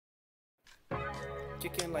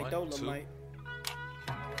Kicking like Dolomite.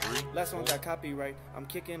 Last one got copyright. I'm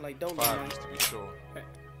kicking like Dolomite. 5 just to be sure.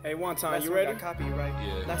 Hey, Wonton, you ready? Got copyright.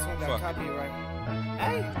 Yeah. Last one got copyright.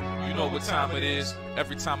 Hey. You know what time it is.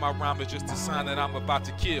 Every time I rhyme, it's just a sign that I'm about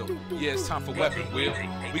to kill. Yeah, it's time for weapon wheel.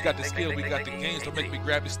 We got the skill, we got the gains. Don't make me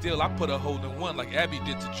grab it still. I put a hole in one like Abby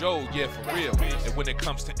did to Joe. Yeah, for real. And when it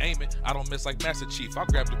comes to aiming, I don't miss like Master Chief. I'll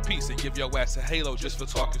grab the piece and give your ass a halo just for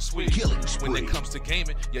talking sweet. When it comes to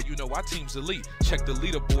gaming, yeah, you know our team's elite. Check the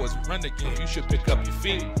leaderboards, we run the game. You should pick up your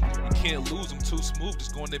feet. You can't lose them too smooth,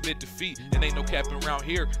 just going to admit defeat. And ain't no capping around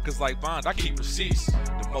here, cause like Bond, I keep receipts.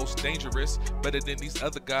 The most dangerous, better than these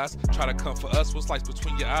other guys. Try to come for us, what's like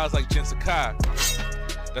between your eyes like Jen Sakai.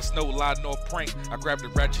 That's no lie nor prank. I grab the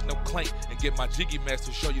ratchet, no clank, and get my jiggy mask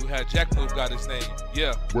to show you how Jack Move got his name.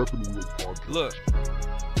 Yeah. Weapon Wheel Podcast.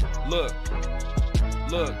 Look.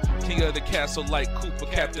 King of the castle like Cooper,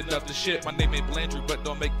 captain of the ship. My name ain't Blandry, but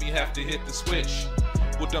don't make me have to hit the switch.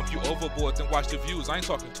 We'll dump you overboard, then watch the views. I ain't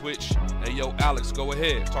talking Twitch. Hey yo, Alex, go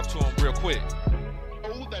ahead. Talk to him real quick.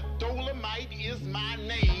 Oh, the Dolomite is my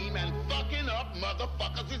name, and fucking up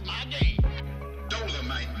motherfuckers is my game.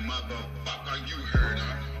 Dolomite, motherfucker, you heard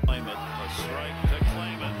her. Claim it, a strike to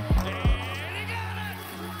claim it. And he got it!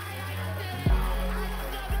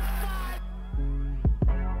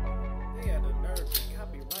 They had the nerve to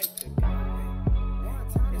copyright the guy.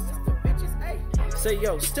 It's just the bitches, hey. Say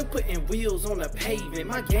yo, still putting wheels on the pavement.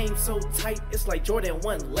 My game so tight, it's like Jordan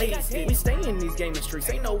 1 lazy. We stay in these gaming streets,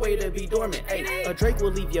 ain't no way to be dormant. Ay, a Drake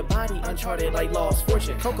will leave your body uncharted like Lost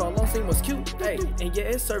Fortune. Coco Long Scene was cute, ay, and yeah,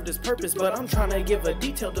 it served its purpose. But I'm trying to give a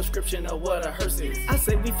detailed description of what a hearse is. I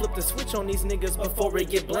say we flip the switch on these niggas before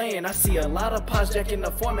it get bland. I see a lot of pods jacking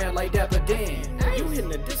the format like Dapper Dan. You hitting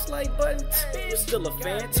the dislike button, you still a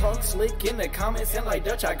fan. Talk slick in the comments and like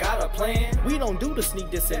Dutch, I got a plan. We don't do the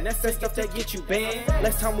sneak diss, and that's that stuff that get you banned.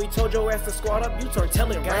 Last time we told your ass to squat up, you turned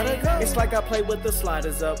telling right. It's like I play with the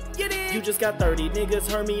sliders up. You just got 30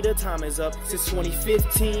 niggas, heard me, the time is up. Since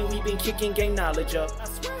 2015, we been kicking game knowledge up.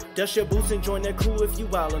 Dust your boots and join the crew if you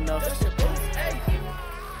wild enough.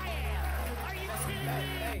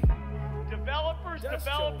 Developers.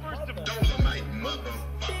 Dolomite,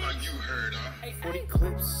 motherfucker, you heard her. 40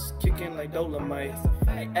 clips, kicking like Dolomite.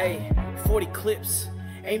 Hey, 40 clips.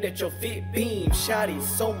 Aimed at your fit beam, shotties,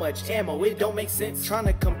 so much ammo, it don't make sense. Trying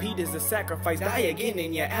to compete is a sacrifice, die again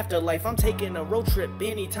in your afterlife. I'm taking a road trip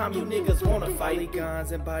anytime you niggas wanna fight.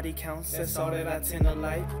 Polygons and body counts, that's all that I tend to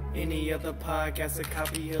like. Any other podcast, a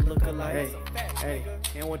copy or look alike. Hey,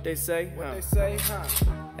 and what they say?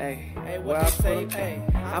 Hey, what I say? Hey,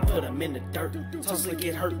 I put them in the dirt. Toss like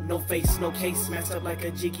get hurt, no face, no case, smashed up like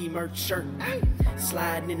a jiggy merch shirt.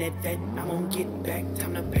 Sliding in that vet, I'm gonna get back,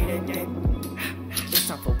 time to pay that debt. It's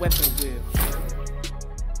time for weapon wheel.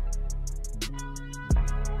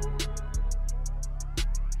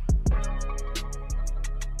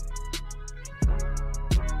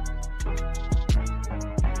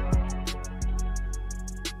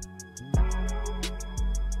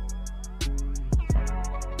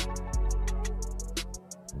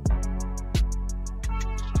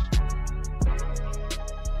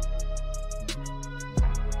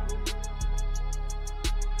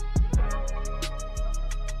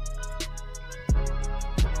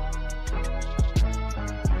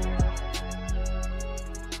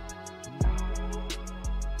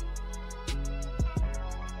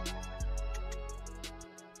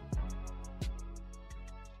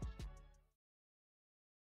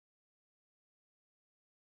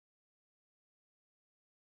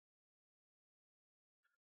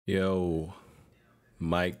 Yo,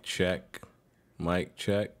 mic check. Let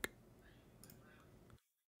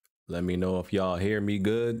me know if y'all hear me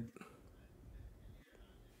good.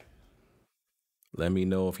 Let me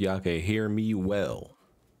know if y'all can hear me well.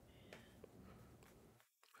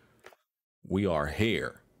 We are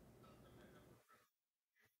here.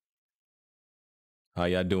 How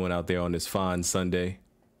y'all doing out there on this fine Sunday?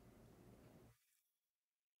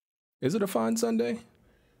 Is it a fine Sunday?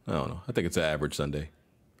 I don't know. I think it's an average Sunday.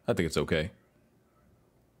 I think it's okay.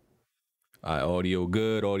 All right, audio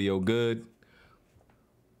good.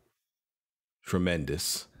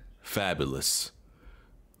 Tremendous. Fabulous.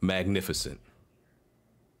 Magnificent.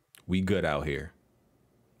 We good out here.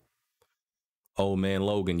 Old man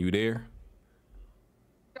Logan, you there?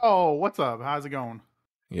 Oh, what's up? How's it going?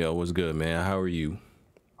 Yo, what's good, man? How are you?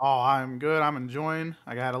 Oh, I'm good. I'm enjoying.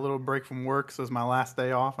 I got a little break from work, so it's my last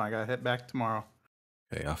day off. I got to head back tomorrow.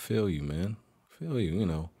 Hey, I feel you, man. I feel you, you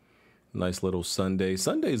know. Nice little Sunday.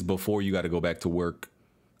 Sundays before you got to go back to work.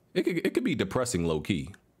 It could be depressing low key.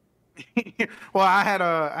 Well, I had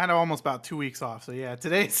almost about 2 weeks off. So yeah,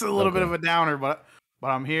 today's a little bit of a downer, but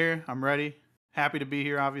I'm here. I'm ready. Happy to be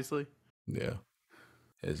here, obviously. Yeah.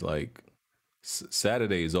 It's like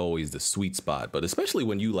Saturday is always the sweet spot, but especially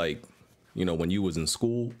when you like, you know, when you was in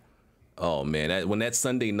school. Oh man, when that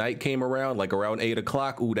Sunday night came around, like around 8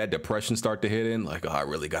 o'clock, ooh, that depression start to hit in. Like, oh, I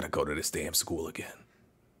really got to go to this damn school again.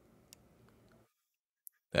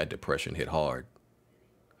 That depression hit hard.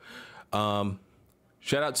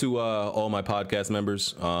 Shout out to all my podcast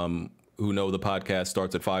members who know the podcast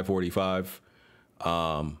starts at 5:45.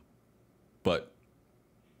 But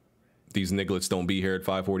these nigglets don't be here at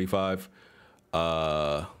 5:45.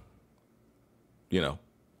 You know,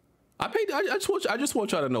 I just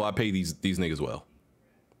want y'all to know I pay these niggas well.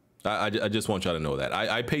 I just want y'all to know that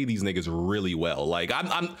I pay these niggas really well. Like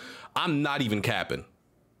I'm not even capping.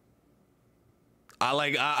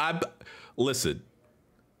 Listen.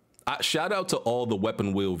 Shout out to all the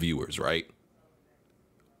Weapon Wheel viewers, right?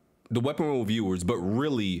 The Weapon Wheel viewers, but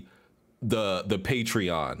really the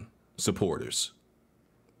Patreon supporters.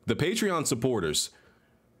 The Patreon supporters,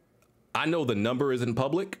 I know the number isn't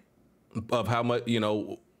public of how much, you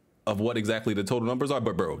know, of what exactly the total numbers are,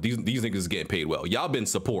 but bro, these niggas is getting paid well. Y'all been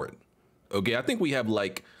supporting. Okay, I think we have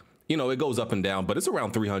like, you know, it goes up and down, but it's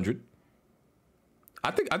around 300.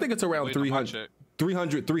 I think it's around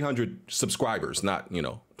 300 subscribers, not, you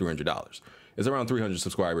know, $300. It's around 300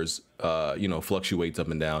 subscribers, you know, fluctuates up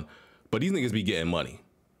and down, but these niggas be getting money.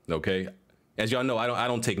 Okay. As y'all know, I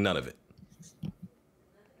don't take none of it.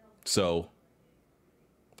 So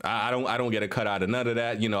I don't get a cut out of none of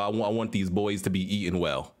that. You know, I want these boys to be eating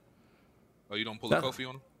well. Oh, you don't pull a Kofi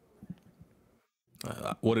on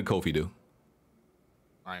them? What did Kofi do?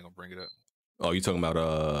 I ain't gonna bring it up. Oh, you talking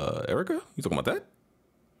about Erica? You talking about that?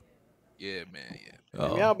 Yeah, man. Yeah.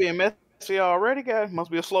 Y'all being messy already, guys.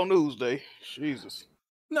 Must be a slow news day. Jesus.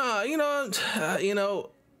 Nah, you know.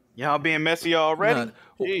 Y'all being messy already.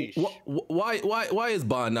 Nah, why is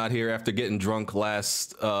Bond not here after getting drunk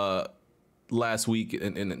last week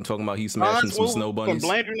and talking about he smashing some snow bunnies?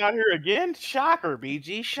 Blandrew not here again? Shocker,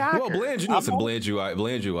 BG. Shocker. Well,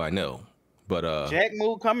 Blandrew, I know. But Jack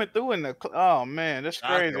Mood coming through in the oh man, that's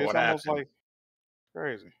crazy. It's almost like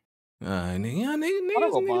crazy. Okay,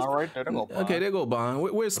 there go Bond.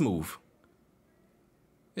 Where's Smoove?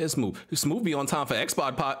 It's Smoove. Smoove be on time for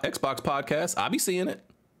Xbox podcast. I be seeing it.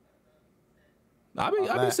 I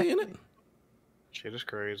be seeing it. Shit is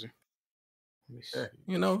crazy. Let me see.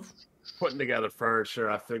 You know, putting together furniture.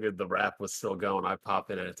 I figured the rap was still going. I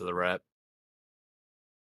popped in into the rap.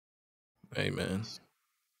 Hey man.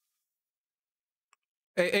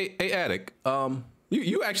 Hey, Attic.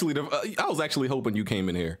 You actually. I was actually hoping you came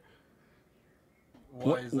in here.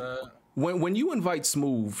 Why is that? When you invite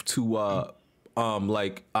Smoove to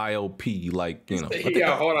like ILP, like, you know.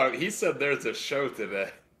 Yeah, hold on. He said there's a show today.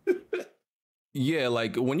 Yeah,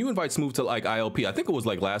 like when you invite Smoove to like ILP, I think it was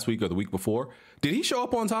like last week or the week before. Did he show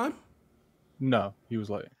up on time? No, he was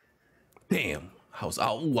late. Damn. I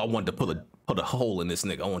wanted to put a hole in this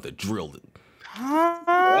nigga. I wanted to drill it.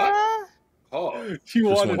 What? Oh, you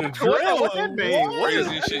wanted to drill? What that mean?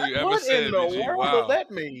 Crazy shit you ever what said, in the BG. world Wow. does that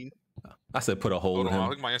mean? I said put a hole Hold in on, him.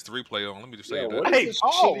 look at my Insta replay on. Let me just say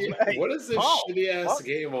that. What is this shitty ass Fuck.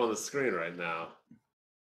 game on the screen right now?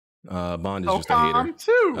 Bond is just a hater.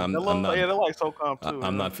 Too. I'm not. Yeah, they like SOCOM too.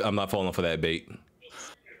 I'm not falling for that bait.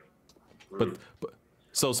 But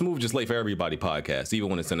so Smoove just late for everybody podcast, even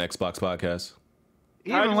when it's an Xbox podcast.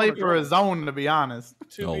 Even late for his own, to be honest.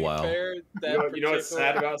 To be fair, that you know what's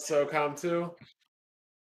sad about SOCOM 2?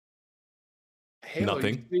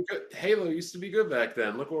 Nothing. Halo used to be good back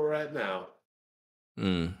then. Look where we're at now.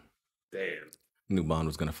 Damn. Knew Bond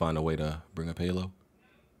was gonna find a way to bring up Halo.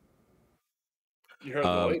 You heard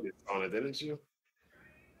the latest on it, didn't you?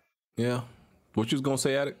 Yeah. What you was gonna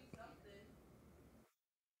say, Attic?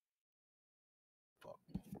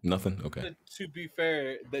 Nothing. Okay. To be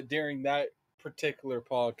fair, that during that particular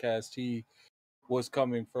podcast, he was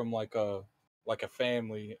coming from like a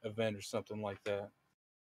family event or something like that.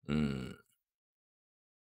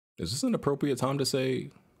 Is this an appropriate time to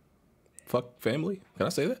say fuck family? Can I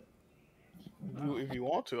say that? If you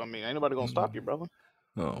want to, I mean, ain't nobody gonna stop you, brother.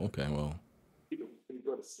 Oh, okay. Well,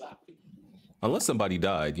 unless somebody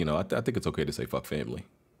died, you know, I think it's okay to say fuck family.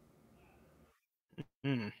 I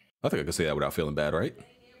think I can say that without feeling bad, right?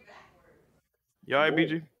 You all right,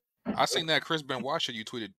 BG? I seen that Chris Benoit shit you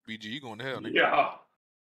tweeted, BG. You going to hell, nigga. Yeah.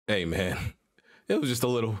 Hey, man. It was just a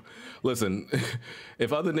little. Listen,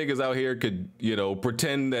 if other niggas out here could, you know,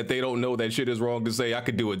 pretend that they don't know that shit is wrong to say, I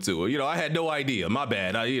could do it too. You know, I had no idea. My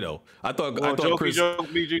bad. I thought Chris. Joke,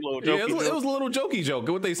 BG, yeah, it was a little jokey joke.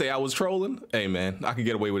 What they say, I was trolling. Hey, man, I could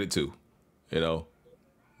get away with it too. You know,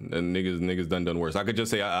 And niggas done worse. I could just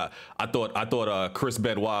say I thought Chris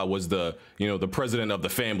Benoit was the the president of the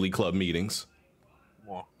family club meetings.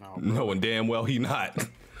 Well, no, knowing damn well he not.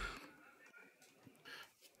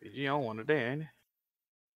 BG on one today, ain't it?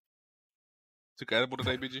 Took edible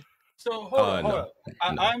today, BG? So hold on.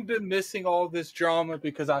 I've been missing all this drama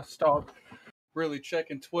because I stopped really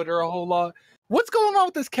checking Twitter a whole lot. What's going on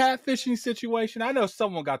with this catfishing situation? I know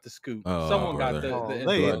someone got the scoop. Someone got the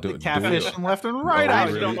catfishing left and right. I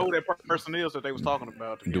actually don't know who that person is that they was talking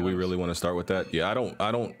about. Do we really want to start with that? Yeah, I don't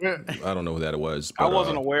know who that it was. But, I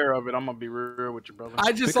wasn't aware of it. I'm gonna be real with you, brother.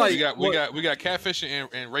 I just we got catfishing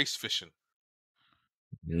and race fishing.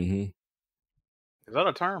 Mm-hmm. Is that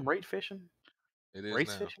a term? Rate fishing? It is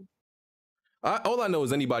race now. fishing. All I know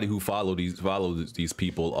is anybody who follows these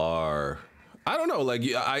people are, I don't know, like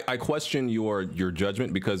I question your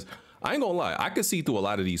judgment, because I ain't gonna lie, I could see through a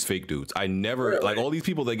lot of these fake dudes. I never like all these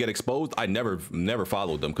people that get exposed. I never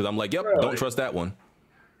followed them because I'm like, yep, don't trust that one.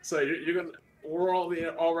 So you're gonna, we're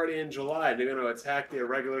already in July. They're gonna attack the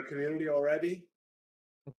irregular community already.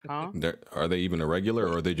 Huh? Are they even irregular,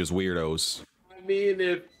 or are they just weirdos? I mean,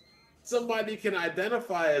 if somebody can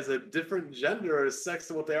identify as a different gender or sex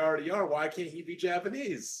than what they already are, why can't he be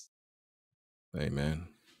Japanese? Hey man,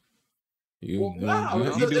 you do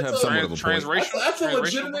have somewhat of a point. That's a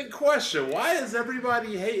legitimate question. Why is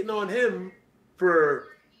everybody hating on him for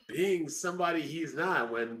being somebody he's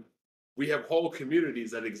not when we have whole communities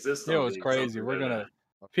that exist? You know, it's crazy.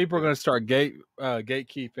 People are gonna start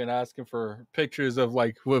gatekeeping, asking for pictures of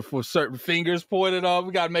like with certain fingers pointed off.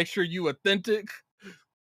 We gotta make sure you authentic.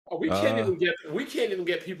 Oh, we can't even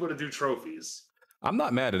get people to do trophies. I'm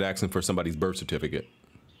not mad at asking for somebody's birth certificate.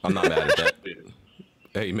 I'm not mad at that.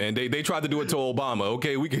 Hey man, they tried to do it to Obama.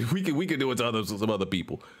 Okay, we can do it to some other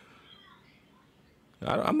people.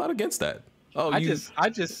 I'm not against that. Oh, I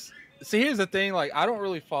just see. Here's the thing. Like, I don't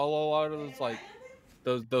really follow a lot of those like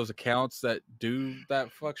those accounts that do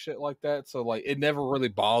that fuck shit like that. So like, it never really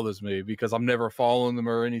bothers me because I'm never following them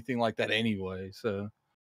or anything like that anyway. So.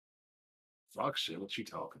 Fuck shit, what you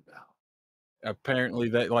talking about? Apparently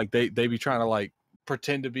that like they be trying to like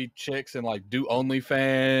pretend to be chicks and like do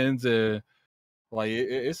OnlyFans and like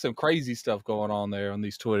it's some crazy stuff going on there on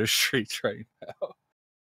these Twitter streets right now.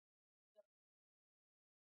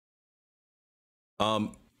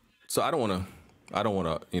 So I don't want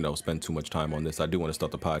to spend too much time on this. I do want to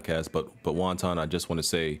start the podcast, but Wonton, I just want to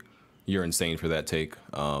say you're insane for that take.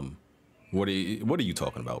 What are you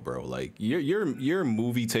talking about, bro? Like your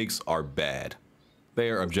movie takes are bad. They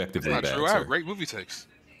are objectively bad. True. I have great movie takes.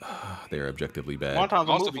 They are objectively bad. I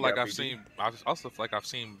also feel like I've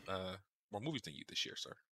seen more movies than you this year,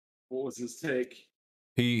 sir. What was his take?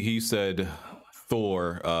 He said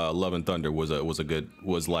Thor: Love and Thunder was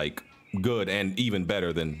like good and even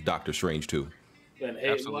better than Doctor Strange 2. And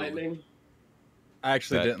Hate and Lightning. I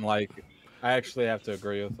actually didn't like it. I actually have to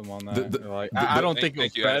agree with him on that. I don't think it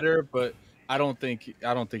was better, but I don't think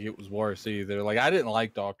it was worse either. Like, I didn't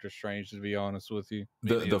like Doctor Strange, to be honest with you.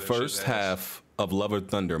 The first half of Love and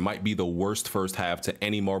Thunder might be the worst first half to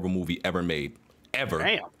any Marvel movie ever made. Ever.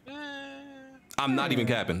 Damn. I'm not even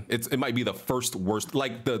capping. It might be the first worst.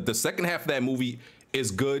 Like the second half of that movie is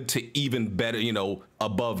good to even better,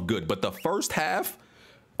 above good. But the first half,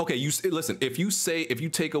 okay, listen, if you save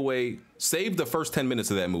the first 10 minutes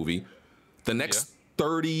of that movie, the next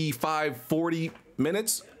 35, 40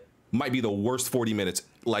 minutes might be the worst 40 minutes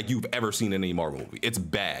like you've ever seen in any Marvel movie. It's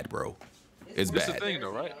bad, bro. It's bad. That's the thing,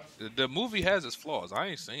 though, right? The movie has its flaws. I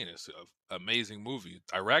ain't saying it's an amazing movie.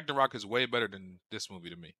 Ragnarok is way better than this movie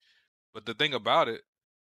to me. But the thing about it,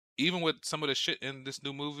 even with some of the shit in this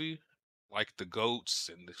new movie, like the goats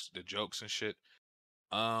and the jokes and shit,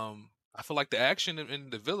 I feel like the action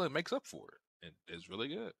and the villain makes up for it. And it's really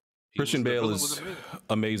good. Christian Bale is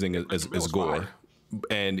amazing as Gore,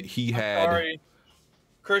 and he had. Sorry,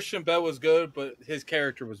 Christian Bale was good, but his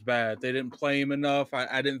character was bad. They didn't play him enough.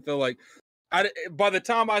 I didn't feel like. By the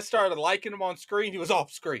time I started liking him on screen, he was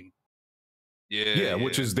off screen. Yeah,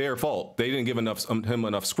 which is their fault. They didn't give him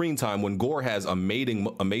enough screen time. When Gore has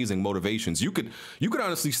amazing motivations, you could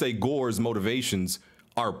honestly say Gore's motivations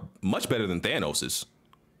are much better than Thanos's,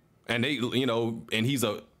 and they and he's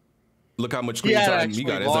a. Look how much screen time he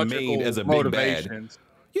got as a big bad.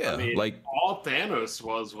 Yeah, like all Thanos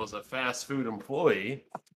was a fast food employee.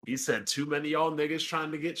 He said, "Too many y'all niggas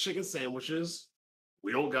trying to get chicken sandwiches.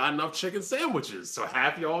 We don't got enough chicken sandwiches, so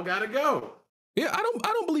half y'all gotta go." Yeah, I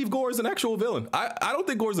don't believe Gore is an actual villain. I don't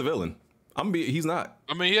think Gore's a villain. He's not.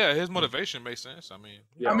 I mean, yeah, his motivation makes sense. I mean,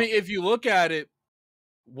 if you look at it,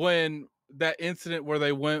 when that incident where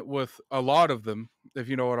they went with a lot of them, if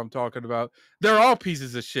you know what I'm talking about, they're all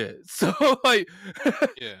pieces of shit. So like,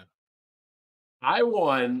 yeah, I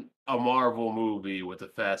want a Marvel movie with a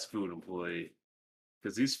fast food employee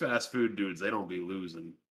because these fast food dudes, they don't be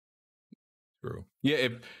losing. True. Yeah.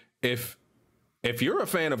 If you're a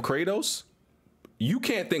fan of Kratos, you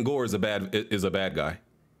can't think Gore is a bad guy.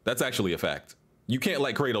 That's actually a fact. You can't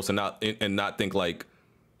like Kratos and not think like.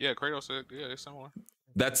 Yeah, Kratos. Yeah, they're similar.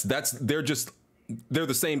 They're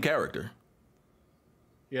the same character.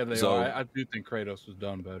 Yeah, they are. I do think Kratos was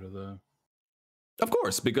done better though. Of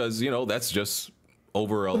course, because that's just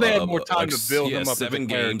over they had more time to build him up. 7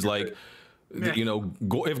 games, like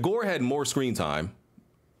if Gore had more screen time,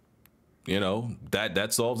 that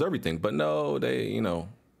solves everything. But no, they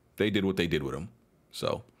did what they did with him.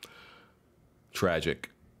 So tragic.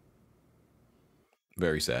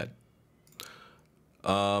 Very sad.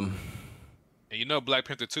 And Black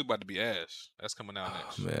Panther 2 about to be ass. That's coming out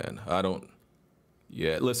next. Man, I don't.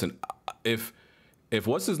 Yeah, listen. If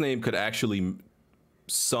what's his name could actually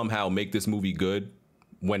somehow make this movie good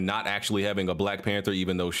when not actually having a Black Panther,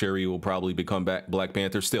 even though Shuri will probably become Black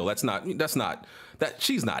Panther, still she's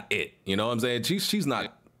not it. You know what I'm saying? She's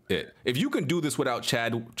not it. If you can do this without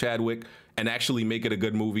Chadwick and actually make it a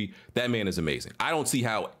good movie, that man is amazing. I don't see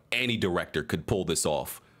how any director could pull this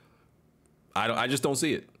off. I just don't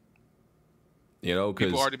see it. Because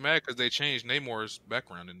people already mad because they changed Namor's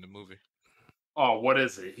background in the movie. Oh, what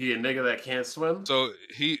is it? He a nigga that can't swim? So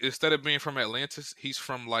he, instead of being from Atlantis, he's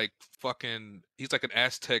from he's like an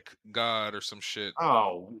Aztec god or some shit.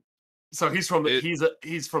 Oh, so he's from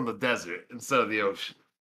he's from the desert instead of the ocean.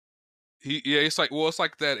 It's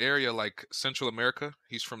like that area, like Central America.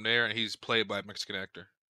 He's from there, and he's played by a Mexican actor.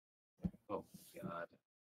 Oh God.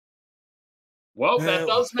 Well, that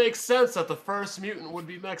does make sense that the first mutant would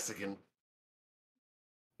be Mexican.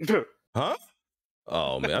 Huh?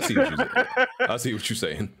 Oh man, I see what you're saying. I see what you're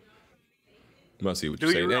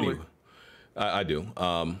saying. Really? Anyway, I do.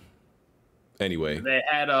 Anyway, they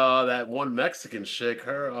had that one Mexican chick,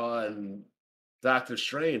 her and Doctor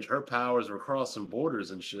Strange. Her powers were crossing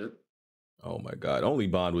borders and shit. Oh my God! Only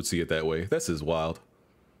Bond would see it that way. This is wild.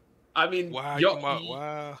 I mean, wow,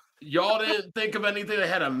 y'all didn't think of anything that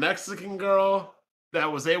had a Mexican girl that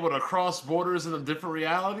was able to cross borders in different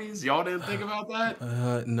realities? Y'all didn't think about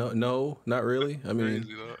that? No, not really. I mean,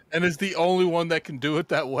 and it's the only one that can do it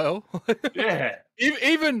that well. Yeah.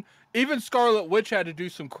 Even Scarlet Witch had to do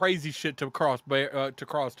some crazy shit to cross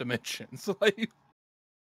dimensions. Like,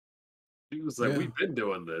 she was like, "We've been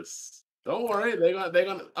doing this. Don't worry, they're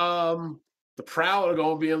gonna the Prowler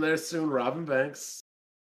gonna be in there soon. Robin Banks."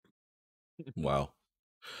 Wow.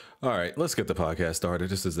 All right, let's get the podcast started.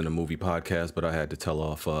 This isn't a movie podcast, but I had to tell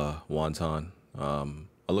off Wonton.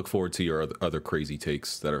 I look forward to your other crazy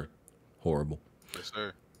takes that are horrible. Yes,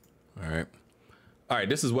 sir. All right.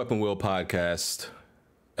 This is Weapon Wheel Podcast,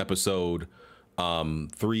 episode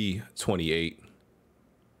 328.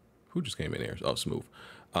 Who just came in here? Oh, Smoove.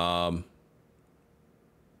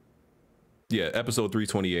 Episode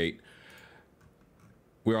 328.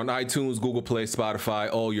 We're on iTunes, Google Play, Spotify,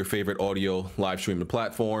 all your favorite audio live streaming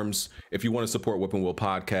platforms. If you want to support Weapon Wheel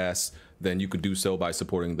Podcast, then you can do so by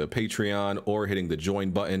supporting the Patreon or hitting the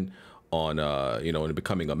join button on, and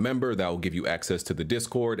becoming a member. That will give you access to the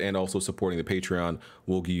Discord, and also supporting the Patreon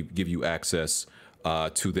will give you access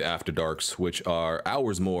to the After Darks, which are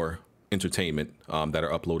hours more entertainment that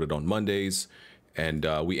are uploaded on Mondays. And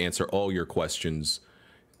we answer all your questions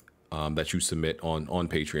that you submit on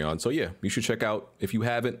Patreon. So yeah, you should check out. If you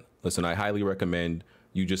haven't, listen, I highly recommend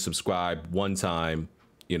you just subscribe one time,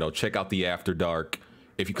 check out the After Dark.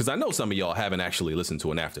 Because I know some of y'all haven't actually listened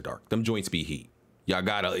to an After Dark. Them joints be heat. Y'all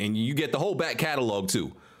and you get the whole back catalog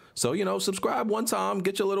too. So, subscribe one time,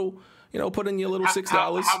 get your little, put in your little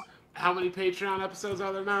 $6. How many Patreon episodes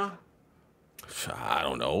are there now? I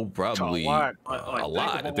don't know, probably a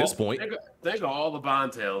lot at this point. Think of all the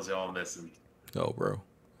Bond tales y'all missing. Oh, bro.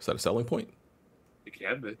 Is that a selling point? It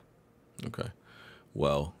can be. Okay.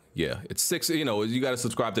 Well, yeah, it's $6. You got to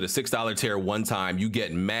subscribe to the $6 tier one time. You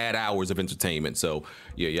get mad hours of entertainment. So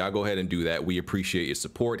yeah, y'all go ahead and do that. We appreciate your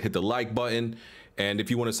support. Hit the like button. And if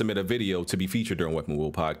you want to submit a video to be featured during Weapon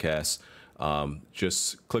Wheel Podcast,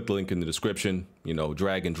 just click the link in the description,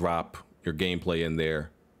 drag and drop your gameplay in there.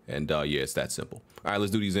 And it's that simple. All right,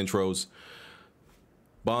 let's do these intros.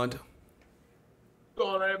 Bond. Go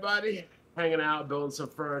on, everybody. Hanging out, building some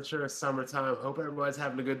furniture, summertime. Hope everybody's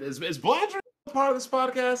having a good day. Is Blandrew part of this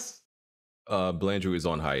podcast? Blandrew is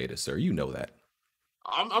on hiatus, sir. You know that.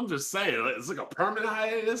 I'm just saying, it's like a permanent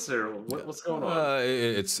hiatus, or what's going on?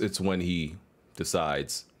 It's when he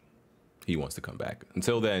decides. he wants to come back.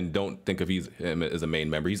 Until then, don't think of him as a main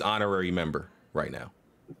member. He's honorary member right now.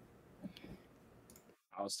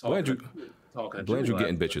 I was talking. Glad you're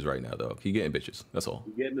getting bitches right now, though. He getting bitches. That's all.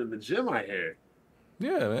 You getting in the gym, I hear.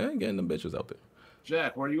 Yeah, man, getting them bitches out there.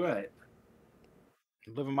 Jack, where you at?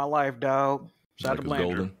 Living my life, dog. Shout out to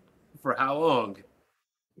Blandrew. For how long?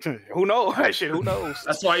 Who knows? Shit, who knows?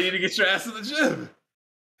 That's why you need to get your ass to the gym.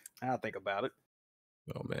 I'll think about it.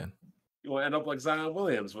 Oh man, you want to end up like Zion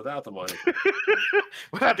Williams without the money.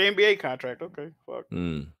 Without the NBA contract. Okay, fuck.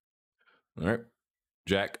 All right,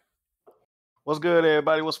 Jack. What's good,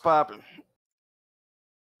 everybody? What's popping?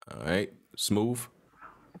 All right, Smoove.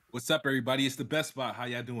 What's up, everybody? It's the best spot. How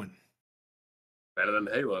y'all doing? Better than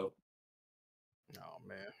Halo. Oh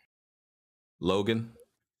man. Logan.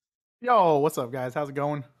 Yo, what's up, guys? How's it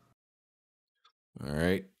going? All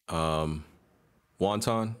right.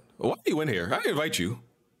 Wonton. Why are you in here? I didn't invite you.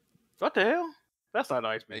 What the hell? That's not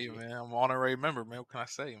nice, man. Hey, man, I'm an honorary member, man. What can I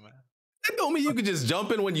say, man? That don't mean you can just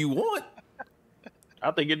jump in when you want.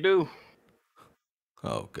 I think you do.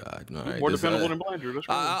 Oh God! All right. More dependable than Blandrew.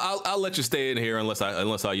 I'll let you stay in here unless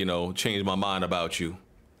I change my mind about you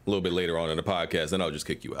a little bit later on in the podcast, then I'll just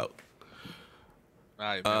kick you out. All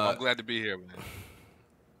right, man. I'm glad to be here, man.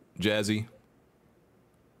 Jazzy.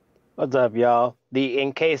 What's up, y'all? The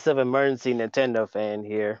in case of emergency Nintendo fan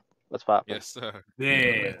here. What's poppin'? Yes, sir.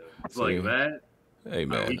 Damn. It's like that. Hey,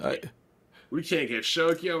 man. We can't get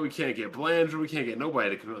Shokyo. We can't get Blandrew. We can't get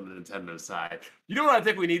nobody to come on the Nintendo side. You know what I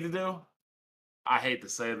think we need to do? I hate to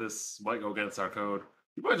say this. Might go against our code.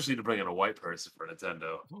 You might just need to bring in a white person for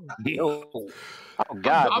Nintendo. Oh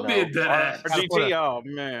God! I'm being dead ass. GT, oh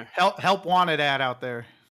man. Help wanted ad out there.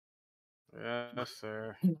 Yes,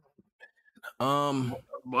 sir.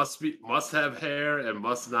 Must have hair and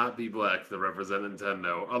must not be black to represent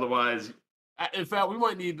Nintendo. Otherwise, in fact, we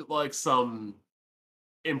might need like some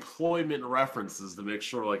employment references to make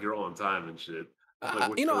sure like you're on time and shit.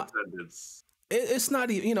 Like, it's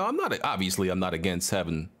not even. I'm not against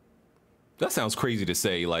having. That sounds crazy to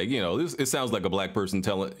say. Like it sounds like a black person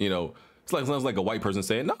telling. Sounds like a white person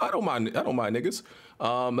saying, "No, I don't mind niggas."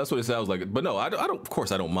 That's what it sounds like. But no, I don't. Of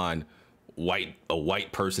course, I don't mind a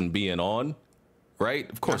white person being on. Right?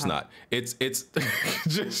 Of course not. It's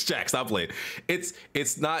just Jack, stop playing. It's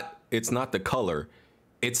not the color,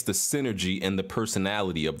 it's the synergy and the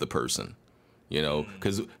personality of the person.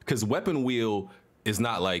 Because Weapon Wheel is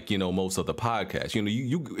not like, most of the podcasts.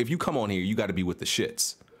 You if you come on here, you got to be with the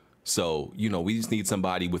shits. So, we just need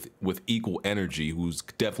somebody with equal energy who's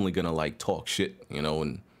definitely gonna like talk shit,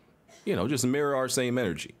 and just mirror our same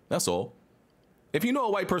energy. That's all. If you know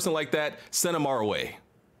a white person like that, send them our way.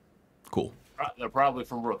 Cool. They're probably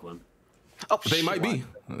from Brooklyn. Oh, they might be.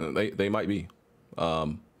 They might be.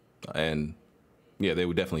 And yeah, they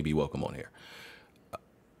would definitely be welcome on here.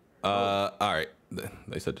 All right.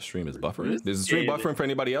 They said the stream is buffering. Is the stream buffering for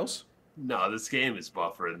anybody else? No, this game is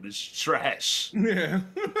buffering. This is trash. Yeah.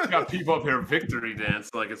 Got people up here victory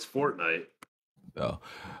dance like it's Fortnite. Oh.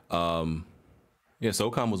 Yeah,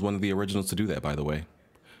 SOCOM was one of the originals to do that, by the way.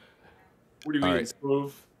 What do you mean,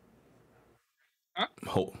 Smoove?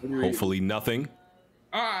 Hopefully nothing.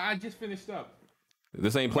 I just finished up.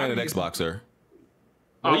 This ain't Planet Xbox, sir.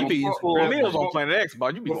 Oh, you be when me was on Planet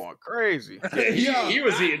Xbox, you be going crazy. Yeah, he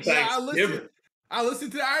was eating Thanksgiving. I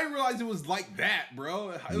listened to it. I didn't realize it was like that, bro.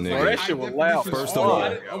 It was that shit was loud. First of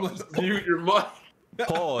all, mute your mic.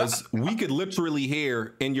 Pause. We could literally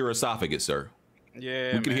hear in your esophagus, sir.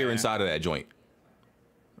 Yeah, we could hear inside of that joint.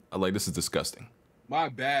 Like, this is disgusting. My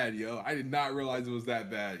bad, yo. I did not realize it was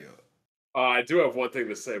that bad, yo. I do have one thing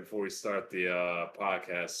to say before we start the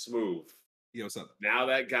podcast. Smoove. Yo, what's up? Now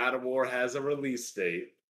that God of War has a release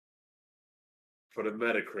date, for the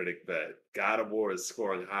Metacritic bet, God of War is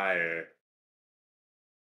scoring higher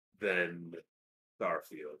than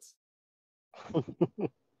Starfield.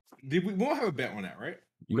 We won't have a bet on that, right?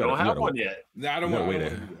 We don't have one yet. No, I don't want to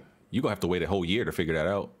wait. You're going to have to wait a whole year to figure that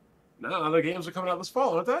out. No, other games are coming out this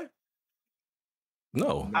fall, aren't they?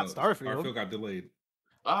 No. Not Starfield. Starfield got delayed.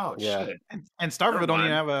 Oh, shit. And Starfield don't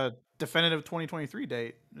even have a definitive 2023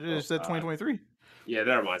 date. It just said 2023. Yeah,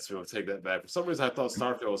 that reminds me. I'll take that back. For some reason, I thought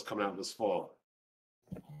Starfield was coming out this fall.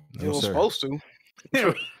 It was supposed to.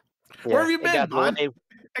 Where have you been, bud?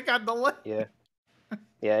 It got delayed.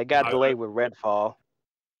 Yeah, it got delayed with Redfall.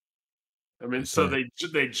 I mean, so they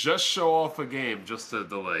just show off a game just to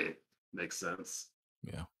delay it. Makes sense.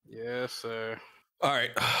 Yeah. Yes, sir. All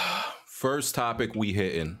right. First topic we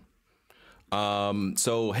hitting.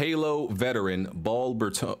 So Halo veteran Paul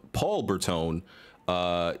Bertone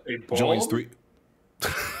joins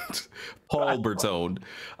Paul Bertone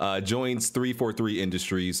joins 343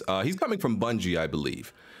 Industries. He's coming from Bungie, I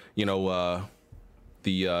believe. You know,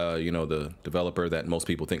 the developer that most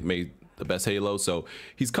people think made the best Halo. So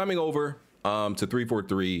he's coming over to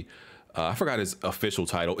 343. I forgot his official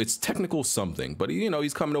title. It's technical something, but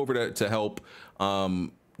he's coming over to help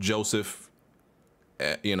Joseph.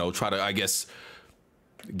 Try to, I guess,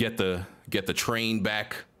 get the train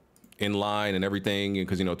back in line and everything,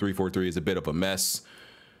 because 343 is a bit of a mess.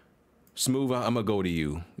 Smoove, I'm gonna go to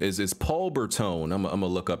you. Is Paul Bertone? I'm gonna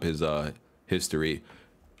look up his history.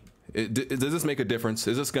 Does this make a difference?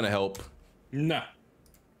 Is this gonna help? Nah.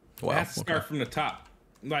 Wow. It has to start from the top.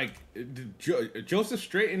 Like Joseph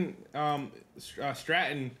Stratton,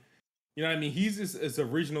 Stratton. You know what I mean? He's as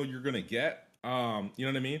original you're gonna get. You know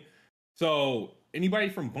what I mean? So anybody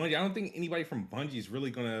from Bungie, I don't think anybody from Bungie is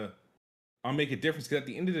really gonna make a difference, because at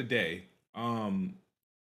the end of the day,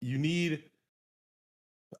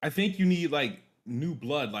 I think you need like new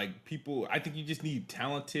blood, like people. I think you just need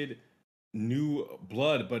talented new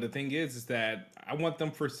blood. But the thing is that I want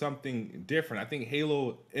them for something different. I think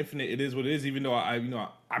Halo Infinite, it is what it is, even though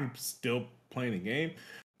I'm still playing the game.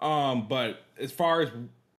 But as far as,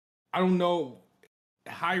 I don't know,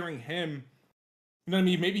 hiring him, you know what I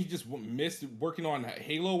mean? Maybe he just missed working on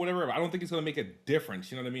Halo, whatever. But I don't think it's gonna make a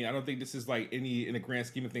difference. You know what I mean? I don't think this is like in the grand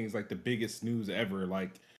scheme of things, like the biggest news ever.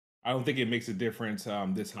 Like, I don't think it makes a difference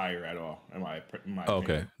this higher at all. In my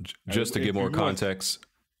okay, opinion. Just to give more context,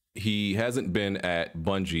 he hasn't been at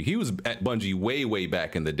Bungie. He was at Bungie way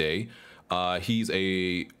back in the day. He's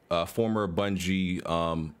a former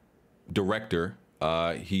Bungie director.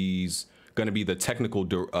 He's going to be the technical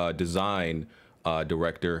design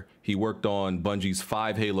director. He worked on Bungie's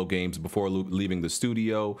 5 Halo games before leaving the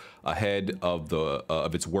studio, ahead of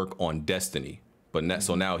its work on Destiny. But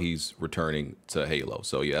so now he's returning to Halo.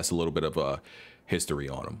 So yeah, that's a little bit of a history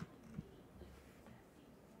on him.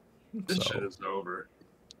 This shit is over.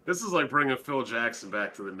 This is like bringing Phil Jackson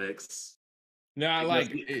back to the mix. Nah, like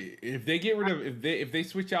if they get rid of if they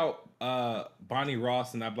switch out Bonnie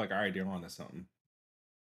Ross, and I'd be like, all right, they're on to something.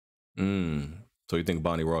 So you think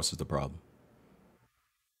Bonnie Ross is the problem?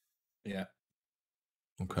 Yeah.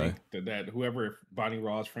 Okay. That whoever, Bonnie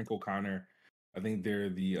Ross, Frank O'Connor, I think they're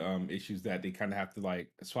the issues that they kind of have to like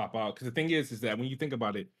swap out. Because the thing is that when you think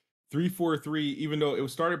about it, 343, even though it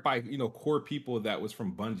was started by core people that was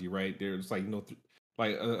from Bungie, right? There's like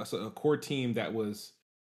like a core team that was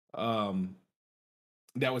able,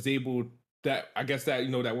 that I guess that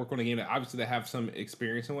that work on the game, that obviously they have some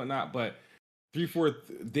experience and whatnot, but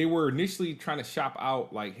 343, they were initially trying to shop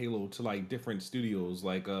out like Halo to like different studios,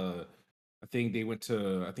 like I think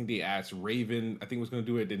they asked Raven, I think was going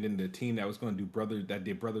to do it, and then the team that was going to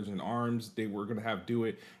do Brothers in Arms, they were going to do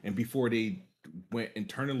it, and before they went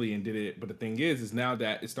internally and did it. But the thing is now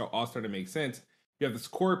that it's all starting to make sense, you have this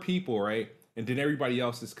core people, right, and then everybody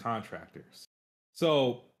else is contractors.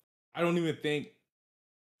 So I don't even think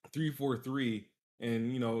 343,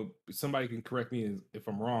 and somebody can correct me if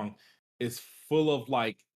I'm wrong, is full of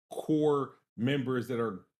like core members that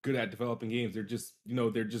are good at developing games. They're just,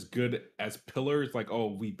 they're just good as pillars. Like,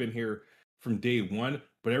 oh, we've been here from day one.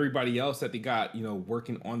 But everybody else that they got,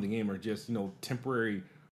 working on the game are just, temporary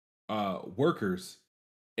workers.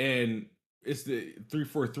 And it's the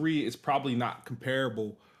 343 is probably not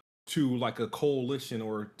comparable to like a Coalition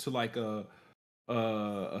or to like a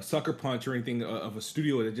Sucker Punch or anything of a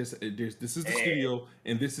studio that just, this is the studio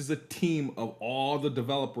and this is a team of all the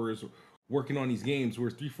developers working on these games, where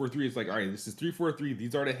 343 is like, all right, this is 343,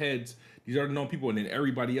 these are the heads, these are the known people, and then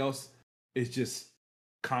everybody else is just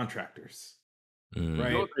contractors. Right? You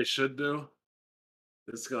know what they should do?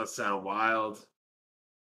 This is gonna sound wild,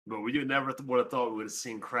 but we never would have thought we would have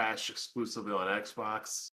seen Crash exclusively on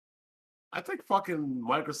Xbox. I think fucking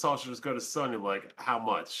Microsoft should just go to Sony, like, how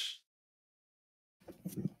much?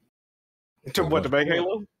 To what, to make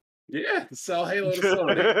Halo? Yeah, to sell Halo to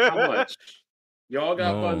Sony. How much? Y'all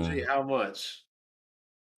got Bungie, how much?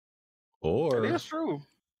 Or that's true.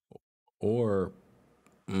 Or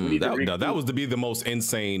that was to be the most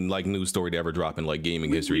insane like news story to ever drop in like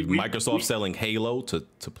gaming history. Microsoft selling Halo to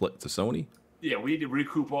Sony. Yeah, we need to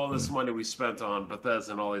recoup all this money we spent on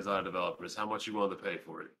Bethesda and all these other developers. How much you willing to pay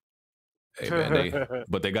for it? Hey man,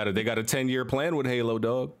 they got a 10-year plan with Halo,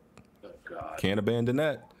 dog. Oh, God. Can't abandon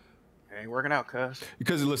that. Ain't working out, cuz.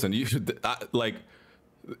 Because listen, you should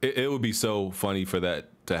it would be so funny for that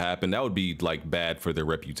to happen. That would be like bad for their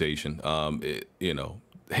reputation.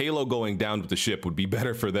 Halo going down with the ship would be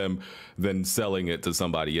better for them than selling it to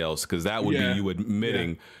somebody else, because that would be you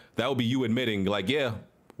admitting, like, yeah,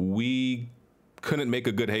 we couldn't make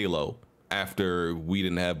a good Halo, after we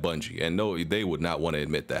didn't have Bungie, and no, they would not want to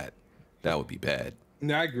admit that. That would be bad.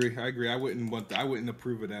 No, I agree. I wouldn't want that. I wouldn't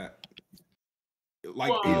approve of that.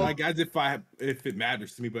 Like as if it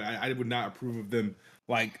matters to me, but I would not approve of them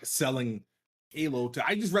like selling Halo to.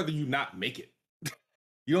 I just rather you not make it.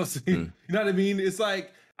 You know what I'm saying? You know what I mean? It's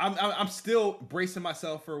like I'm still bracing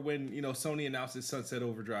myself for when Sony announces Sunset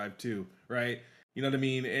Overdrive 2, right? You know what I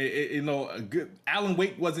mean? Alan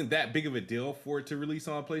Wake wasn't that big of a deal for it to release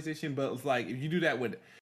on PlayStation, but it's like if you do that with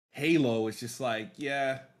Halo, it's just like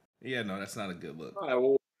no, that's not a good look. All right,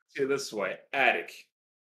 well, see it this way, Attic.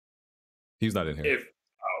 He's not in here. If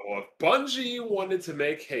Bungie wanted to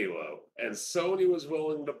make Halo and Sony was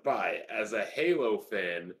willing to buy it, as a Halo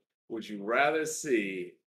fan, would you rather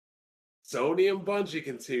see Sony and Bungie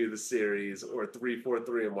continue the series or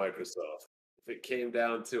 343 and Microsoft? If it came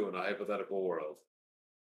down to in a hypothetical world,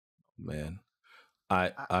 man,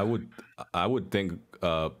 I would think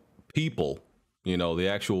people, the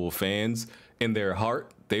actual fans in their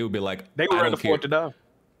heart, they would be like, they were ready for it to die.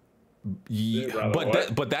 Yeah,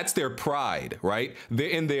 but that's their pride, right?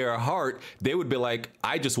 In their heart, they would be like,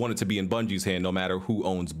 I just want it to be in Bungie's hand no matter who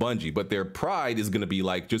owns Bungie. But their pride is going to be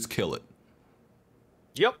like, just kill it.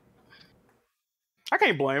 Yep. I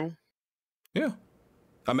can't blame them. Yeah.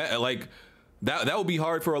 I mean, like, that would be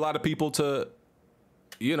hard for a lot of people to,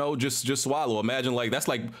 just swallow. Imagine, like, that's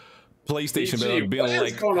like PlayStation being like,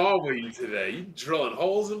 what's going on with you today? You drilling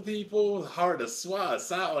holes in people? Hard to swallow.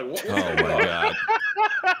 Sound like what? Oh my god,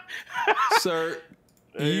 sir.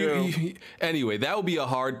 Anyway, that would be a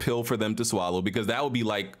hard pill for them to swallow because that would be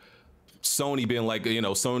like Sony being like,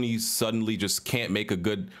 Sony suddenly just can't make a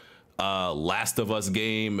good Last of Us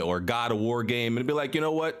game or God of War game and be like, you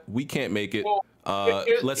know what, we can't make it.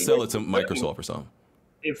 Let's sell it to Microsoft or something.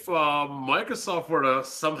 If Microsoft were to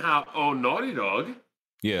somehow own Naughty Dog,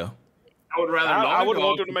 yeah. I would rather. I would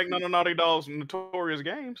want them to make none of Naughty Dog's notorious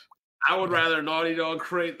games. I would rather Naughty Dog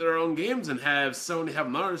create their own games and have Sony have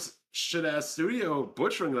another shit ass studio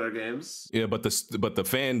butchering their games. Yeah, but the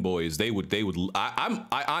fanboys, they would.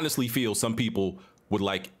 I honestly feel some people would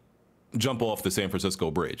like jump off the San Francisco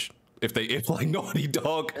Bridge if like Naughty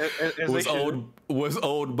Dog was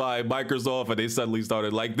owned by Microsoft and they suddenly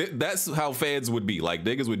started like that's how fans would be. Like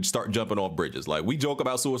niggas would start jumping off bridges. Like we joke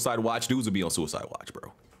about Suicide Watch, dudes would be on Suicide Watch,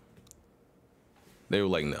 bro. They were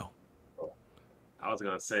like, no. I was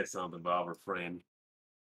gonna say something, but I'll refrain.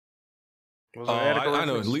 I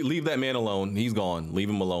know. Leave that man alone. He's gone. Leave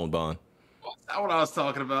him alone, Bond. That's not what I was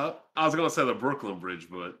talking about. I was gonna say the Brooklyn Bridge,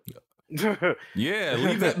 but yeah,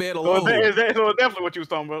 leave that man alone. That's definitely what you was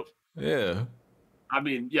talking about. Yeah. I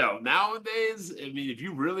mean, nowadays, if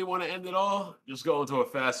you really want to end it all, just go into a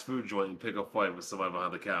fast food joint and pick a fight with somebody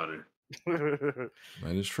behind the counter.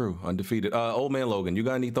 That is true. Undefeated. Old man Logan, you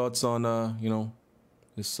got any thoughts on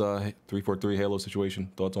this 343 Halo situation?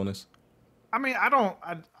 Thoughts on this? I mean,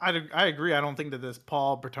 I agree. I don't think that this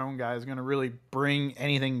Paul Bertone guy is going to really bring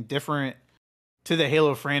anything different to the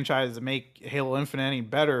Halo franchise to make Halo Infinite any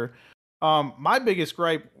better. My biggest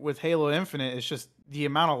gripe with Halo Infinite is just the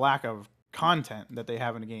amount of lack of content that they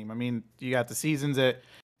have in the game. I mean, you got the seasons that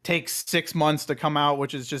take 6 months to come out,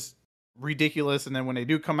 which is just ridiculous. And then when they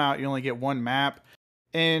do come out, you only get one map.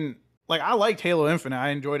 And like, I liked Halo Infinite. I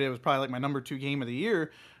enjoyed it. It was probably like my number 2 game of the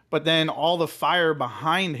year. But then all the fire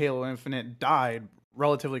behind Halo Infinite died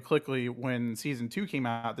relatively quickly when Season 2 came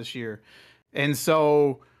out this year. And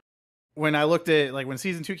so when I looked at, like, when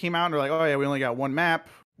Season 2 came out, and they're like, oh yeah, we only got one map,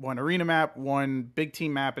 one arena map, one big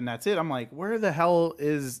team map, and that's it. I'm like, where the hell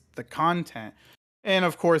is the content? And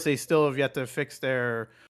of course, they still have yet to fix the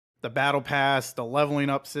battle pass, the leveling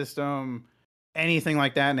up system, anything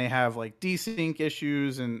like that. And they have like desync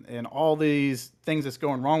issues and all these things that's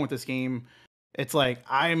going wrong with this game. It's like,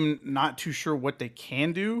 I'm not too sure what they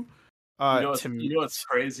can do. You know what's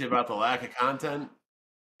crazy about the lack of content?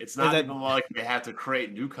 It's not even like they have to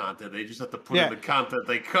create new content. They just have to put in the content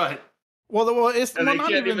they cut. Well, it's and not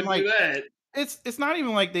even do like that. It's not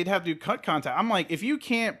even like they'd have to cut content. I'm like, if you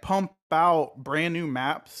can't pump out brand new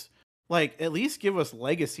maps, like at least give us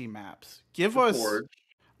legacy maps. Give us Forge.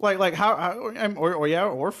 like how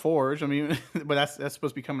or Forge. I mean, but that's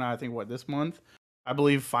supposed to be coming out, I think, this month, I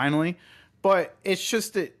believe, finally. But it's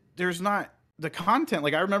just that there's not the content.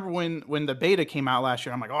 Like I remember when the beta came out last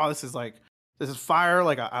year, I'm like, oh, this is fire.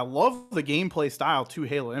 Like I love the gameplay style to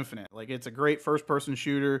Halo Infinite. Like it's a great first person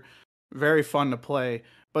shooter, very fun to play.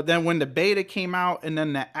 But then when the beta came out and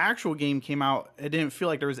then the actual game came out, it didn't feel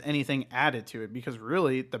like there was anything added to it because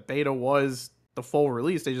really the beta was the full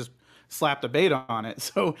release. They just slapped a beta on it.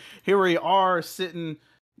 So here we are sitting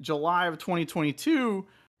July of 2022,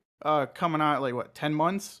 coming out like 10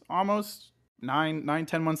 months almost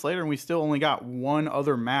 10 months later, and we still only got one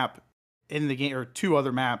other map in the game, or two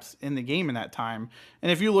other maps in the game in that time.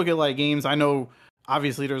 And if you look at like games, I know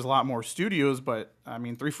obviously there's a lot more studios, but I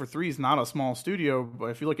mean 343 is not a small studio. But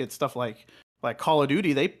if you look at stuff like Call of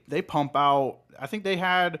Duty, they pump out. I think they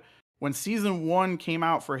had, when season 1 came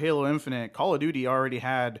out for Halo Infinite, Call of Duty already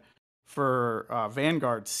had for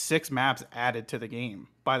Vanguard 6 maps added to the game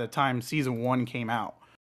by the time season 1 came out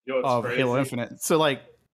of crazy? Halo Infinite. So like,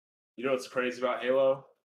 you know what's crazy about Halo?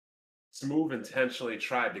 Smoove intentionally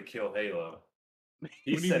tried to kill Halo.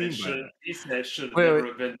 He said it should have never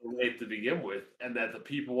have been delayed to begin with, and that the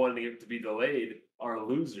people wanting it to be delayed are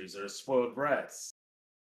losers or spoiled brats.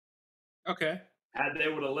 Okay. Had they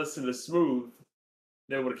would have listened to Smoove,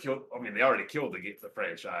 they would have killed. I mean, they already killed the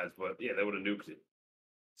franchise, but yeah, they would have nuked it.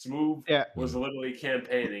 Smoove was literally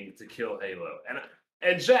campaigning to kill Halo,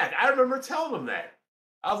 and Jack, I remember telling him that.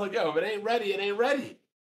 I was like, "Yo, if it ain't ready, it ain't ready."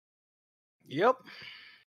 Yep.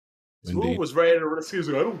 Smoove was ready to risk. He was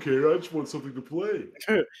like, "I don't care. I just want something to play."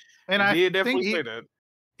 And I definitely think say that.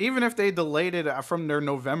 Even if they delayed it from their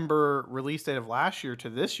November release date of last year to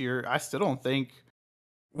this year, I still don't think.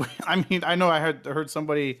 I mean, I know I heard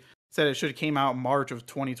somebody said it should have came out in March of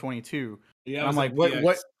 2022. Yeah, and I'm like,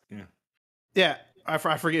 what? Yeah, I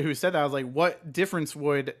forget who said that. I was like, what difference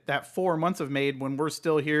would that 4 months have made when we're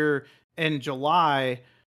still here in July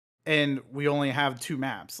and we only have 2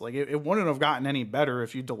 maps? Like, it wouldn't have gotten any better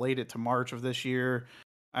if you delayed it to March of this year.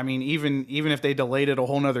 I mean, even if they delayed it a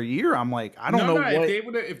whole nother year, I'm like, I don't know what.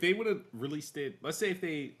 If they would have released it, let's say if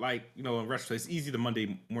they, like, you know, in retrospect, it's easy to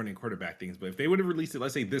Monday morning quarterback things, but if they would have released it,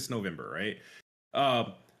 let's say this November, right?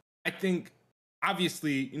 I think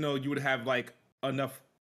obviously, you know, you would have like enough,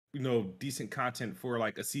 you know, decent content for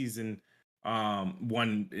like a season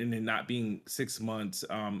 1, and then not being 6 months.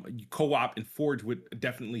 Co-op and Forge would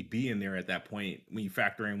definitely be in there at that point when you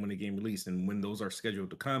factor in when the game released and when those are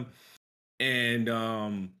scheduled to come. And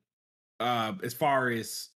as far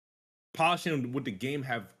as polishing, would the game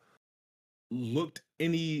have looked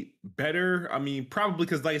any better? I mean, probably,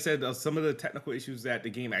 because like I said, some of the technical issues that the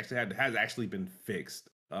game actually had has actually been fixed.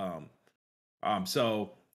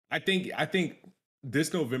 So I think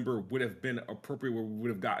this November would have been appropriate, where we would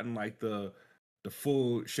have gotten like the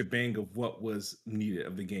full shebang of what was needed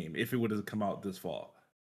of the game if it would have come out this fall.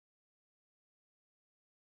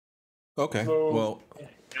 Okay. Well,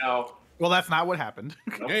 well, that's not what happened.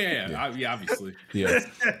 Yeah, obviously. Yeah.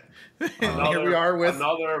 Here we are with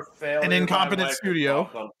another failure, an incompetent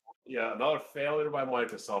studio. Another failure by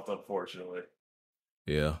Microsoft, unfortunately.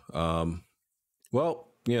 Yeah. Well,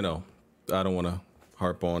 you know, I don't want to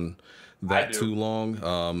harp on that too long.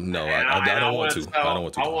 No, I don't want to. I don't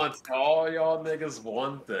want to. I want to tell all y'all niggas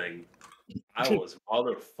one thing. I was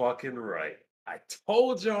motherfucking right. I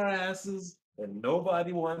told your asses, and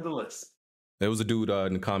nobody wanted to listen. There was a dude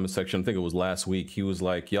in the comment section, I think it was last week. He was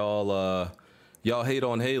like, y'all hate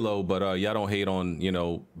on Halo, but y'all don't hate on, you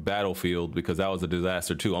know, Battlefield, because that was a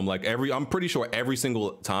disaster too. I'm like, I'm pretty sure every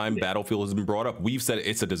single time Battlefield has been brought up, we've said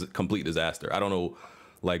it's a complete disaster. I don't know,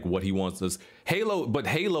 like, what he wants us. But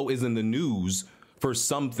Halo is in the news for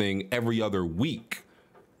something every other week.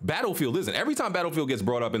 Battlefield isn't. Every time Battlefield gets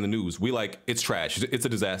brought up in the news, we like, it's trash. It's a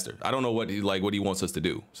disaster. I don't know what he wants us to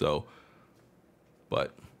do. So,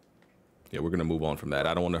 but yeah, we're gonna move on from that.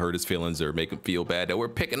 I don't want to hurt his feelings or make him feel bad that we're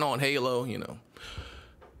picking on Halo, you know.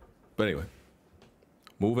 But anyway,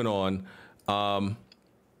 moving on.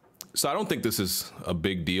 So I don't think this is a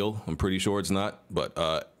big deal. I'm pretty sure it's not. But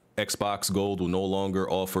Xbox Gold will no longer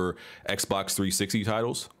offer Xbox 360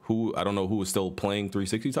 titles. I don't know who is still playing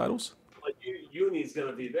 360 titles. But Uni's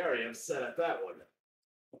gonna be very upset at that one.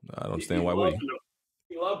 I don't understand why would he?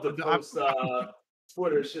 He loved to post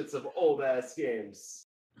Twitter shits of old ass games.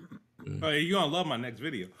 Oh, you're gonna love my next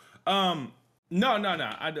video. No.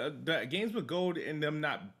 The games with Gold and them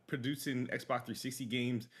not producing Xbox 360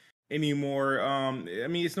 games anymore. I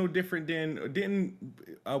mean, it's no different than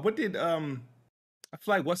what did I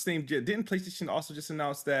feel like what's the name? Didn't PlayStation also just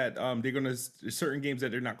announce that they're gonna certain games that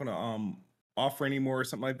they're not gonna offer anymore or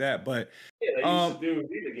something like that? But yeah, they used to do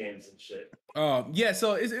video games and shit. Yeah,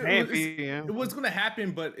 so it was going to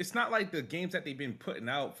happen, but it's not like the games that they've been putting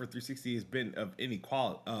out for 360 has been of any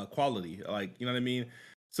quality, like, you know what I mean?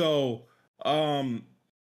 So I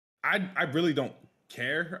really don't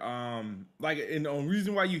care. Like, and the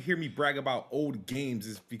reason why you hear me brag about old games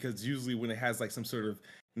is because usually when it has like some sort of,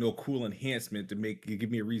 you know, cool enhancement to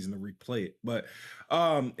give me a reason to replay it. But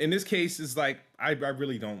in this case, it's like I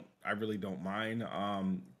really don't mind.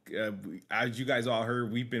 as you guys all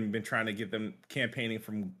heard, we've been trying to get them campaigning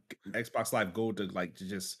from Xbox Live Gold to like to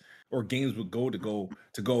just or games with Gold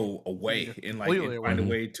to go away and like and find a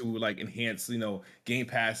way to like enhance Game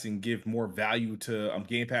Pass and give more value to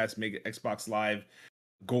Game Pass, make it Xbox Live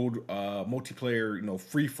Gold multiplayer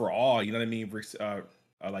free for all. You know what I mean?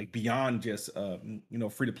 Like beyond just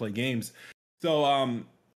free to play games. So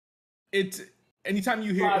it's anytime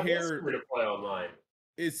you hear free to play online.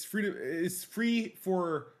 It's free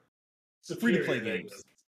for free to play games.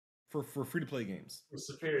 For free to play games. For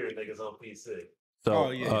superior niggas on PC.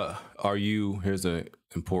 So are you? Here's an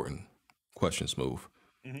important question, Smoove.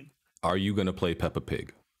 Mm-hmm. Are you gonna play Peppa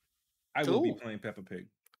Pig? I will be playing Peppa Pig.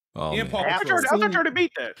 And Paw Patrol. I thought you to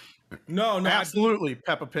beat that. No, absolutely,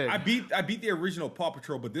 Peppa Pig. I beat the original Paw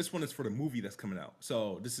Patrol, but this one is for the movie that's coming out.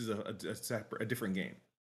 So this is a different game.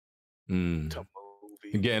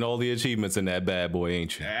 You're getting all the achievements in that bad boy,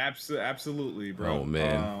 ain't you? Absolutely, bro. Oh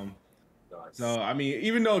man. So I mean,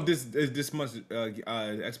 even though this month's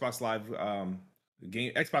Xbox Live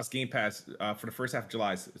Xbox Game Pass for the first half of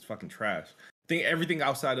July is fucking trash. I think everything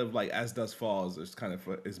outside of like As Dusk Falls is kind of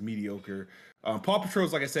is mediocre. Paw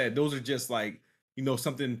Patrols, like I said, those are just like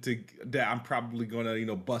something that I'm probably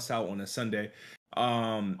gonna bust out on a Sunday.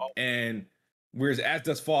 And whereas As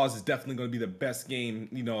Dusk Falls is definitely going to be the best game.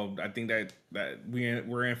 I think that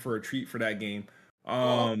we're in for a treat for that game.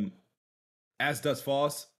 As Dusk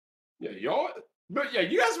Falls. Yeah, y'all. But yeah,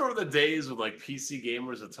 you guys remember the days when like PC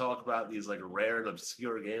gamers would talk about these like rare and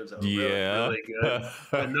obscure games that were really good,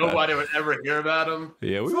 and nobody would ever hear about them.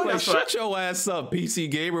 Yeah, we were like, shut your ass up,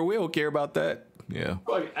 PC gamer. We don't care about that. Yeah.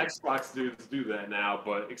 Like Xbox dudes do that now,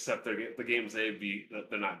 but except the games they beat,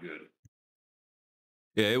 they're not good.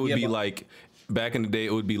 Yeah, it would be like back in the day.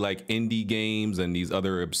 It would be like indie games and these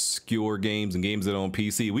other obscure games and games that are on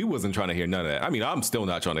PC. We wasn't trying to hear none of that. I mean, I'm still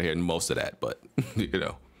not trying to hear most of that, but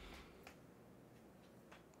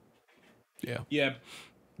Yeah,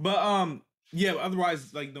 but yeah.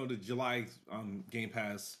 Otherwise, like the July Game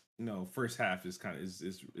Pass, first half is kind of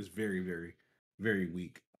is very very very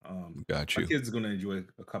weak. Got you. My kids are gonna enjoy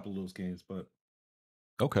a couple of those games, but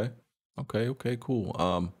okay, cool.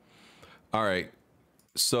 All right.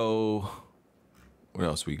 So what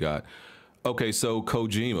else we got? Okay, so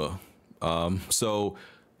Kojima. So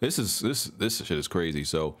this shit is crazy.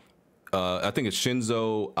 So I think it's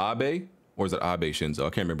Shinzo Abe. Or is it Abe Shinzo? I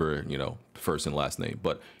can't remember, first and last name.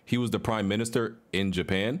 But he was the prime minister in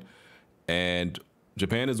Japan. And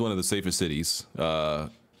Japan is one of the safest cities,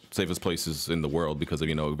 safest places in the world because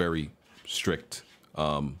of, very strict,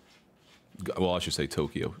 well, I should say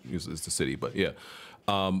Tokyo is the city. But yeah,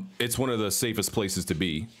 it's one of the safest places to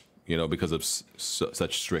be, because of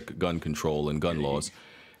such strict gun control and gun laws.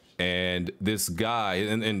 And this guy,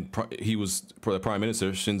 and he was the prime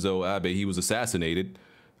minister, Shinzo Abe, he was assassinated.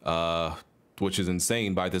 Which is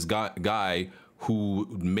insane, by this guy who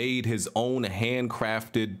made his own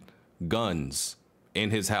handcrafted guns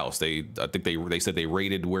in his house. I think they said they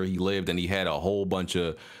raided where he lived, and he had a whole bunch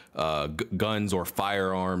of guns or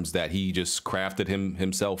firearms that he just crafted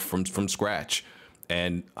himself from scratch.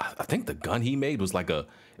 And I think the gun he made was it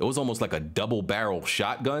was almost like a double barrel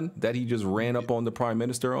shotgun that he just ran up on the prime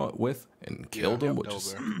minister with and killed him,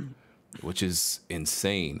 which is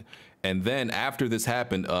insane. And then after this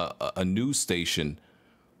happened, a news station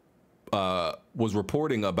was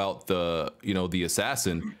reporting about the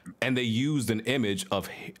assassin, and they used an image of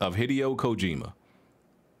Hideo Kojima.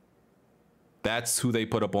 That's who they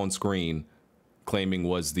put up on screen, claiming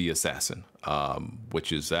was the assassin,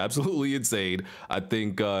 which is absolutely insane. I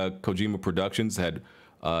think Kojima Productions had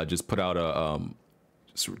just put out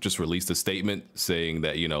just released a statement saying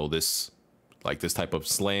that this type of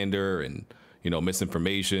slander and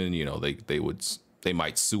misinformation, they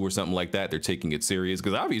might sue or something like that. They're taking it serious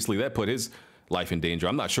because obviously that put his life in danger.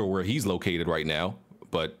 I'm not sure where he's located right now,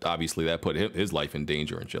 but obviously that put his life in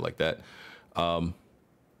danger and shit like that.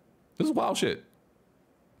 This is wild shit.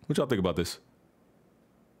 What y'all think about this?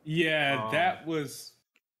 Yeah, that was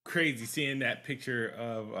crazy seeing that picture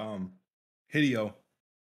of Hideo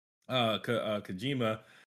Kojima.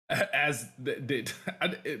 As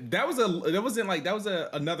that was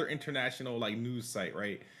another international news site,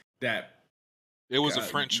 right? That it was a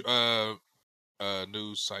French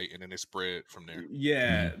news site, and then it spread from there.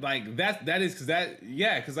 Yeah, that is because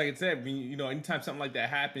like I said, anytime something like that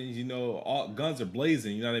happens, all guns are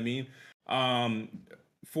blazing. You know what I mean?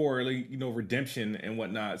 For redemption and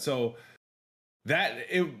whatnot. So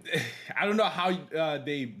I don't know how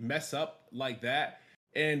they mess up like that.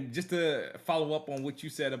 And just to follow up on what you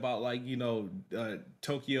said about like,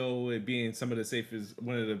 Tokyo being some of the safest,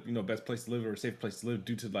 one of the, best place to live or safe place to live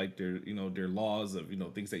due to like their, their laws of,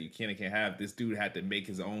 things that you can and can't have. This dude had to make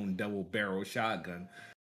his own double barrel shotgun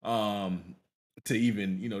to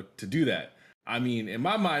even, to do that. I mean, in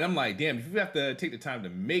my mind, I'm like, damn, if you have to take the time to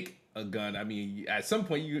make a gun, I mean, at some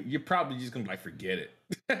point you're probably just gonna like forget it.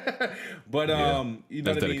 But you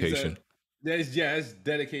know that's what I mean? dedication. So, it's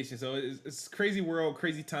dedication. So it's crazy world,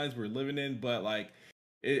 crazy times we're living in, but like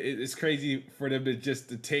it's crazy for them to just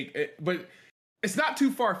to take it. But it's not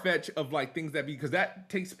too far fetched of like things that because that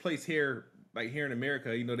takes place here, like here in America.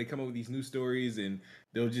 They come up with these news stories and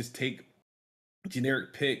they'll just take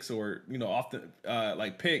generic pics or often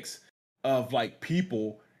like pics of like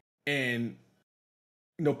people and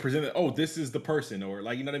present it, oh, this is the person, or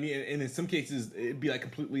like what I mean. And in some cases it'd be like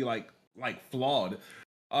completely like flawed.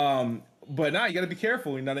 But now you got to be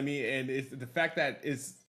careful, you know what I mean? And it's the fact that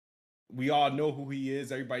we all know who he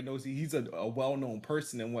is. Everybody knows he's a well-known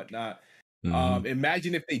person and whatnot. Mm-hmm.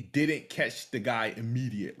 Imagine if they didn't catch the guy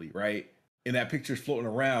immediately, right? And that picture's floating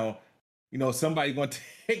around, somebody going to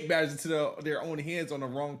take matters into their own hands on the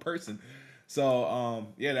wrong person. So,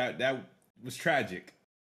 that was tragic.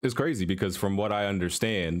 It's crazy because from what I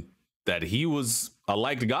understand, that he was a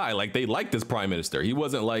liked guy. Like they liked this prime minister. He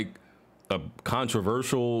wasn't like a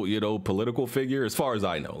controversial, political figure, as far as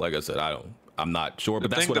I know. Like I said, I'm not sure, but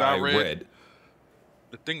that's what I read.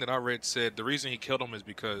 The thing that I read said the reason he killed him is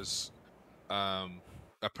because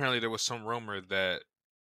apparently there was some rumor that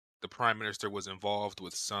the prime minister was involved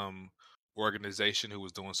with some organization who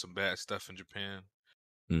was doing some bad stuff in Japan.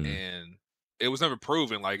 And it was never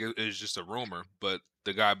proven. Like it was just a rumor, but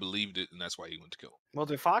the guy believed it, and that's why he went to kill him. Was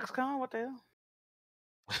it Foxconn? What the hell?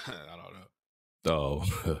 I don't know.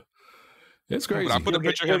 Oh. It's crazy. But I put a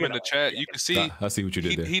picture of him in the chat. You can see. I see what you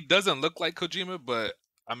did there. He doesn't look like Kojima, but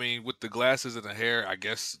I mean, with the glasses and the hair, I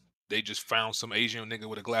guess they just found some Asian nigga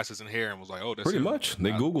with the glasses and hair and was like, "Oh, that's pretty him." much."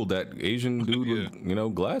 They Googled that Asian dude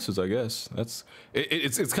with glasses. I guess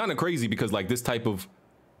it's kind of crazy because like this type of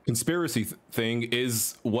conspiracy thing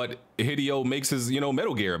is what Hideo makes his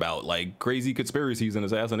Metal Gear about, like crazy conspiracies and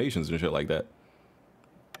assassinations and shit like that.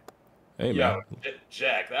 Hey man,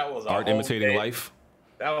 Jack, that was art imitating life.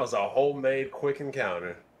 That was a homemade quick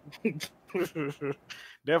encounter.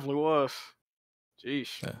 Definitely was.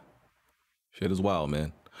 Jeez. Yeah. Shit is wild,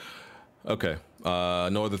 man. Okay.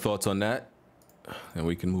 No other thoughts on that? And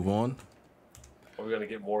we can move on. Are we gonna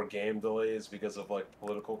get more game delays because of like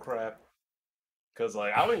political crap? Because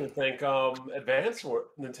like I don't even think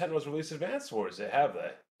Nintendo's released Advance Wars. Have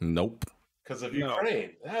they? Nope. Because of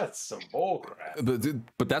Ukraine. That's some bull crap.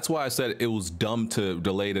 But that's why I said it was dumb to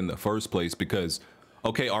delay it in the first place because.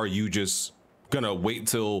 Okay, are you just gonna wait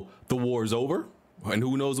till the war's over? And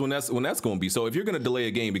who knows when that's gonna be? So if you're gonna delay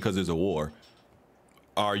a game because there's a war,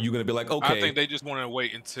 are you gonna be like, okay? I think they just want to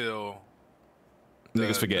wait until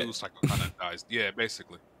niggas forget. News cycle kind of dies. Yeah,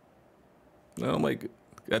 basically. No, I'm like,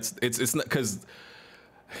 it's not because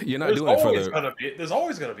you're not doing it for the. There's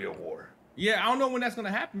always gonna be a war. Yeah, I don't know when that's gonna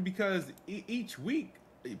happen because each week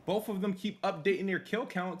both of them keep updating their kill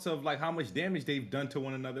counts of like how much damage they've done to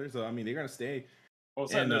one another. So I mean, they're gonna stay. Well,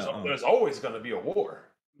 there's always going to be a war.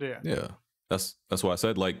 Yeah. That's why I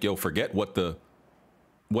said like, yo, forget what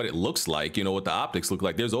it looks like, what the optics look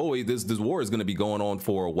like. There's always this war is going to be going on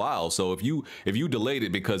for a while. So if you delayed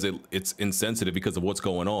it because it's insensitive because of what's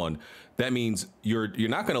going on, that means you're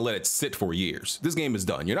not going to let it sit for years. This game is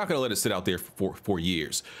done. You're not going to let it sit out there for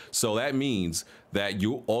years. So that means that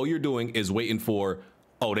all you're doing is waiting for,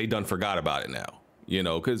 oh, they done forgot about it now.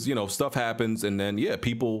 Because stuff happens and then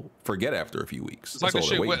people forget after a few weeks. It's like the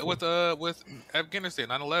shit with Afghanistan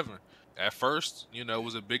 9/11. At first, it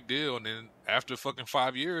was a big deal, and then after fucking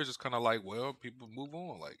 5 years, it's kind of like, well, people move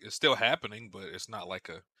on. Like it's still happening, but it's not like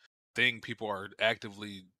a thing people are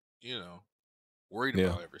actively, worried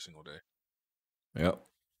about every single day. Yep.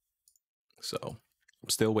 So I'm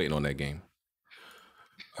still waiting on that game.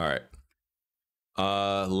 All right.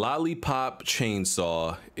 Lollipop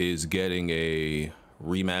Chainsaw is getting a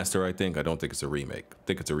remaster, I think. I don't think it's a remake. I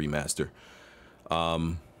think it's a remaster.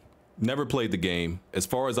 Never played the game. As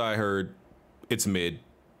far as I heard, it's mid.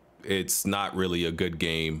 It's not really a good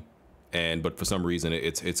game, but for some reason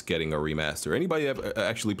it's getting a remaster. Anybody have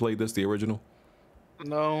actually played this, the original?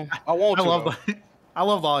 No, I love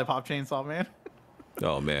Lollipop Chainsaw, man.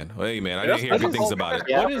 Oh man, hey man, I didn't hear good things about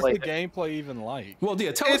it. What is the gameplay even like? Well,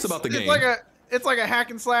 yeah, tell us about the game. It's like a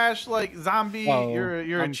hack and slash, like zombie. You're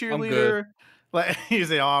a cheerleader. Like you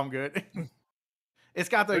say, oh, I'm good. It's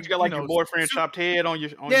got the you got like your boyfriend chopped head on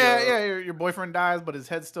your. Your boyfriend dies, but his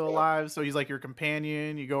head's still alive, so he's like your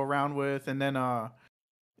companion. You go around with, and then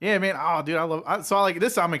Yeah, man. Oh, dude, like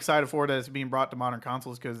this. I'm excited for that it's being brought to modern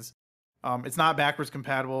consoles because it's not backwards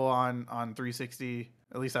compatible on 360.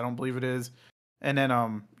 At least I don't believe it is. And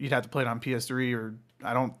then you'd have to play it on PS3, or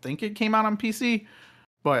I don't think it came out on PC.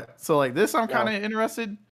 But so like this, I'm kind of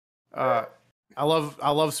interested. I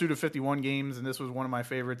love Suda 51 games, and this was one of my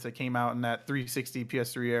favorites that came out in that 360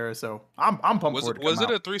 PS3 era. So I'm pumped for it. Was it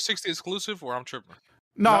a 360 exclusive, or I'm tripping?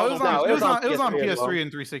 No, it was on PS3 and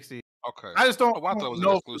 360. Okay. I just don't I thought it was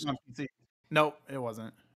know if it exclusive. was on PC. Nope, it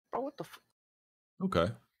wasn't. Bro, what the?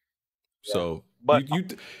 Okay. So, But you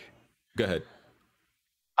go ahead.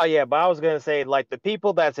 Oh yeah, but I was gonna say like the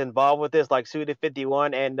people that's involved with this, like Suda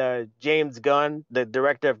 51 and James Gunn, the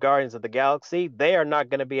director of Guardians of the Galaxy, they are not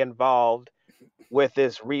gonna be involved with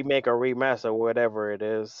this remake or remaster or whatever it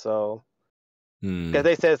is. So because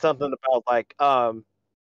they said something about like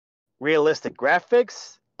realistic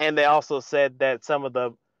graphics, and they also said that some of the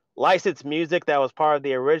licensed music that was part of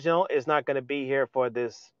the original is not going to be here for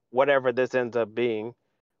this, whatever this ends up being,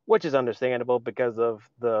 which is understandable because of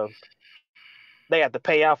they have to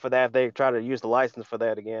pay out for that if they try to use the license for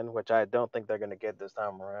that again, which I don't think they're going to get this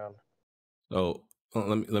time around. Oh,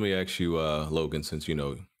 let me ask you, Logan, since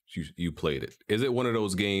you played it. Is it one of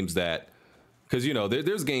those games that, because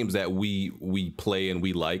there's games that we play and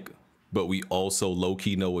we like, but we also low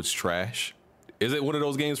key know it's trash. Is it one of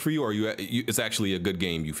those games for you, or it's actually a good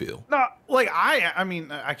game you feel? No, like I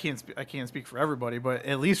mean, I can't speak for everybody, but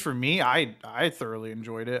at least for me, I thoroughly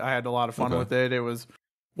enjoyed it. I had a lot of fun with it. It was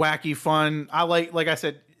wacky fun. I like I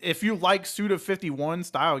said, if you like Suda 51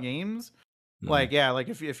 style games, like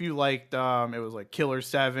if you liked it was like Killer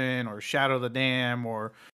 7 or Shadow of the Dam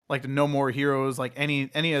or like the No More Heroes, like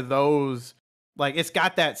any of those, like it's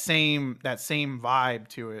got that same vibe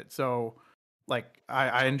to it. So like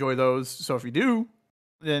I enjoy those. So if you do,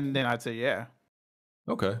 then I'd say yeah.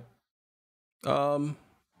 Okay. Not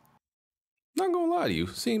gonna lie to you.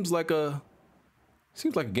 Seems like a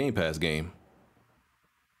Game Pass game.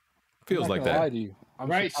 Feels like that. Lie to you.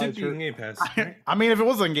 Right, should be in Game Pass. I mean, if it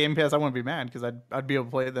wasn't Game Pass, I wouldn't be mad because I'd be able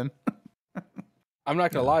to play it then. I'm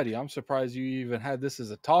not gonna lie to you. I'm surprised you even had this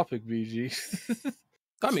as a topic, BG.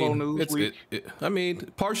 I mean, I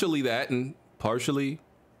mean, partially that, and partially,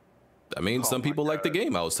 I mean, some people like the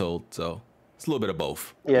game, I was told. So it's a little bit of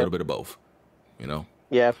both. Yeah. A little bit of both.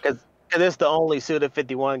 Yeah, because it's the only Suda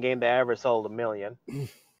 51 game that ever sold 1 million.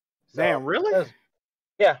 Damn, really?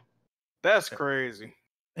 Yeah. That's crazy.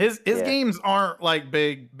 His games aren't like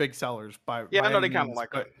big sellers by I know any they kind of means,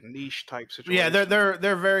 like but a niche type situation. yeah,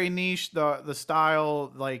 they're very niche. The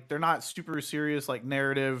style, like they're not super serious like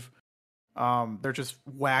narrative. They're just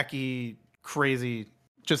wacky, crazy,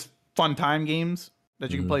 just fun time games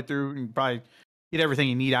that you can play through and probably get everything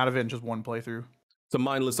you need out of it in just one playthrough. It's a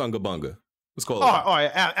mindless unga bunga. Let's call it. Oh,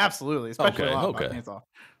 yeah, absolutely. Especially a lot about Chainsaw.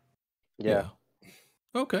 Yeah.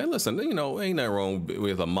 Okay, listen, ain't nothing wrong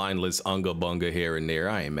with a mindless unga bunga here and there.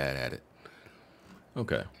 I ain't mad at it.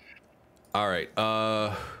 Okay. All right.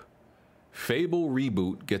 FABLE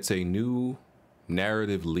reboot gets a new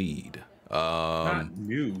narrative lead. Not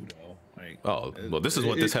new though. Like, well, this is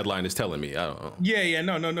what this headline is telling me. I don't know. Yeah,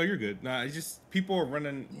 no, you're good. Nah, it's just people are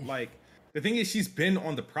running like. The thing is, she's been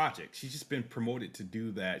on the project. She's just been promoted to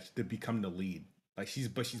do that, to become the lead. Like she's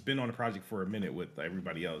been on the project for a minute with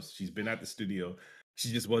everybody else. She's been at the studio.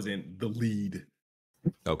 She just wasn't the lead.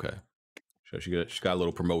 Okay. So she got a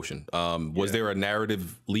little promotion. Was there a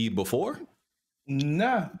narrative lead before?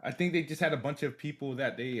 Nah, I think they just had a bunch of people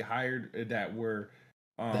that they hired that were.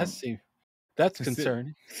 That's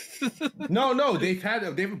concerning. No, they have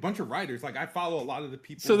a bunch of writers. Like I follow a lot of the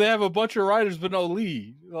people. So they have a bunch of writers, but no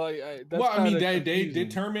lead. Like, they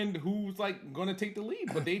determined who's like going to take the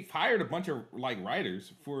lead, but they've hired a bunch of like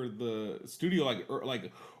writers for the studio,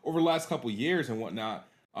 like over the last couple of years and whatnot.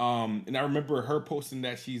 And I remember her posting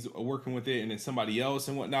that she's working with it, and then somebody else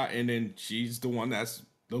and whatnot, and then she's the one that's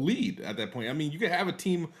the lead at that point. I mean, you could have a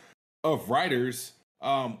team of writers.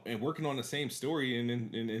 And working on the same story,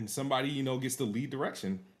 and somebody gets the lead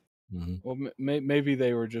direction. Mm-hmm. Well, maybe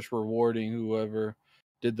they were just rewarding whoever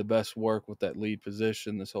did the best work with that lead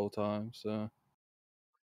position this whole time. So,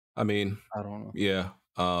 I mean, I don't know. Yeah,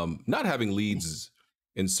 not having leads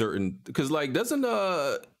in certain, because like doesn't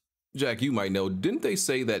Jack, you might know, didn't they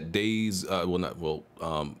say that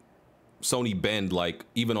Sony Bend, like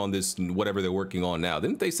even on this whatever they're working on now,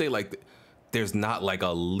 didn't they say like there's not like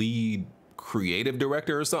a lead creative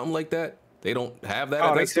director or something like that? They don't have that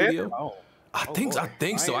at that studio. I think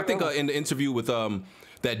so. I think in the interview with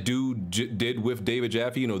that dude did with David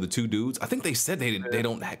Jaffe, the two dudes, I think they said they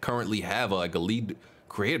don't currently have a lead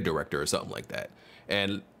creative director or something like that.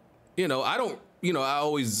 And I don't, I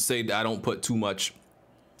always say I don't put too much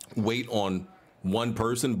weight on one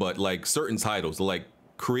person, but like certain titles, like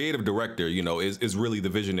creative director, you know, is really the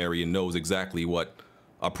visionary and knows exactly what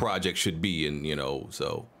a project should be, and you know,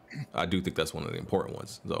 so I do think that's one of the important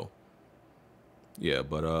ones. So yeah,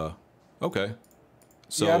 but okay.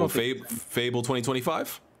 So Yeah, Fable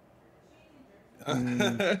 2025.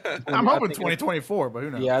 I'm hoping 2024, but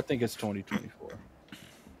who knows? Yeah, I think it's 2024.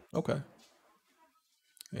 Okay.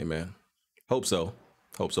 Hey man, hope so.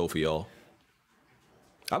 Hope so for y'all.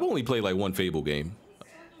 I've only played like one Fable game,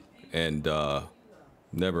 and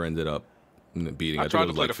never ended up beating. I tried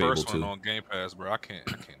to play like the first Fable one 2. on Game Pass, bro. I can't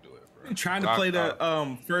do it, bro. I'm trying to play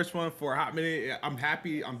the first one for a hot minute. I'm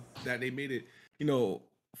happy that they made it, you know,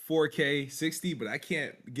 4K 60, but I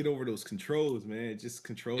can't get over those controls, man. It just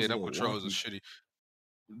controls. Yeah, them controls are shitty.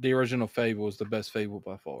 The original Fable is the best Fable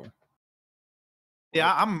by far.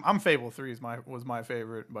 Yeah, I'm Fable 3 was my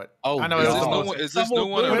favorite, but Oh, I know is this new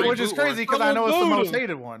one, which is crazy because I know it's the most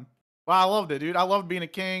hated one. Well, I loved it, dude. I loved being a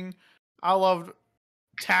king. I loved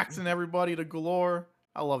taxing everybody to galore.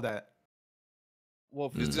 I love that.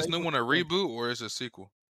 Well, is this new one a reboot or is it a sequel?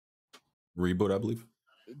 Reboot, I believe.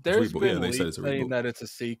 There's reboot. been Yeah, they said leaks it's a saying reboot. that it's a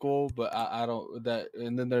sequel, but I don't that.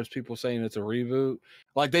 And then there's people saying it's a reboot.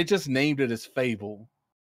 Like they just named it as Fable.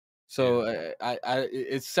 So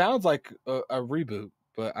it sounds like a reboot,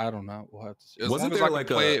 but I don't know. We'll have to see. As Wasn't long as there I can like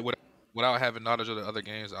play a- it without having knowledge of the other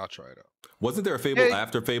games, I'll try it out. Wasn't there a Fable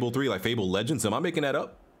after Fable 3, like Fable Legends? Am I making that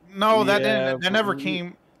up? No, that Yeah, didn't. That never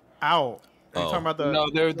came out. Are you talking about the? No,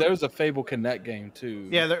 there's a Fable Connect game too.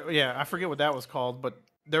 Yeah, I forget what that was called, but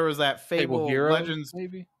there was that Fable Heroes, Legends.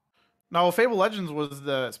 maybe. No, Fable Legends was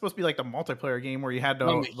supposed to be like the multiplayer game where you had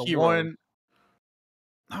the Hero. one.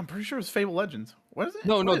 I'm pretty sure it was Fable Legends. What is it?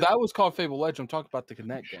 No, What is that was called Fable Legend. I'm talking about the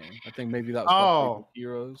Connect game. I think maybe that was called Fable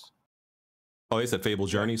Heroes. Oh, they said Fable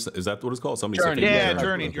Journey. Is that what it's called? Somebody Journey. said Fable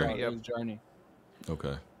Journey. Okay. Journey. Yep. Journey.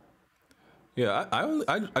 Okay. Yeah,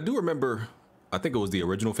 I do remember. I think it was the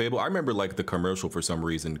original Fable. I remember like the commercial for some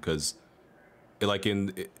reason because, like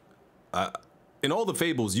in all the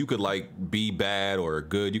Fables, you could like be bad or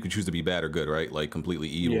good. You could choose to be bad or good, right? Like completely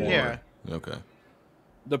evil. Yeah. Okay.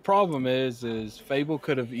 The problem is Fable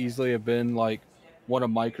could have easily have been like one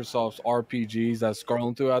of Microsoft's RPGs that's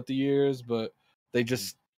grown throughout the years, but they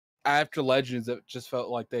just after Legends, it just felt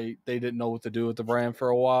like they didn't know what to do with the brand for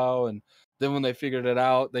a while, and then when they figured it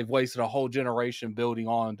out, they've wasted a whole generation building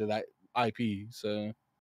on to that IP. So,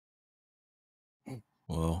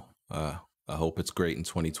 well, I hope it's great in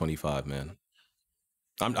 2025, man.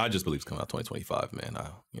 I just believe it's coming out 2025, man.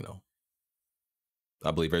 I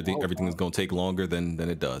believe everything is going to take longer than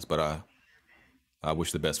it does, but I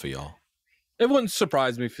wish the best for y'all. It wouldn't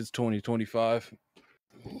surprise me if it's 2025.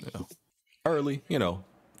 Yeah. Early,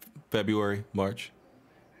 February, March,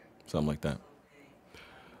 something like that.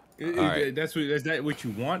 Right. Is that what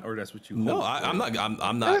you want, or that's what you? No, hope?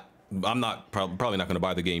 I'm not probably not going to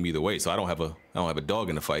buy the game either way. So I don't have a dog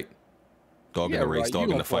in the fight, dog in the race,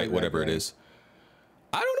 dog in the fight, whatever it is.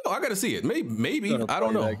 I don't know. I got to see it. Maybe I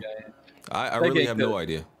don't know. I really have no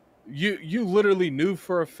idea. You literally knew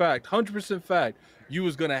for a fact, 100% fact, you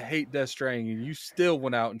was gonna hate Death Stranding, and you still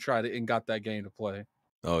went out and tried it and got that game to play.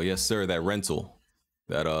 Oh yes, sir. That rental.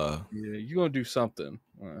 That Yeah, you gonna do something.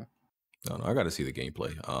 No, I got to see the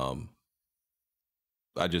gameplay.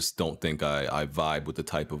 I just don't think I vibe with the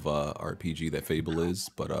type of RPG that Fable is,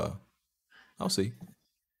 but I'll see.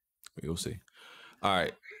 We'll see. All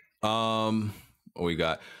right. What we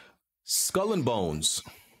got? Skull and Bones.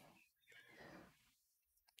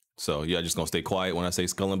 So yeah, just gonna stay quiet when I say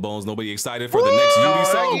Skull and Bones. Nobody excited for the next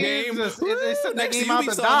Ubisoft game? They said that game out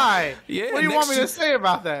to die. Yeah. What do you want me to say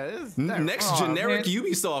about that? Next generic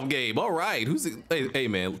Ubisoft game. All right. Hey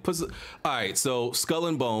man. All right. So Skull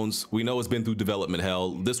and Bones. We know it's been through development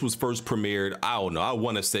hell. This was first premiered. I don't know. I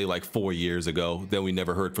want to say like 4 years ago. Then we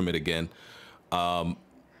never heard from it again. So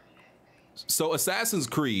Assassin's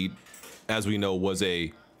Creed, as we know, was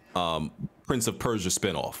a Prince of Persia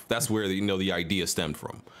spinoff. That's where the idea stemmed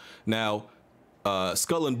from. Now,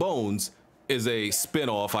 Skull and Bones is a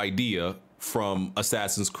spinoff idea from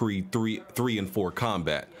Assassin's Creed 3 and 4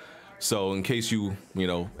 Combat. So in case you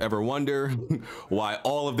ever wonder why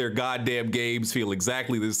all of their goddamn games feel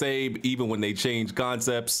exactly the same, even when they change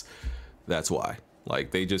concepts, that's why.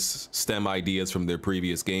 Like they just stem ideas from their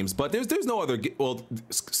previous games. But there's no other. Well,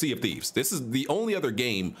 Sea of Thieves. This is the only other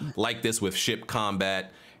game like this with ship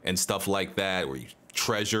combat and stuff like that, where you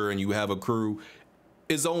treasure and you have a crew.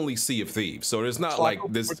 Is only Sea of Thieves. So there's not like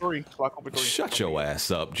this. Shut your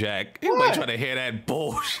ass up, Jack. Anybody trying to hear that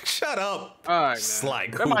bullshit? Shut up. All right, Sly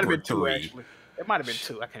that might have been Cooper 2 3. actually. It might have been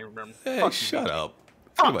 2. I can't remember. Hey, shut up.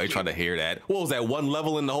 Anybody trying to hear that? What was that, one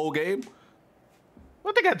level in the whole game?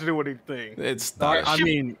 What they got to do with anything? It's not. I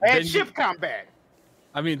mean, and ship combat.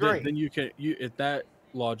 I mean, then you can at that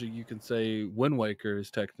logic you can say Wind Waker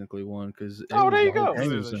is technically one because there you go.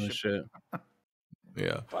 Games and shit.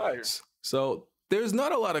 Yeah. Fire. So there's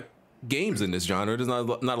not a lot of games in this genre. There's not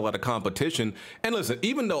a lot of competition. And listen,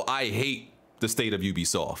 even though I hate the state of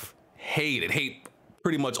Ubisoft, hate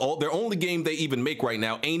pretty much all, their only game they even make right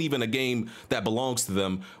now ain't even a game that belongs to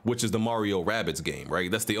them, which is the Mario Rabbids game, right?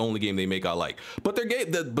 That's the only game they make I like. But their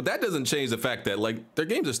game, but that doesn't change the fact that like their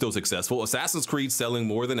games are still successful. Assassin's Creed selling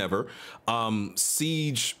more than ever.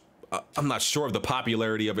 Siege, I'm not sure of the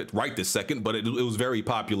popularity of it right this second, but it was very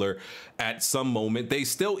popular at some moment. They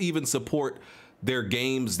still even support their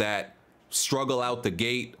games that struggle out the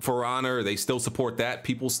gate. For Honor, they still support that.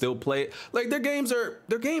 People still play it. Like their games are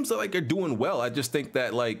like they're doing well. I just think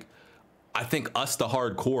that like I think us the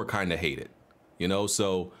hardcore kind of hate it, you know.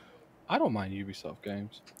 So I don't mind Ubisoft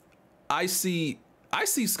games. I see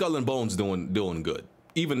Skull and Bones doing good,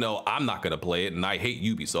 even though I'm not gonna play it and I hate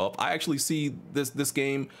Ubisoft. I actually see this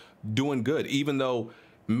game doing good, even though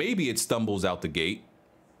maybe it stumbles out the gate,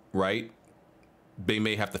 right? They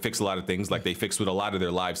may have to fix a lot of things like they fixed with a lot of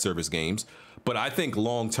their live service games. But I think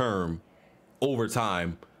long term, over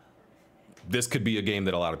time, this could be a game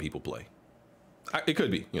that a lot of people play. It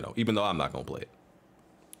could be, you know, even though I'm not going to play it.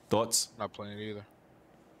 Thoughts? Not playing it either.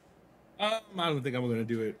 I don't think I'm going to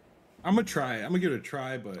do it. I'm going to try it. I'm going to give it a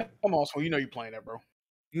try, but... Come on, so you know you're playing that, bro.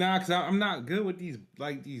 Nah, because I'm not good with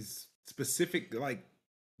these specific, like,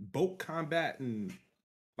 boat combat and,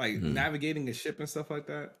 like, navigating a ship and stuff like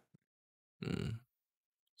that.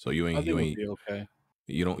 So you ain't be okay.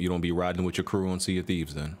 You don't be riding with your crew on Sea of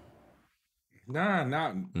Thieves then? Nah,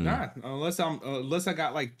 unless I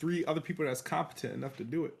got like 3 other people that's competent enough to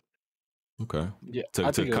do it. Okay. Yeah.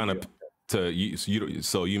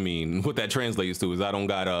 So you mean what that translates to is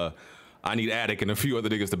I need Attic and a few other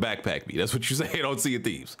niggas to backpack me. That's what you say on Sea of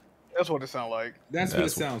Thieves. That's what it sounds like. That's what it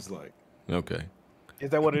sounds like. Okay. Is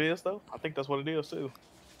that what it is though? I think that's what it is too.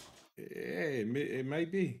 Yeah, it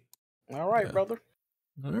might be. All right, brother.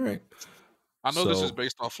 All right. I know this is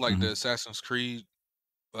based off like the Assassin's Creed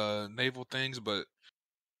naval things, but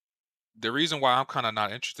the reason why I'm kind of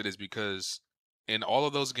not interested is because in all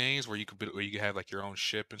of those games where you could have like your own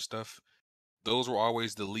ship and stuff, those were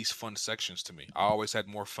always the least fun sections to me. I always had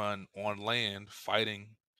more fun on land fighting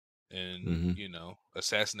and you know,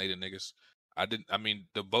 assassinating niggas. I mean,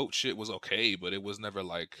 the boat shit was okay, but it was never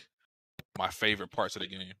like my favorite parts of the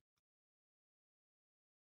game.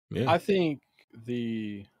 Yeah. I think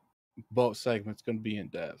the boat segment's going to be in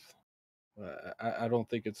depth. I don't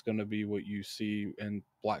think it's going to be what you see in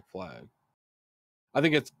Black Flag. I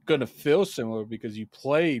think it's going to feel similar because you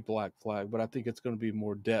play Black Flag, but I think it's going to be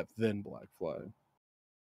more depth than Black Flag.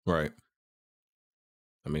 Right.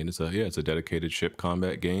 I mean, it's a dedicated ship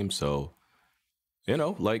combat game, so you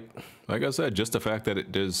know, like I said, just the fact that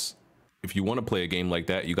if you want to play a game like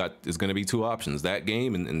that, there's going to be 2 options: that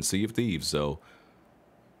game and Sea of Thieves. So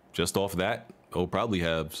just off that, it'll probably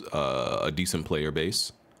have a decent player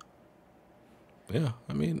base. Yeah,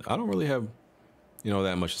 I mean, I don't really have, you know,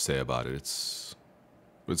 that much to say about it. It's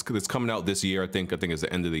coming out this year. I think it's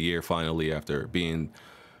the end of the year finally after being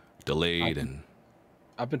delayed.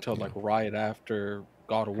 I've been told like right after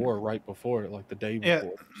God of War, right before it, like the day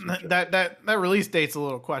before. Yeah, that release date's a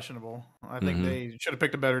little questionable. I think they should have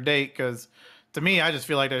picked a better date because to me, I just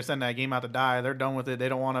feel like they're sending that game out to die. They're done with it. They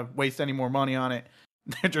don't want to waste any more money on it.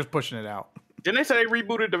 They're just pushing it out. Didn't they say they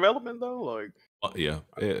rebooted development though? Like, yeah,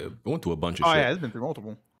 it went through a bunch of shit. Oh yeah, it's been through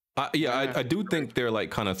multiple. I do think they're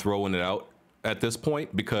like kind of throwing it out at this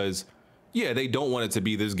point because they don't want it to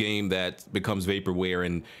be this game that becomes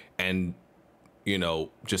vaporware and you know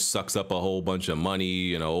just sucks up a whole bunch of money,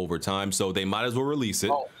 you know, over time. So they might as well release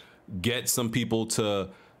it, get some people to,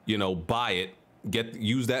 you know, buy it,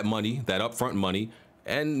 use that money, that upfront money,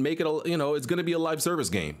 and make it it's going to be a live service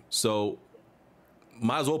game. So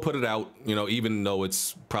might as well put it out, you know, even though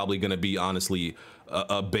it's probably going to be honestly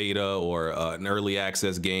a beta or an early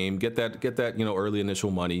access game. Get that you know, early initial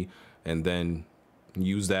money, and then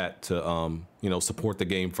use that to you know, support the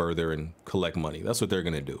game further and collect money. That's what they're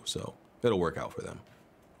going to do. So it'll work out for them.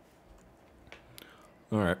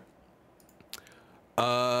 All right.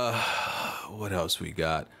 What else we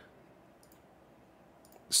got?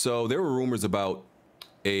 So there were rumors about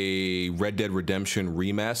a Red Dead Redemption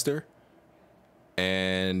remaster.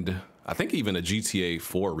 And I think even a GTA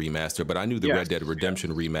 4 remaster, but I knew the Red Dead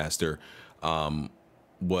Redemption remaster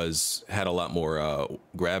had a lot more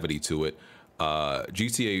gravity to it.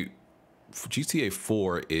 GTA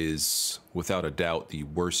 4 is without a doubt the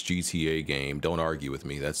worst GTA game. Don't argue with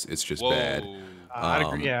me. It's just bad. I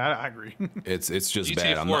agree. Yeah, I agree. It's just GTA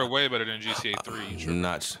bad. 4 I'm not, way better than GTA 3. I'm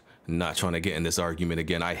not trying to get in this argument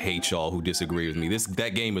again. I hate y'all who disagree with me.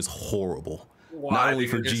 That game is horrible. Why? Not only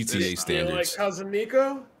for Because GTA standards. like cousin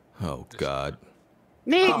Nico? Oh God.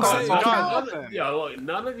 Nico,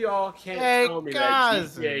 none of y'all can't tell me that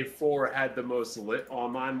GTA 4 had the most lit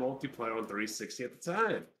online multiplayer on 360 at the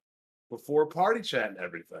time, before party chat and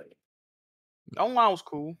everything. Online was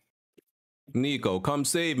cool. Nico, come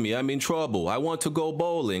save me. I'm in trouble. I want to go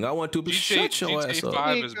bowling. I want to be shut your ass up. GTA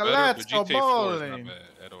 5 is better, but GTA 4 is not bad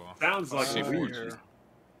at all. Sounds like GTA 4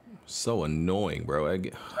 so annoying, bro. I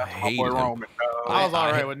hate him. I was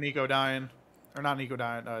alright with Nico dying, or not Nico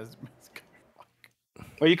dying.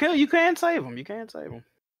 Well, you can save him. You can save him.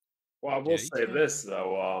 Well, I will say this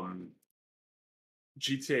though.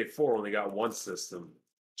 GTA 4 only got one system.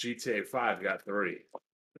 GTA 5 got 3.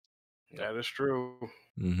 That is true.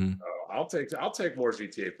 Mm-hmm. I'll take more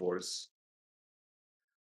GTA 4s.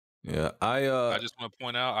 Yeah, I just want to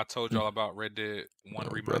point out, I told y'all about Red Dead 1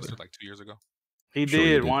 Remastered like 2 years ago. He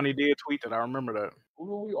did. Wonton did tweet that. I remember that.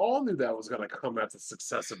 Well, we all knew that was going to come at the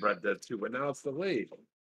success of Red Dead 2, but now it's delayed.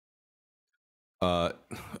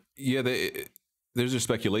 Yeah, there's just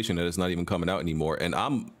speculation that it's not even coming out anymore, and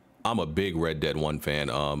I'm a big Red Dead 1 fan.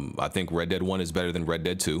 I think Red Dead 1 is better than Red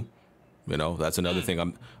Dead 2. You know, that's another thing.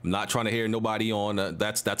 I'm not trying to hear nobody on.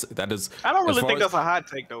 That is. I don't really think that's a hot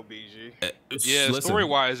take though, BG. Yeah, story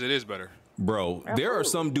wise, it is better, bro. Absolutely. There are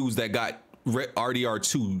some dudes that got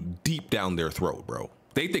RDR2 deep down their throat, bro.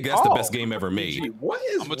 They think that's the best game ever made. What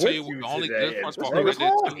is? I'm gonna tell you the only good parts about Red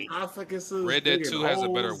Dead 2. Red Dead 2 has a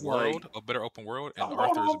better world, a better open world, and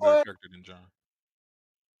Arthur is a better character than John.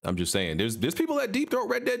 I'm just saying, there's people that deep throat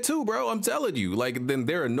Red Dead 2, bro. I'm telling you, like, then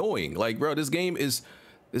they're annoying. Like, bro, this game is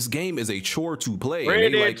a chore to play.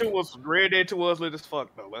 Red Dead 2 was lit as fuck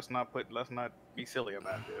though. Let's not be silly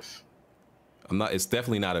about this. It's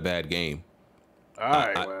definitely not a bad game. All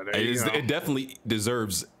right, well, there you go. It definitely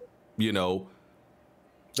deserves, you know,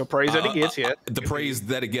 the praise that it gets. Yeah, the praise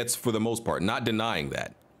that it gets for the most part. Not denying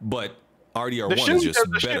that, but RDR1 is just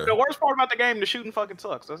better. The worst part about the game, the shooting fucking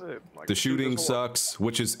sucks. That's it. Like, the shooting sucks,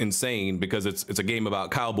 which is insane because it's a game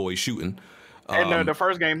about cowboys shooting. And the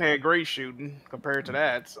first game had great shooting compared to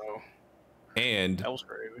that, so and that was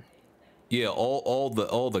crazy. Yeah, all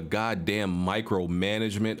the goddamn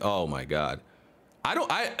micromanagement. Oh my god,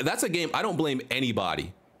 that's a game I don't blame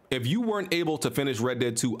anybody. If you weren't able to finish Red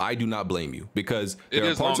Dead 2, I do not blame you because it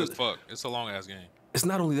is long as fuck. It's a long ass game. It's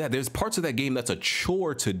not only that. There's parts of that game that's a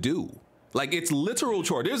chore to do. Like, it's literal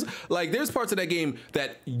chore. There's parts of that game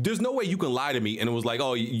that there's no way you can lie to me and it was like,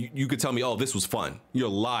 oh, you could tell me, oh, this was fun. You're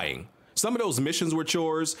lying. Some of those missions were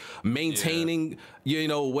chores, maintaining, you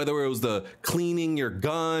know, whether it was the cleaning your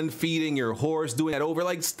gun, feeding your horse, doing that over,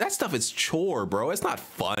 like, that stuff is chore, bro. It's not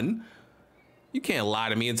fun. You can't lie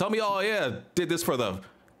to me and tell me, oh yeah, did this for the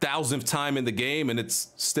 1000th time in the game and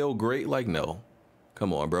it's still great. Like, no,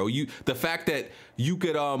 come on, bro. The fact that you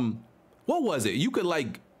could, what was it? You could,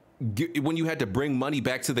 like, when you had to bring money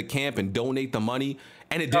back to the camp and donate the money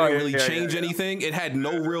and it didn't really change anything. It had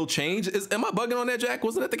no real change. Am I bugging on that, Jack?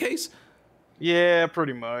 Wasn't that the case? Yeah,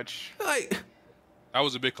 pretty much. Like, that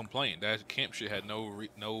was a big complaint. That camp shit had no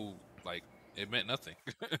like, it meant nothing.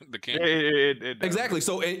 The camp. Exactly.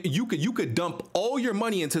 So you could dump all your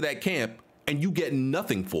money into that camp and you get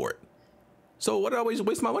nothing for it. So what did I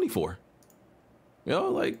waste my money for? You know,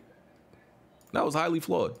 like, that was highly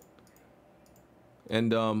flawed.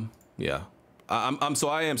 And yeah, I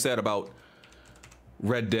am sad about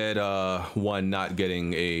Red Dead 1 not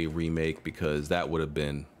getting a remake because that would have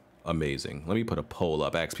been amazing. Let me put a poll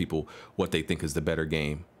up, ask people what they think is the better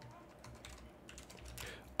game.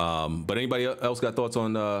 But anybody else got thoughts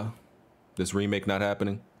on this remake not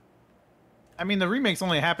happening? I mean, the remakes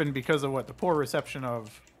only happened because of the poor reception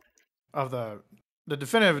of the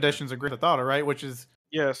definitive editions of Grand Theft Auto, right? Which is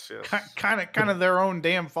kind of their own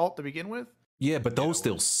damn fault to begin with. Yeah, but those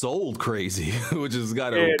still sold crazy, which is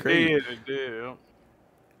gotta crazy. It did.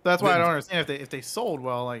 That's why I don't understand if they sold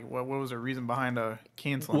well. Like, what was the reason behind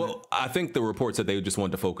canceling? Well, I think the report said they just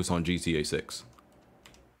wanted to focus on GTA 6.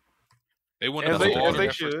 They wanted to put all their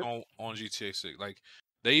efforts on GTA 6. Like,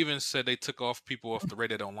 they even said they took off people off the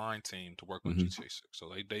Red Dead Online team to work on GTA 6.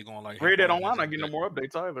 So they going like Red Dead Online not getting no more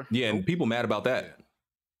updates either. Yeah, and people mad about that.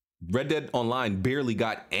 Red Dead Online barely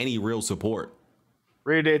got any real support.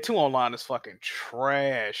 Red Dead 2 Online is fucking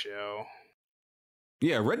trash, yo.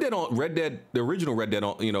 Yeah, the original Red Dead,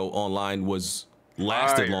 Online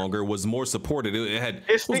lasted longer, was more supported.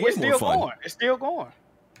 It's way more fun. It's still going.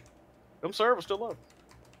 Them servers still up.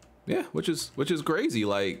 Yeah, which is crazy.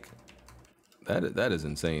 Like, that is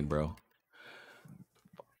insane, bro.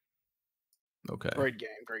 Okay. Great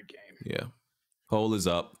game. Yeah. Poll is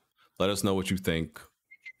up. Let us know what you think.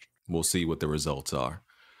 We'll see what the results are.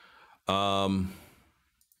 Let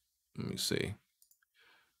me see.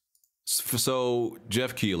 So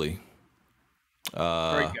Geoff Keighley.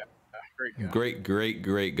 Great guy.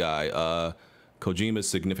 Great guy. Kojima's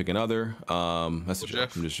significant other. That's a joke.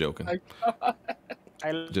 Jeff. I'm just joking.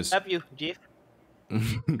 I love you, Jeff.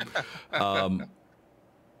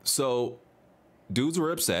 So dudes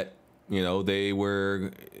were upset. They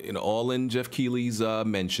were all in Geoff Keighley's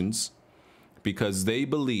mentions because they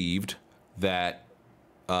believed that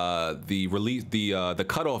the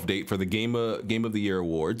cutoff date for the Game of the Year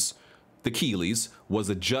awards, the Keighleys, was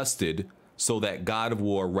adjusted so that God of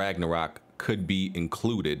War Ragnarok could be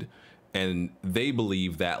included, and they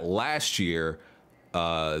believe that last year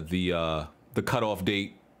the cutoff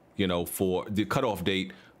date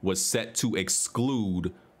was set to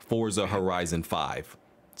exclude Forza Horizon 5.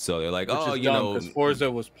 So they're like, because Forza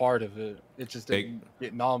was part of it. It just didn't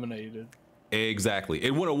get nominated. Exactly.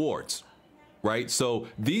 It won awards, right? So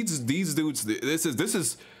these dudes, this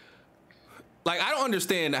is like, I don't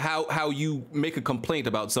understand how you make a complaint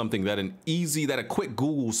about something that a quick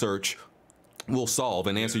Google search will solve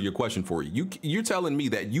and answer your question for you. You're telling me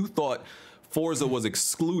that you thought Forza was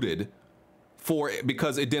excluded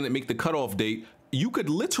because it didn't make the cutoff date. You could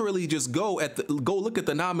literally just go look at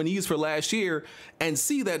the nominees for last year and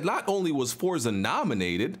see that not only was Forza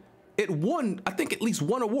nominated, it won, I think, at least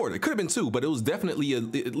one award. It could have been two, but it was definitely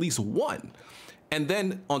at least one. And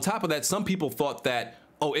then on top of that, some people thought that,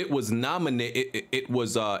 it was nominated, it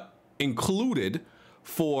was included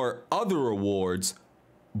for other awards,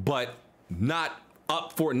 but not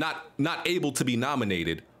able to be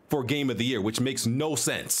nominated for Game of the Year, which makes no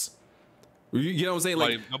sense. You know what I'm saying?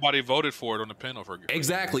 Like, nobody voted for it on the panel for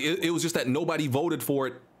exactly. It was just that nobody voted for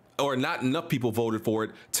it, or not enough people voted for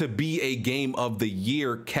it to be a Game of the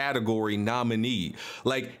Year category nominee.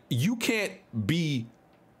 Like, you can't be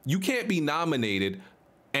nominated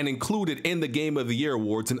and included in the Game of the Year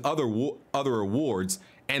awards and other awards,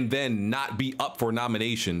 and then not be up for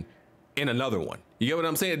nomination in another one. You get what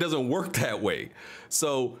I'm saying? It doesn't work that way.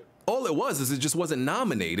 So all it was is it just wasn't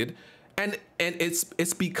nominated. And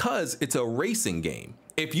it's because it's a racing game.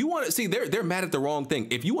 If you want to see, they're mad at the wrong thing.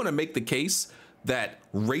 If you want to make the case that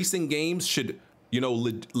racing games should,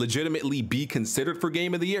 legitimately be considered for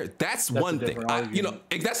Game of the Year, that's one thing.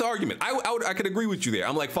 That's the argument. I could agree with you there.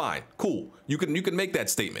 I'm like, fine, cool. You can make that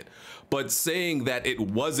statement. But saying that it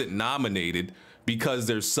wasn't nominated because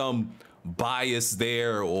there's some bias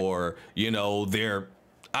there, or they're,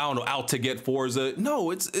 I don't know, out to get Forza.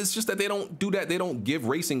 No, it's just that they don't do that. They don't give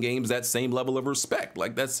racing games that same level of respect.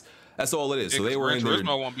 Like, that's all it is. So they were in there. Gran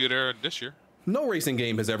Turismo won't be there this year. No racing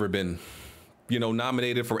game has ever been,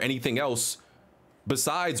 nominated for anything else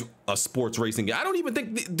besides a sports racing game. I don't even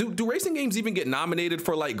think do racing games even get nominated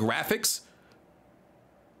for like graphics?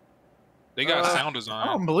 They got sound design.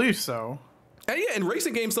 I don't believe so. And yeah, and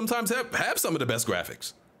racing games sometimes have some of the best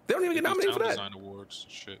graphics. They don't even get nominated for that. Sound design awards,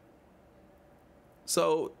 shit.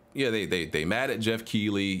 So yeah, they mad at Geoff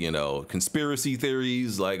Keighley, conspiracy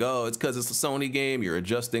theories like, it's because it's a Sony game, you're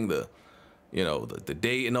adjusting the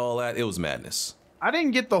date and all that. It was madness. I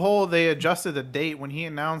didn't get the whole they adjusted the date when he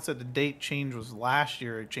announced that the date change was last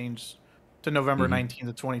year. It changed to November 19th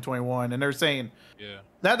of 2021, and they're saying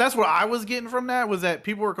that's what I was getting from that, was that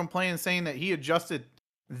people were complaining, saying that he adjusted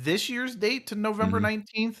this year's date to November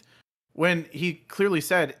 19th when he clearly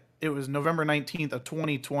said it was November 19th of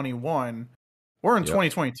 2021. We're in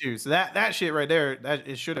 2022, so that shit right there, that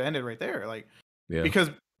it should have ended right there. Like,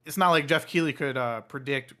 because it's not like Geoff Keighley could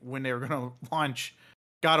predict when they were going to launch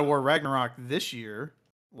God of War Ragnarok last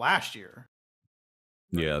year.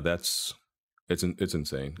 Yeah, it's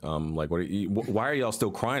insane. Like, why are y'all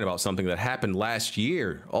still crying about something that happened last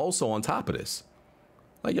year? Also, on top of this,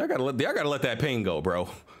 like, y'all gotta let that pain go, bro.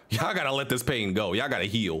 Y'all gotta let this pain go. Y'all gotta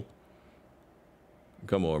heal.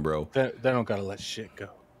 Come on, bro. They don't gotta let shit go.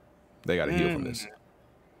 They got to heal from this.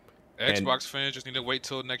 Xbox fans just need to wait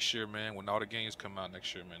till next year, man. When all the games come out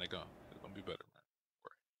next year, man, it's gonna be better,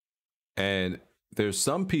 man. And there's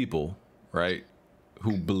some people, right,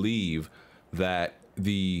 who believe that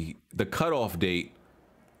the cutoff date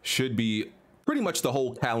should be pretty much the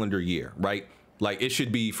whole calendar year, right? Like, it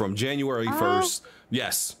should be from January 1st.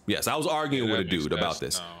 Yes. I was arguing with a dude about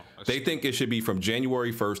this. They think it should be from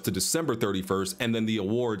January 1st to December 31st, and then the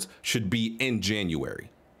awards should be in January.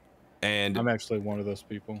 And I'm actually one of those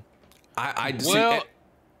people. Go ahead.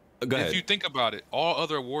 If you think about it, all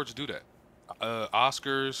other awards do that.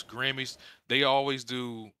 Oscars, Grammys, they always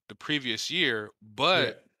do the previous year,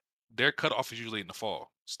 but their cutoff is usually in the fall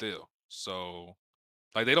still. So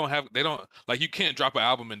Like they don't like you can't drop an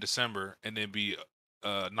album in December and then be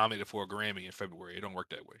nominated for a Grammy in February. It don't work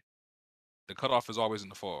that way. The cutoff is always in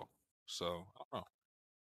the fall. So I don't know.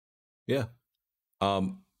 Yeah.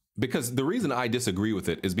 Because the reason I disagree with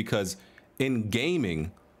it is because in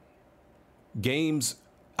gaming, games,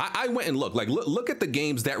 I went and looked, like look at the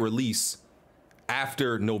games that release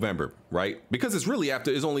after November, right? Because it's really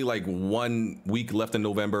after, it's only like 1 week left in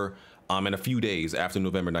November, and a few days after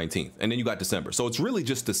November 19th. And then you got December. So it's really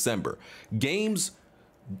just December. Games,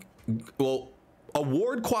 well,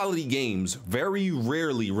 award quality games very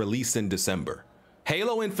rarely release in December.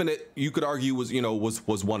 Halo Infinite, you could argue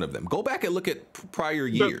was one of them. Go back and look at prior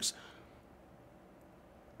years.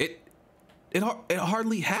 It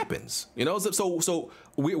hardly happens, you know. So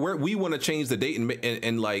we want to change the date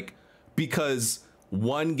and like, because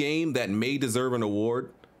one game that may deserve an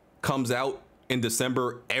award comes out in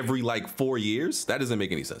December every like 4 years. That doesn't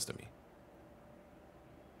make any sense to me.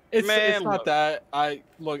 It's not that. I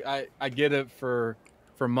get it for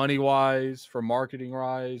money wise, for marketing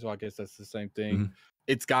wise. Well, I guess that's the same thing. Mm-hmm.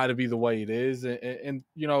 It's got to be the way it is, and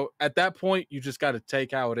you know, at that point, you just got to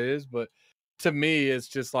take how it is. But to me, it's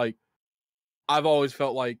just like, I've always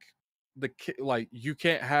felt like you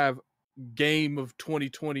can't have game of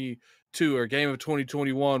 2022 or game of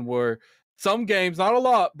 2021 where some games, not a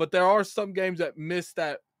lot, but there are some games that miss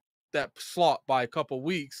that slot by a couple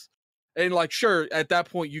weeks. And like, sure, at that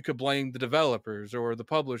point you could blame the developers or the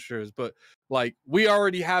publishers, but like, we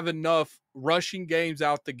already have enough rushing games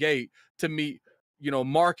out the gate to meet, you know,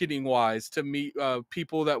 marketing wise, to meet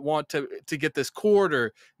people that want to get this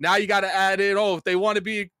quarter. Now you got to add in, if they want to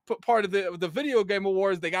be part of the video game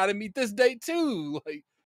awards, they got to meet this date too. Like,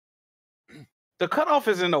 the cutoff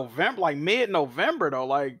is in November, like mid-November though.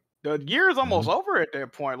 Like, the year is almost over at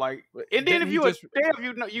that point. Like, and then if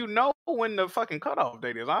you know when the fucking cutoff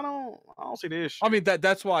date is. I don't see the issue. I mean,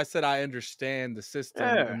 that's why I said I understand the system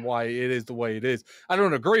and why it is the way it is. I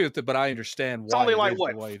don't agree with it, but I understand why only like,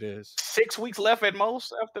 the way it is. 6 weeks left at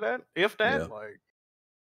most after that, if that.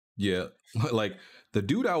 Yeah. Like the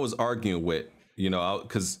dude I was arguing with, you know,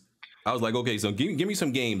 because I was like, okay, so give me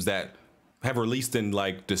some games that have released in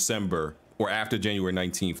like December or after January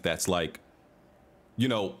 19th. That's like, you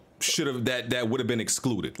know, that would have been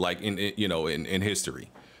excluded, like in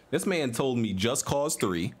history. This man told me Just Cause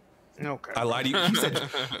 3. Okay. I lied to you. He said,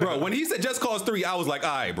 bro, when he said Just Cause 3, I was like,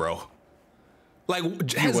 all right, bro. Like,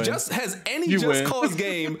 has any Just Cause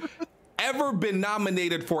game ever been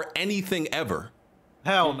nominated for anything ever?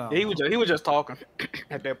 Hell no. He was just talking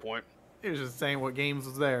at that point. He was just saying what games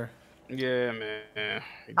was there. Yeah, man.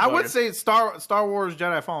 I would say Star Wars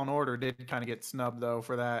Jedi Fallen Order did kind of get snubbed though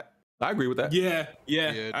for that. I agree with that. Yeah,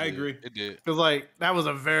 I agree. It did. Because like, that was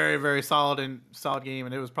a very, very solid game,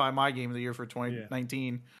 and it was probably my game of the year for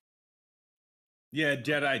 2019. Yeah,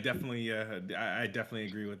 Jedi definitely. I definitely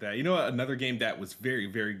agree with that. You know, another game that was very,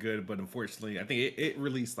 very good, but unfortunately, I think it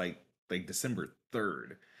released like December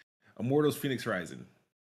 3rd. Immortals: Fenyx Rising.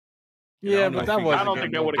 Yeah, but that was. I don't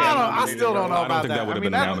think that would have. I still don't know about that. That would have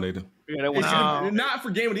been nominated. Yeah, that was not for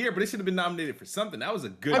Game of the Year, but it should have been nominated for something. That was a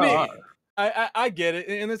good game. I get it,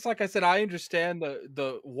 and it's like I said, I understand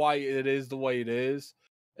the why it is the way it is.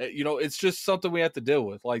 You know, it's just something we have to deal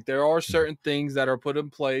with. Like, there are certain things that are put in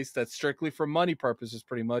place that's strictly for money purposes,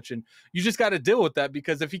 pretty much, and you just got to deal with that,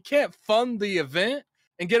 because if you can't fund the event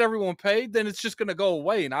and get everyone paid, then it's just going to go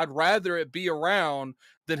away. And I'd rather it be around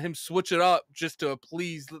than him switch it up just to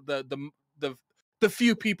please the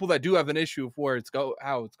few people that do have an issue of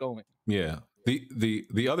how it's going. Yeah.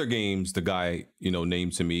 The other games the guy, you know,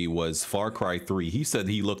 named to me was Far Cry 3. He said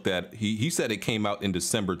he said it came out in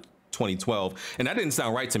December 2012, and that didn't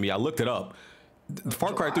sound right to me. I looked it up.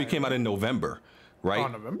 Far Cry 3 came out in November,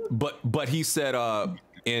 right? November? But he said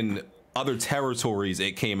in other territories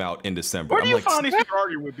it came out in December. Where do you find these people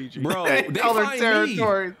arguing with, BG? Bro, they find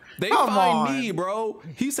me. They find me, bro.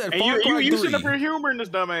 He said Far Cry 3. You sit up here humoring this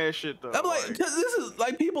dumbass shit though. I'm like, this is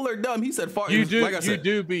like, people are dumb. He said Far. You do. Like I said,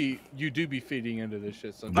 you do be feeding into this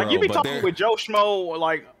shit sometimes. Like, you be talking with Joe Schmo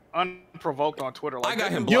like unprovoked on Twitter. Like, I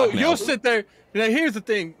got him blocked. You'll sit there. You know, here's the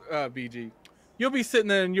thing, BG. You'll be sitting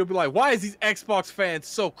there and you'll be like, why is these Xbox fans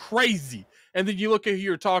so crazy? And then you look at who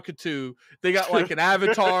you're talking to. They got like an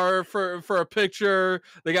avatar for a picture.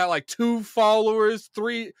 They got like 2 followers,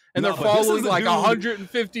 3, and they're following like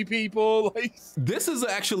 150 people. Like, this is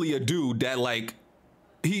actually a dude that like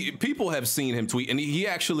people have seen him tweet, and he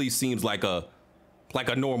actually seems like a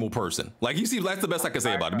normal person. Like, he seems, that's the best I can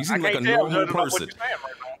say about him. He seems like a normal person.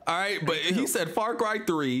 All right, but he said Far Cry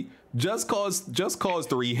 3, Just Cause 3,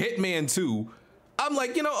 Hitman 2. I'm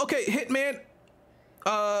like, you know, okay, Hitman.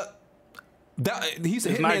 He's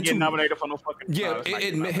not getting nominated for no fucking. Yeah,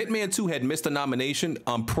 Hitman 2 had missed a nomination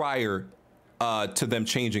prior to them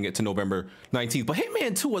changing it to November 19th, but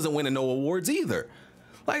Hitman 2 wasn't winning no awards either.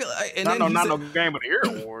 Like, and not no Game of the Year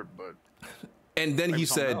award, but. And then he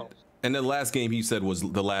said, and the last game he said was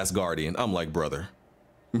The Last Guardian. I'm like, brother.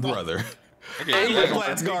 Okay,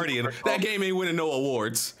 Last Guardian. That game ain't winning no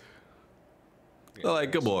awards.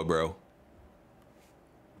 Like, come on, bro.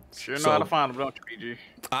 Sure know how to find them, don't you, PG?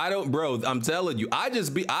 I don't, bro. I'm telling you, I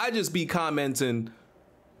just be commenting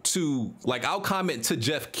to, like, I'll comment to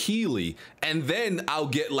Geoff Keighley, and then I'll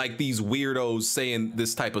get like these weirdos saying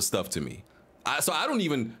this type of stuff to me. So I don't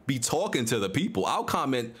even be talking to the people. I'll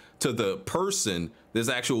comment to the person, this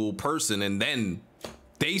actual person, and then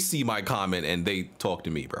they see my comment and they talk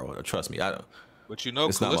to me, bro. Trust me, I don't. But you know,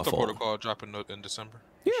 Callisto Protocol dropping in December.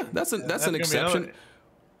 Yeah, that's an exception.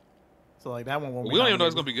 So like that one won't. We don't even know if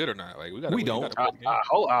it's gonna be good or not. Like we don't. I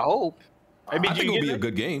hope. I think it'll be a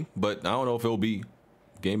good game, but I don't know if it'll be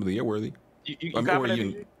Game of the Year worthy. You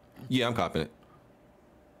confident? Yeah, I'm confident.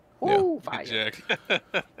 Ooh, yeah.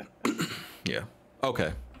 Yeah.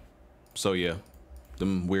 Okay. So yeah,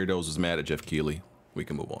 them weirdos was mad at Geoff Keighley. We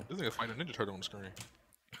can move on. This nigga fighting a Ninja Turtle on the screen.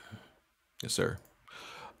 Yes, sir.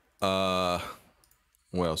 What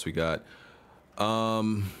else we got?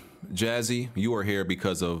 Jazzy, you are here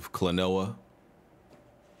because of Klonoa.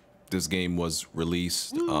 This game was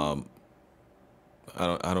released. I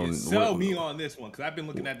don't sell me on this one because I've been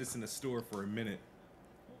looking at this in the store for a minute.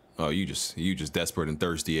 Oh, you just desperate and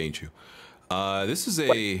thirsty, ain't you? This is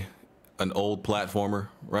an old platformer,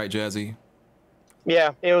 right, Jazzy?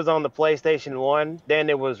 Yeah, it was on the PlayStation 1.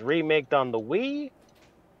 Then it was remaked on the Wii,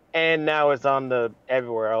 and now it's on the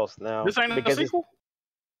everywhere else now. This ain't a sequel?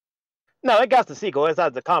 No, it got the sequel. It's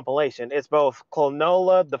not the compilation. It's both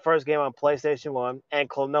Klonoa, the first game on PlayStation 1, and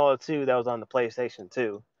Klonoa 2 that was on the PlayStation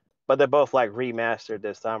 2. But they're both like remastered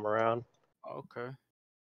this time around. Okay.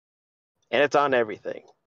 And it's on everything.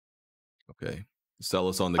 Okay. Sell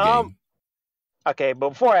us on the game. Okay, but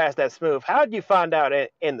before I ask that, Smoove, how did you find out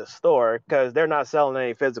in the store? Because they're not selling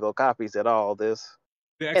any physical copies at all,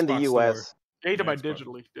 in the US. Yeah, by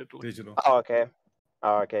digitally. Digital. Oh, okay.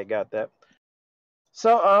 Oh, okay, got that.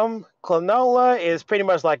 So, Klonoa is pretty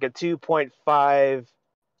much like a 2.5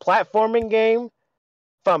 platforming game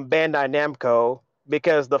from Bandai Namco,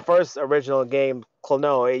 because the first original game,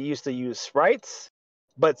 Klonoa, it used to use sprites,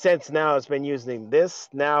 but since now it's been using this,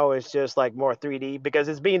 now it's just like more 3D, because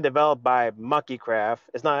it's being developed by Monkeycraft.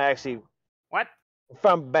 It's not actually what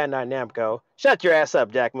from Bandai Namco. Shut your ass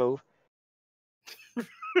up, Jack Move.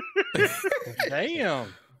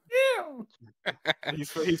 Damn.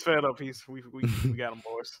 He's fed up. We got him,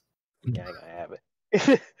 boys. Yeah, I gotta have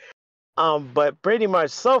it. But pretty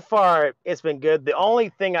much so far it's been good. The only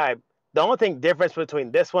thing difference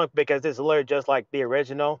between this one, because it's literally just like the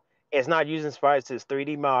original, it's not using sprites, it's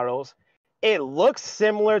 3D models. It looks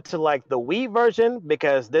similar to like the Wii version,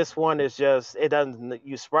 because this one is just, it doesn't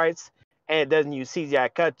use sprites and it doesn't use CGI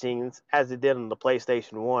cutscenes as it did on the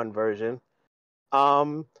PlayStation 1 version.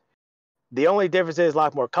 The only difference is a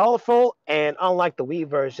lot more colorful, and unlike the Wii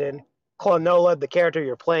version, Klonoa, the character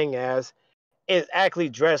you're playing as, is actually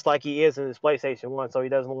dressed like he is in his PlayStation 1, so he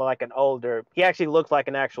doesn't look like an older... He actually looks like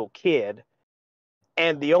an actual kid.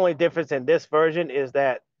 And the only difference in this version is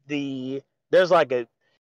that there's like a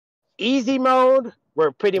easy mode,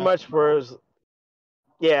 where pretty much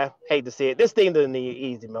yeah, hate to see it. This thing doesn't need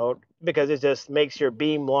easy mode, because it just makes your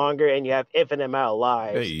beam longer, and you have infinite amount of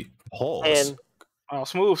lives. Hey, pause. And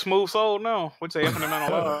Smoove sold no. What's the infinite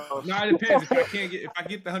amount of love? No, it depends. If I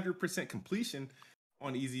get the 100% completion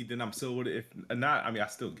on easy, then I'm still with it. If not, I mean, I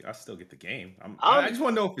still get the game. I just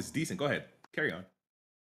want to know if it's decent. Go ahead, carry on.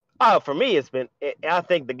 For me, I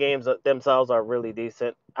think the games themselves are really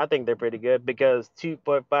decent. I think they're pretty good, because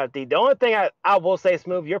 2.5D. The only thing I will say,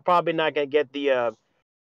 Smoove, you're probably not gonna get the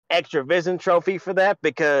extra vision trophy for that,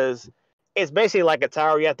 because it's basically like a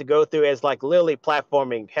tower you have to go through. It's like literally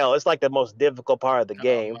platforming hell. It's like the most difficult part of the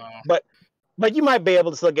game. But you might be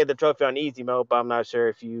able to still get the trophy on easy mode, but I'm not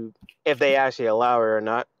sure if they actually allow it or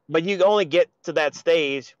not. But you only get to that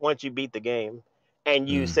stage once you beat the game and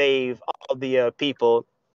you save all the people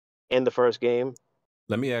in the first game.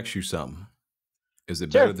 Let me ask you something. Is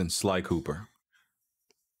it better than Sly Cooper?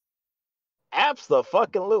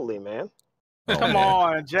 Absolutely, man. Oh, Come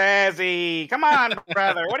on, Jazzy. Come on,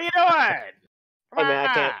 brother. What are you doing?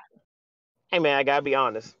 Hey, man, I gotta be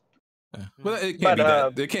honest. Well,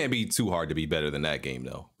 it can't be too hard to be better than that game,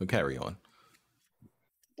 though. But carry on.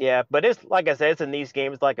 Yeah, but it's like I said, it's a niche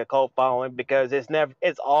game. It's like a cult following, because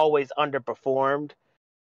it's always underperformed.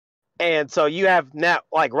 And so you have now,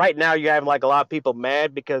 like right now, you have like a lot of people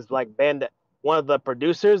mad because like one of the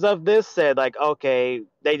producers of this said like, okay,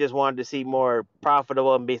 they just wanted to see more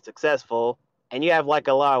profitable and be successful. And you have like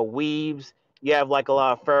a lot of weebs, you have like a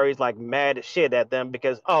lot of furries like mad as shit at them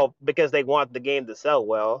because they want the game to sell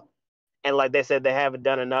well. And like they said, they haven't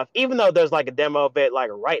done enough, even though there's like a demo of it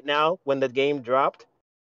like right now when the game dropped.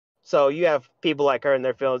 So you have people like her in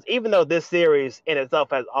their films, even though this series in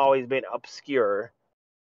itself has always been obscure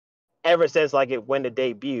ever since like when it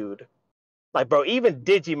debuted. Like, bro, even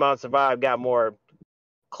Digimon Survive got more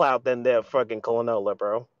clout than the fucking Klonoa,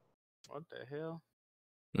 bro. What the hell?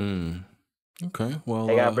 Okay. Well.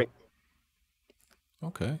 They gotta bring...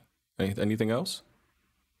 Okay. Anything else?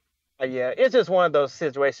 Yeah, it's just one of those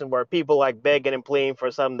situations where people like begging and pleading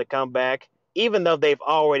for something to come back, even though they've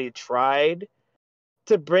already tried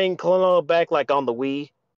to bring Klonoa back, like on the Wii,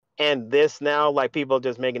 and this now, like people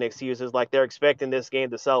just making excuses, like they're expecting this game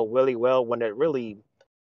to sell really well when it really.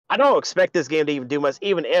 I don't expect this game to even do much,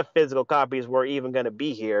 even if physical copies were even going to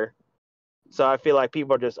be here. So I feel like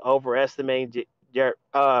people are just overestimating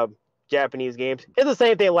Japanese games. It's the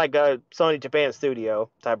same thing like a Sony Japan studio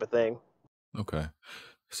type of thing. Okay.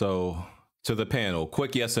 So to the panel,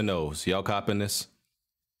 quick yes or no's. Y'all copping this?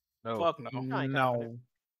 No. Fuck no. No.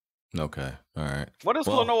 Okay. All right. What is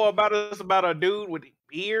Klonoa about? Is about a dude with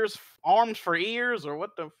ears, arms for ears, or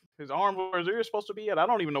what the? His arms or his ears supposed to be at? I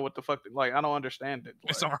don't even know what the fuck. Like, I don't understand it.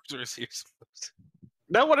 Like, his arms or his ears.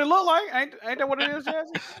 That what it look like? Ain't that what it is,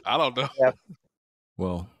 Jazzy? I don't know. Yeah.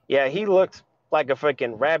 Well. Yeah, he looks like a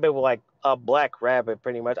freaking rabbit, with like a black rabbit,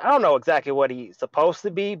 pretty much. I don't know exactly what he's supposed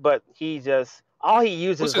to be, but he just all he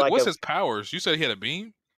uses what's his powers? You said he had a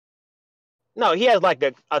beam. No, he has like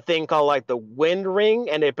a thing called like the wind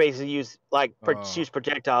ring, and it basically use like shoots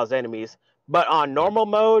projectiles at enemies. But on normal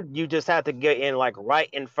mode, you just have to get in like right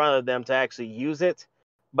in front of them to actually use it.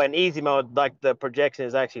 But in easy mode, like the projection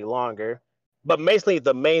is actually longer. But basically,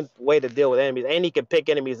 the main way to deal with enemies, and he can pick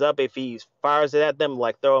enemies up if he fires it at them,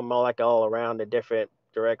 like throw them all around in different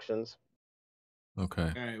directions.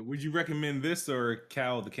 Okay. All right. Would you recommend this or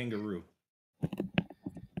Cal the Kangaroo?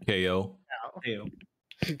 KO. KO.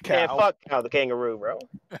 Yeah, fuck Cal the Kangaroo, bro.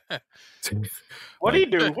 What'd he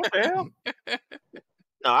do? What the hell?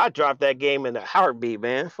 No, I dropped that game in a heartbeat,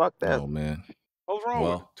 man. Fuck that. Oh man. What's wrong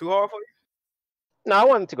with it? Too hard for you? No, it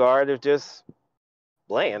wasn't too hard. It was just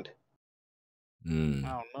bland. I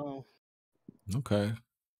don't know. Okay.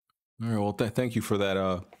 All right. Well, thank you for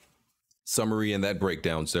that summary and that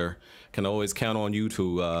breakdown, sir. Can always count on you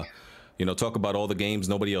to, talk about all the games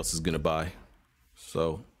nobody else is gonna buy.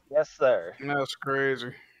 So. Yes, sir. That's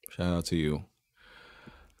crazy. Shout out to you.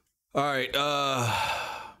 All right.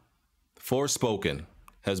 Forspoken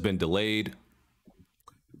has been delayed.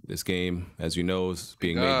 This game, as you know, is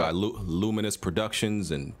being made by Luminous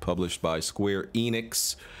Productions and published by Square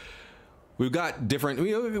Enix. We've got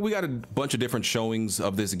we got a bunch of different showings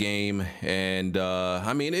of this game, and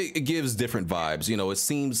I mean, it gives different vibes. It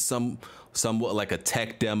seems somewhat like a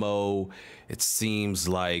tech demo. It seems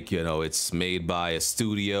like it's made by a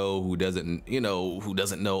studio who doesn't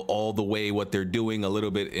know all the way what they're doing. A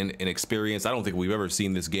little bit in experience. I don't think we've ever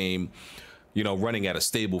seen this game running at a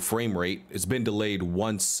stable frame rate. It's been delayed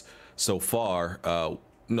once so far.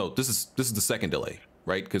 No, this is the second delay,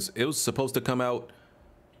 right? Because it was supposed to come out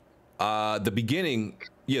the beginning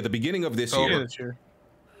of this year.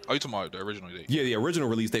 Oh, you talking about the original date? Yeah, the original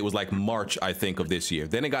release date was like March, I think, of this year.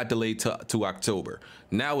 Then it got delayed to October.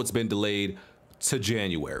 Now it's been delayed to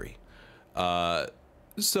January.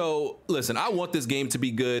 So listen, I want this game to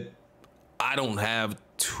be good. I don't have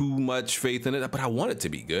too much faith in it, but I want it to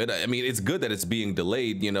be good. I mean, it's good that it's being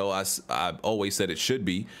delayed. I've always said it should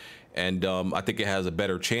be. And I think it has a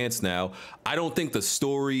better chance now. I don't think the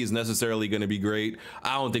story is necessarily going to be great.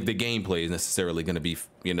 I don't think the gameplay is necessarily going to be,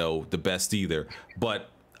 the best either. But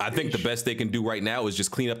I think the best they can do right now is just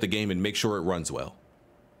clean up the game and make sure it runs well.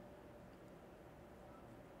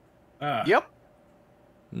 Yep.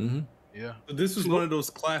 Mm-hmm. Yeah. So this was one of those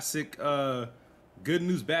classic good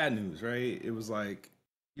news, bad news, right? It was like,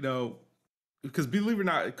 because believe it or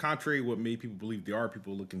not, contrary to what made people believe, there are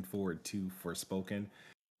people looking forward to Forspoken.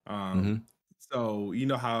 So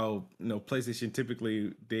how PlayStation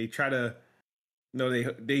typically they try to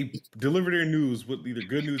they deliver their news with either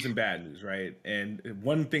good news and bad news, right? And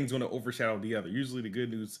one thing's going to overshadow the other. Usually the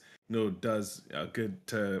good news does good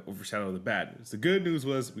to overshadow the bad news. The good news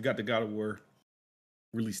was we got the God of War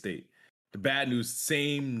release date. The bad news,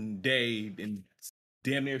 same day and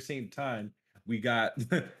damn near same time, we got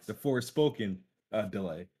the Forspoken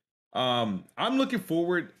delay. I'm looking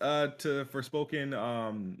forward to Forspoken.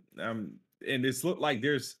 And it's looked like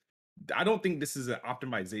I don't think this is an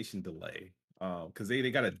optimization delay. Because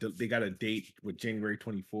they got a date with January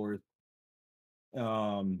 24th. They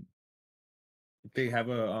have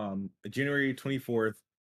a January 24th,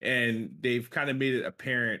 and they've kind of made it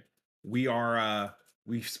apparent we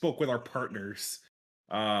spoke with our partners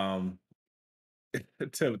to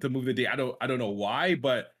move the date. I don't know why,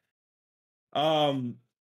 but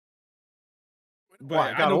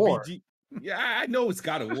Why, I God of know War? BG. Yeah, I know it's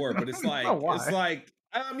God of War, but it's like Oh, why? it's like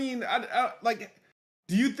I mean, I like.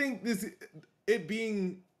 Do you think it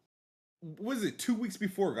being, what is it, 2 weeks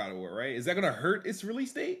before God of War, right? Is that gonna hurt its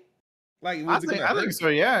release date? Like, I think so.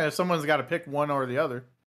 Yeah, if someone's got to pick one or the other,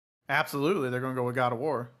 absolutely, they're gonna go with God of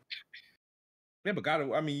War. Yeah, but God of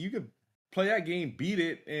War, I mean, you could play that game, beat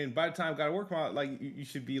it, and by the time God of War come out, like you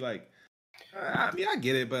should be like, I mean, I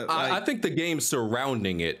get it, but like, I think the game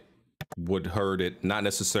surrounding it would hurt it, not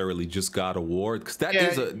necessarily just God of War, because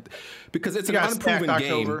because it's an unproven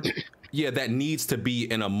game. Yeah, that needs to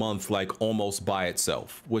be in a month, like almost by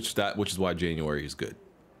itself, which is why January is good.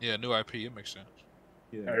 Yeah, new IP, it makes sense.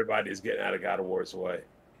 Yeah. Everybody's getting out of God of War's way.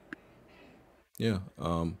 Yeah.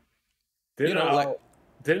 Didn't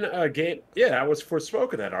a game? Yeah, I was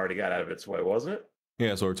Forspoken that already got out of its way, wasn't it? Yeah,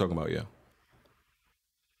 that's what we're talking about. Yeah.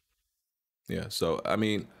 Yeah. So I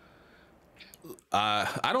mean,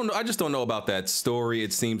 I don't know. I just don't know about that story.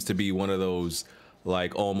 It seems to be one of those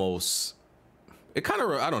like almost. It kind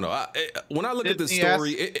of, I don't know. When I look at this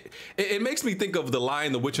story, it makes me think of The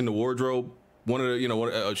Lion, the Witch, and the Wardrobe. One of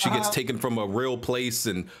the, she gets taken from a real place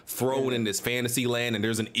and thrown in this fantasy land, and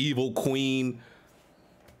there's an evil queen.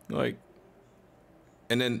 Like,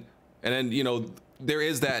 and then there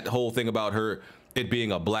is that whole thing about it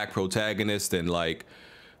being a black protagonist, and like,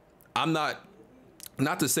 I'm not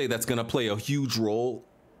to say that's gonna play a huge role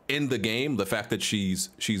in the game, the fact that she's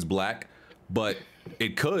black, but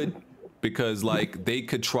it could. Because like they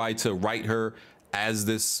could try to write her as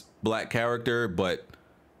this black character, but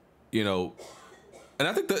and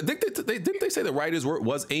I think didn't they say the writers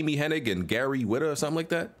was Amy Hennig and Gary Whitta or something like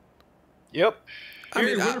that? Yep.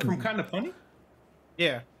 Gary Whitta from Kind of Funny.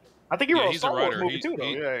 Yeah, I think he wrote a Star Wars movie too,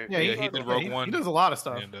 though. He did Rogue One. He does a lot of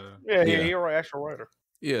stuff. And, he's an actual writer.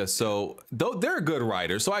 Yeah, so they're a good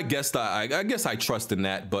writer, so I guess I trust in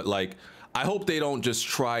that, but like. I hope they don't just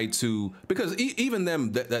try to, because even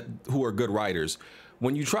them that who are good writers,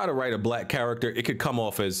 when you try to write a black character, it could come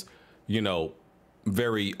off as,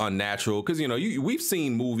 very unnatural. Because we've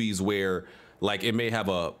seen movies where like it may have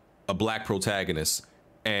a black protagonist,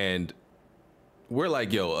 and we're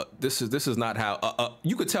like, yo, this is not how.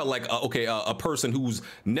 You could tell like a person who's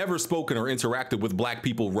never spoken or interacted with black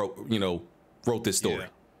people wrote this story,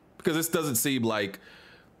 because this doesn't seem like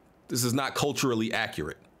this is not culturally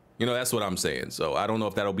accurate. That's what I'm saying. So I don't know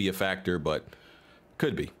if that'll be a factor, but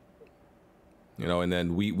could be. And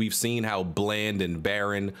then we've seen how bland and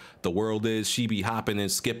barren the world is. She be hopping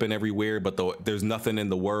and skipping everywhere, but there's nothing in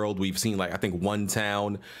the world. We've seen like I think one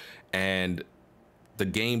town, and the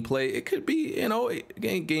gameplay, it could be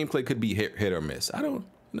gameplay could be hit or miss. I don't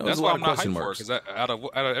know. That's why I'm not hyped for it, because out of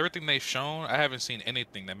everything they've shown, I haven't seen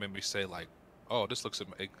anything that made me say like, oh, this looks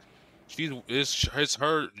amazing. It's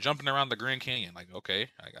her jumping around the Grand Canyon. Like, okay,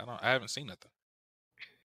 I haven't seen nothing.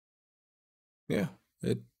 Yeah,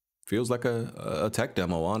 it feels like a tech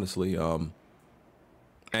demo, honestly. And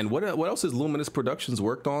what else has Luminous Productions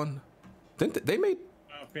worked on? They made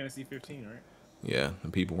Fantasy 15, right? Yeah,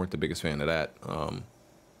 and people weren't the biggest fan of that.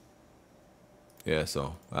 Yeah,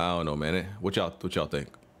 so I don't know, man. What y'all think?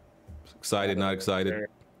 Excited? Not excited?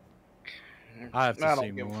 I have to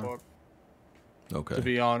see more. Okay. To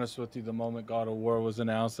be honest with you, the moment God of War was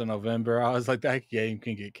announced in November, I was like, that game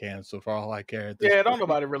can get canceled for all I care. Don't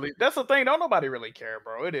nobody really. That's the thing. Don't nobody really care,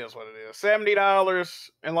 bro. It is what it is. $70,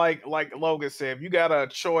 and like Logan said, if you got a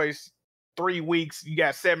choice, 3 weeks, you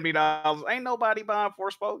got $70. Ain't nobody buying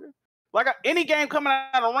Forspoken. Like any game coming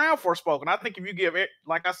out around Forspoken, I think if you give it,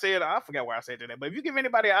 like I said, I forgot where I said that, but if you give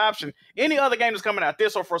anybody an option, any other game that's coming out,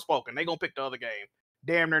 this or Forspoken, they gonna pick the other game.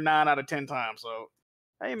 Damn near 9 out of 10 times. So.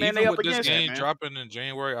 Hey man, even they with up this against game it, dropping in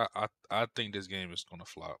January, I think this game is gonna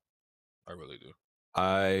flop. I really do.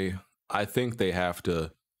 I think they have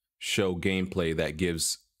to show gameplay that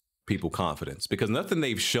gives people confidence, because nothing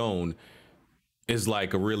they've shown is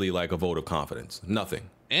like a vote of confidence.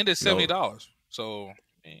 Nothing. And it's $70. So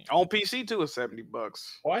on PC too, it's $70.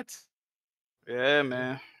 What? Yeah,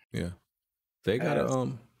 man. Yeah, they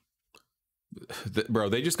gotta bro,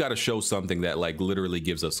 they just got to show something that like literally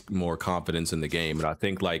gives us more confidence in the game. And I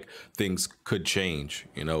think like things could change,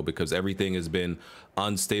 because everything has been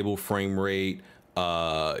unstable frame rate,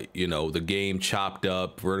 the game chopped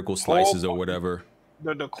up, vertical slices or whatever.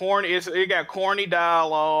 The corny, it got corny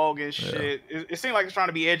dialogue and shit. Yeah. It seemed like it's trying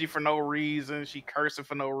to be edgy for no reason. She cursing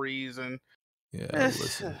for no reason. Yeah,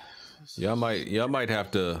 listen. Y'all might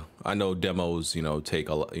have to. I know demos, take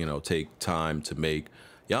take time to make.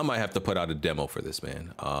 Y'all might have to put out a demo for this,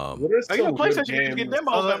 man. PlayStation can get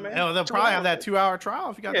demos, man. They'll probably have that 2-hour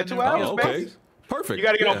trial if you got the 2 hours. Okay, perfect. You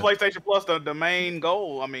got to get on PlayStation Plus, the main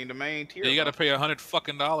goal. I mean, the main tier. Yeah, you got to pay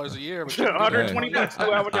 $100 a year. $120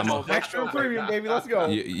 2-hour demos. Extra premium, baby. Let's go.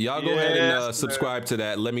 Y'all go ahead and subscribe to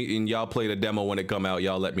that. Let me and y'all play the demo when it come out.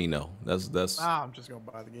 Y'all let me know. That's. I'm just gonna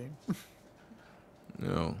buy the game.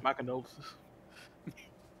 My condolences.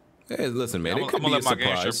 Hey, listen, man. I'm It could gonna be let a my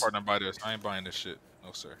game share surprise. partner buy this. I ain't buying this shit.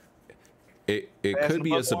 No, sir. It could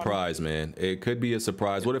be a surprise, man. It could be a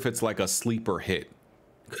surprise. What if it's like a sleeper hit?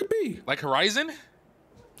 Could be like Horizon.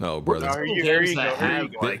 Oh, brother. Games that have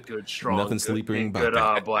like good, strong, nothing sleeping good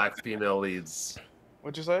about black female leads.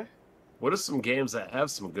 What'd you say? What are some games that have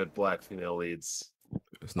some good black female leads?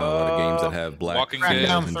 There's not a lot of games that have black Walking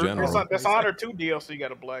females Dead. in general. Dishonored 2 DLC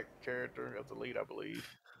got a black character as the lead, I believe.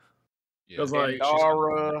 Yeah, like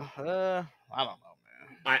Dara, I don't know.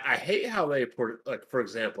 I hate how they put, like, for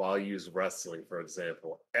example, I'll use wrestling, for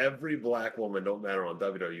example. Every black woman, no matter on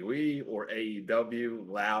WWE or AEW,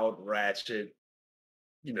 loud, ratchet,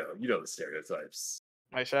 you know the stereotypes.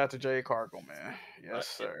 Hey, shout out to Jay Cargill, man. Yes,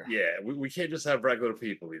 sir. Yeah, we can't just have regular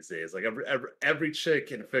people these days. Like, every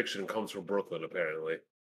chick in fiction comes from Brooklyn, apparently.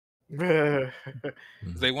 They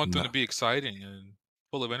want them to be exciting and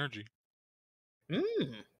full of energy. Yeah.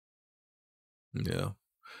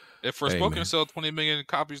 If Forspoken sell 20 million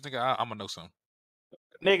copies, nigga, I'm gonna know something.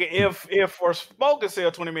 Nigga, if Forspoken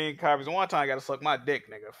sell 20 million copies, one time I gotta suck my dick,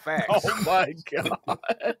 nigga. Facts. Oh my god.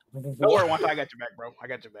 Don't worry, one time I got your back, bro. I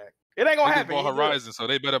got your back. It ain't gonna happen. Bought Horizon, so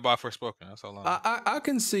they better buy Forspoken. That's all I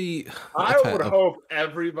can see. I would hope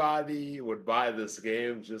everybody would buy this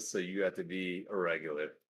game just so you have to be a regular.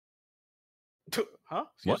 Huh?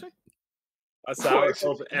 Excuse me? I would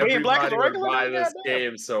hope everybody would buy this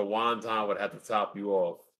game so Wonton would have to top you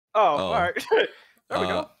off. Oh, all right. There we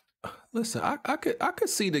go. Listen, I could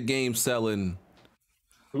see the game selling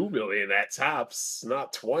 2 million at tops,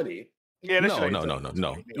 not 20. Yeah,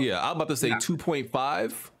 no. Yeah, I'm about to say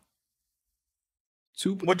 2.5.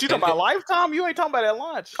 What you talking about? Lifetime? You ain't talking about at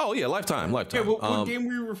launch. Oh yeah, lifetime. Yeah, what game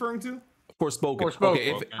were you referring to? Forspoken.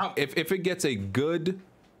 Okay, if it gets a good,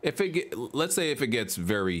 let's say if it gets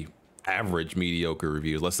very average, mediocre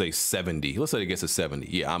reviews, let's say 70. Let's say it gets a 70.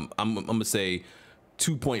 Yeah, I'm gonna say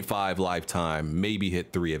 2.5 lifetime, maybe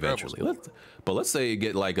hit 3 eventually. But let's say it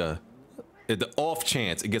get like the off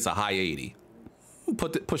chance it gets a high 80.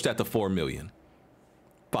 Push that to 4 million.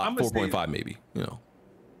 4.5 maybe.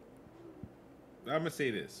 I'm gonna say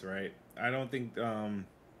this, right? I don't think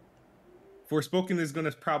Forspoken is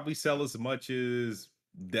gonna probably sell as much as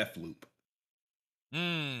Deathloop.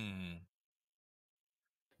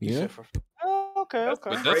 Yeah. Okay.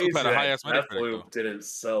 But Deathloop had a high ass Metacritic. Deathloop didn't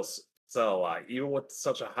sell a lot. Even with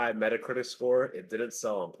such a high Metacritic score, it didn't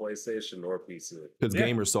sell on PlayStation or PC. Because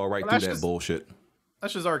gamers saw right through that bullshit.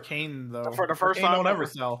 That's just Arcane, though. For the first time, don't ever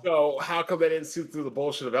sell. So how come they didn't see through the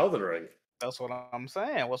bullshit of Elden Ring? That's what I'm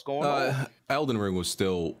saying. What's going on? Elden Ring was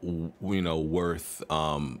still, worth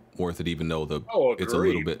it, even though it's a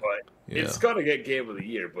little bit. It's gonna get Game of the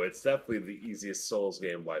Year, but it's definitely the easiest Souls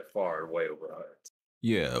game by far and way overhyped.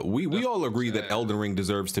 Yeah, we all agree that Elden Ring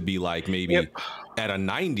deserves to be like maybe at a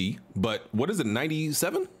 90, but what is it,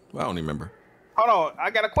 97? I don't even remember. Hold on, I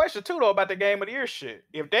got a question too though about the Game of the Year shit.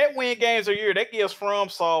 If that win Games of the Year, that gives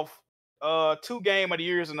FromSoft 2 Game of the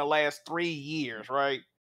Years in the last 3 years, right?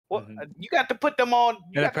 Well, you got to put them on.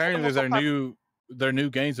 And apparently their new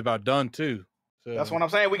game's about done too. So. That's what I'm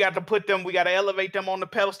saying. We got to put them. We got to elevate them on the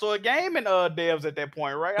pedestal of gaming devs at that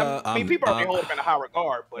point, right? I mean, people are holding them in a high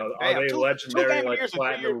regard, but are they legendary like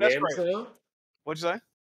platinum games now? What'd you say?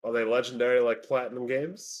 Are they legendary like platinum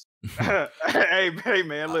games? hey,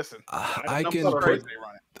 man, listen. I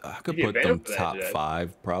could put them top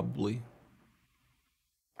 5 probably.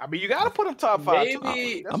 I mean, you got to put them top 5.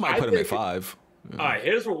 Maybe I might put them at 5. All right,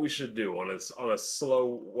 here's what we should do on a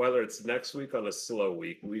slow, whether it's next week on a slow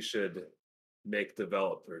week, we should make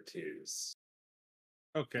developer tiers.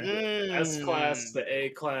 Okay. S class, the A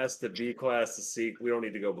class, the B class, the C. We don't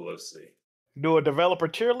need to go below C. Do a developer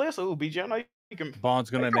tier list. Ooh, BJ, I know you can. Bond's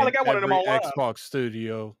gonna make every Xbox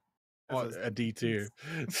studio a D tier.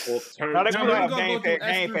 Well, Turn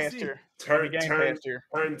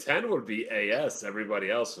 10 would be AS.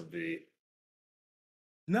 Everybody else would be.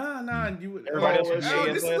 Nah, you would. Everybody else would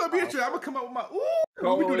this is gonna be interesting. I'm gonna come up with my.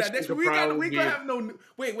 Ooh, we do that next week. We gonna have no.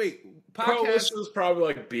 Wait. Podcast is probably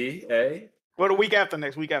like B, A. Well, the week after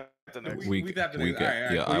next. Week after after next. Week after next. All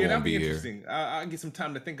right. Yeah, Cool. I won't that'll be here. interesting. I'll get some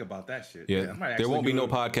time to think about that shit. Yeah, I might there won't be no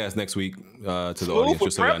actually podcast next week to the Smoove audience, for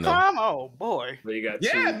just so y'all prep know. time? Oh boy. But you got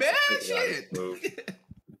Yeah, two man, things about shit.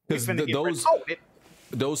 this move. Because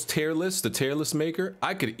those tier lists, the tier list maker,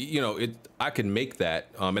 I could, I could make that,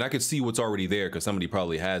 and I could see what's already there because somebody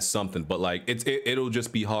probably has something. But like, it'll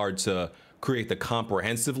just be hard to create the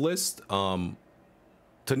comprehensive list. You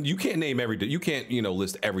can't name you can't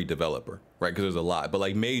list every developer, right? Because there's a lot. But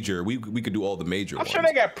like major, we could do all the major I'm ones. sure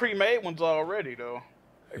they got pre-made ones already though.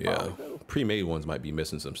 Yeah, pre-made ones might be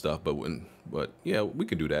missing some stuff, but yeah, we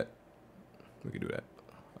can do that. We can do that.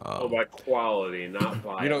 By quality, not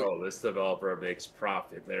by this developer makes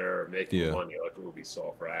profit. They're making money like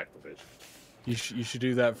Ubisoft or Activision. You should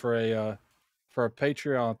do that for a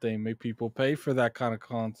Patreon thing. Make people pay for that kind of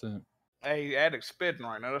content. Hey, Addict's spitting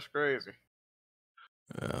right now. That's crazy.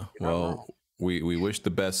 Yeah. Well, we wish the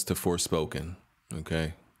best to Forspoken.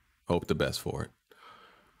 Okay. Hope the best for it.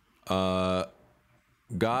 God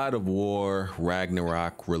of War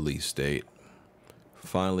Ragnarok release date.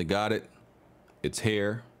 Finally got it. It's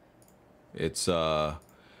here. It's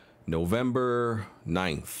November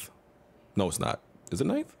 9th. No, it's not. Is it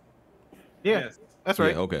 9th? Yeah, that's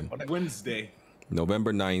right. Yeah, okay. Wednesday.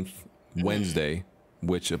 November 9th, Wednesday,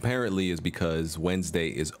 which apparently is because Wednesday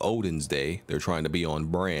is Odin's Day. They're trying to be on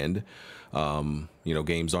brand.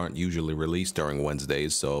 Games aren't usually released during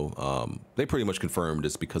Wednesdays, so they pretty much confirmed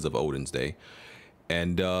it's because of Odin's Day.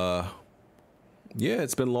 And yeah,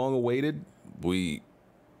 it's been long awaited.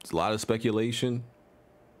 It's a lot of speculation.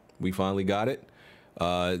 We finally got it.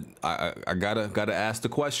 I gotta ask the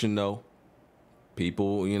question though.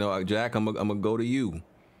 People, Jack, I'm gonna go to you.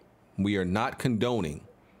 We are not condoning,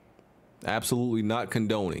 absolutely not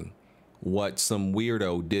condoning, what some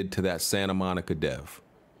weirdo did to that Santa Monica dev.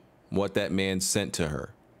 What that man sent to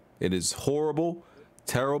her. It is horrible,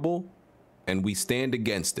 terrible, and we stand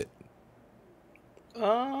against it.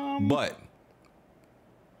 But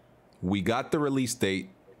we got the release date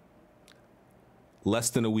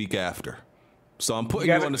less than a week after. So I'm putting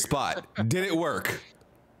you on the spot. Did it work?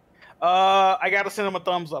 I gotta send him a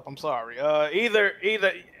thumbs up. I'm sorry. Either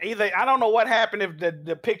I don't know what happened if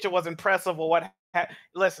the picture was impressive or what.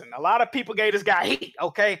 Listen, a lot of people gave this guy heat.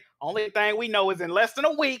 Okay, only thing we know is in less than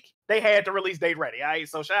a week they had the release date ready. All right,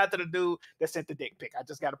 so shout out to the dude that sent the dick pic. I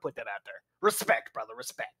just got to put that out there. Respect, brother.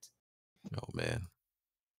 Respect. Oh man.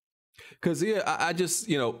 Because I just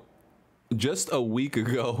just a week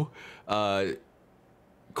ago,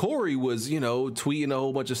 Corey was tweeting a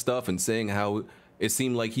whole bunch of stuff and saying how it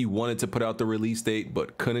seemed like he wanted to put out the release date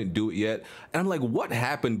but couldn't do it yet. And I'm like, what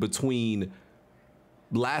happened between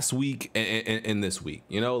last week and this week?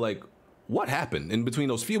 What happened in between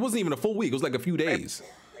those few? It wasn't even a full week. It was like a few days.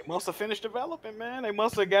 They must have finished developing, man. They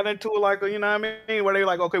must have got into it like, you know what I mean? Where they were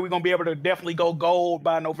like, okay, we're going to be able to definitely go gold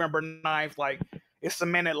by November 9th. Like, it's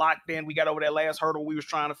cemented, locked in. We got over that last hurdle we was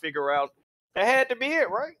trying to figure out. That had to be it,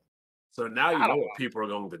 right? So now you know what people are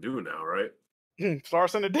going to do now, right? Start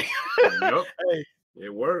sending dick. Yep. Hey.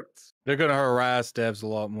 It worked. They're going to harass devs a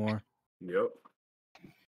lot more. Yep.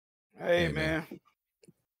 Hey, man.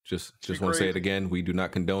 Just want to say it again. We do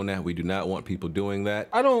not condone that. We do not want people doing that.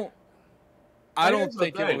 I don't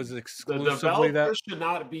think it was exclusively the developers that. should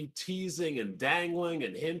not be teasing and dangling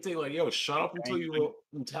and hinting like, yo, shut up until you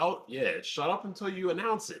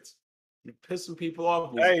announce it. You're pissing people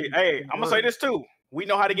off. Hey, I'm gonna say this too. We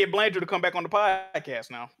know how to get Blandrew to come back on the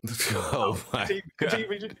podcast now. Oh my continue.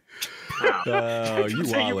 You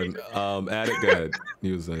wildin'. Addict, go ahead.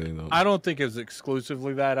 He was saying, I don't think it was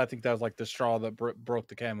exclusively that. I think that was like the straw that broke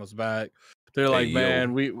the camel's back. They're like,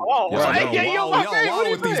 man, we. Y'all wild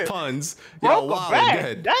with these puns. Y'all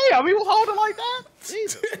wild. Damn, he was holding like that.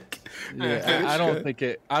 Jesus. Yeah,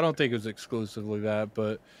 I don't think it was exclusively that,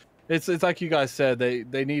 but it's like you guys said.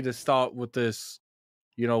 They need to stop with this.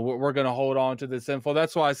 We're going to hold on to this info.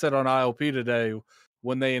 That's why I said on ILP today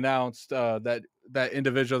when they announced that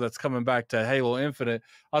individual that's coming back to Halo Infinite,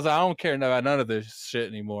 I was like, I don't care about none of this shit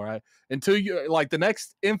anymore. Until you the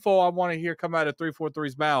next info I want to hear come out of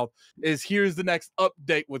 343's mouth is here's the next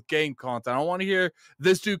update with game content. I don't want to hear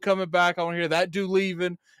this dude coming back. I want to hear that dude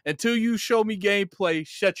leaving. Until you show me gameplay,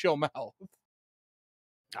 shut your mouth.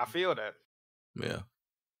 I feel that. Yeah.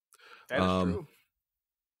 That is true.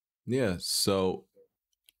 Yeah. So.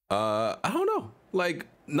 I don't know. Like,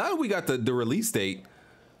 now that we got the release date,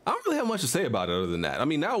 I don't really have much to say about it other than that. I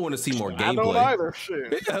mean, now I want to see more gameplay. I don't either.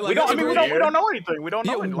 Shit. Yeah, we don't know anything. We don't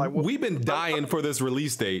know anything. Like, we've been dying for this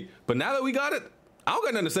release date, but now that we got it, I don't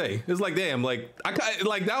got nothing to say. It's like, damn, now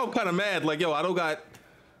I'm kind of mad. Like, yo, I don't got.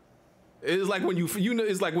 It's like when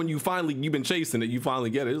it's like when you've been chasing it, you finally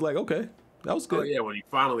get it. It's like, okay, That was good. Oh yeah, when you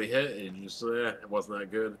finally hit and you just it wasn't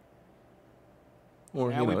that good. Or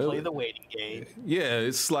Now we play the waiting game. Yeah,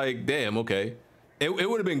 it's like damn. Okay, it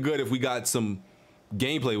would have been good if we got some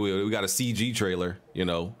gameplay with it. We got a CG trailer, you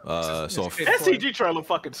know. That CG trailer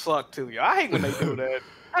fucking sucked too, yo. I hate when they do that.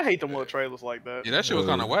 I hate them little trailers like that. Yeah, that shit was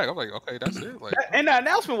kind of whack. I'm like, okay, that's it. Like, and the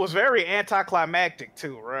announcement was very anticlimactic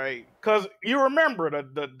too, right? Because you remember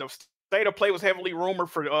the state of play was heavily rumored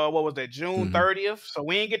for what was that, June 30th? So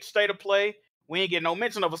we ain't get the state of play. We ain't get no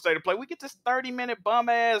mention of a state of play. We get this 30-minute bum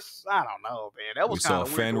ass. I don't know, man. That was kind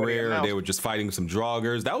of weird. We saw Fenrir. They were just fighting some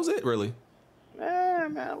Draugrs. That was it, really.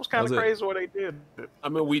 Man, it was kind of crazy what they did. I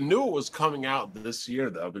mean, we knew it was coming out this year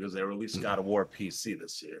though, because they released God of War PC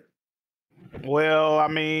this year. Well, I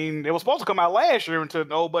mean, it was supposed to come out last year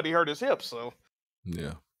until old buddy hurt his hip, so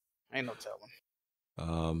yeah, ain't no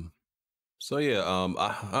telling. So yeah,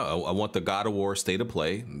 I want the God of War state of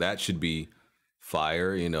play. That should be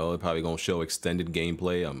fire. You know, they're probably gonna show extended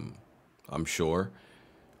gameplay. I'm sure.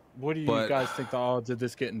 What do you guys think the odds of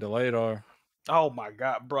this getting delayed are? Oh my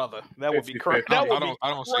god, brother, that would be crazy. I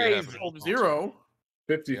don't see it happening.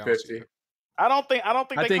 50-50. I don't think I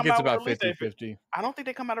they think come it's out about with 50-50. I don't think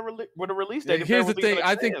they come out with a release date. Here's the thing.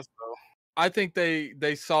 I think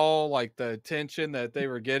they saw like the attention that they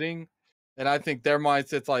were getting, and I think their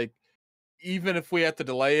mindset's like, even if we have to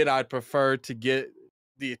delay it, I'd prefer to get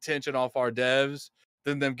the attention off our devs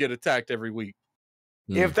than them get attacked every week.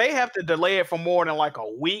 If they have to delay it for more than like a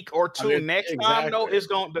week or two next time, though,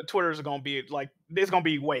 the Twitter's gonna be like, it's gonna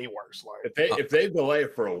be way worse. Like if they delay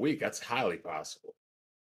it for a week, that's highly possible.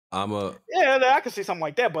 Yeah, I can see something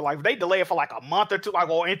like that, but like if they delay it for like a month or two, like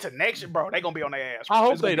into next year, bro, they gonna be on their ass. I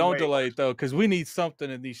hope they don't delay it though, because we need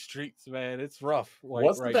something in these streets, man. It's rough. Like,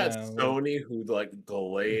 Wasn't right that now, Sony who like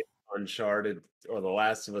delayed Uncharted or The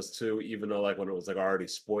Last of Us 2, even though like when it was like already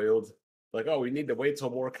spoiled? Like, oh, we need to wait till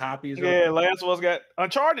more copies. Yeah, Last of Us got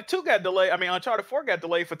Uncharted 2 got delayed. I mean, Uncharted 4 got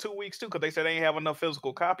delayed for 2 weeks too because they said they ain't have enough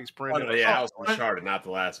physical copies printed. Oh, yeah, that was Uncharted, not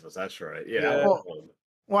The Last of Us. That's right. Yeah.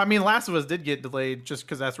 Well, I mean, Last of Us did get delayed just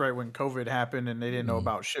because that's right when COVID happened and they didn't know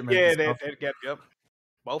about shipment. Yeah, they got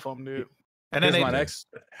both of them did. And then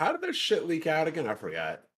how did their shit leak out again? I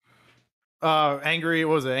forgot. Angry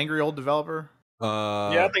old developer.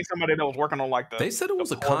 Yeah, I think somebody that was working on like they said it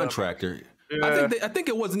was a contractor. Yeah. I think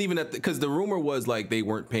it wasn't even because the rumor was like they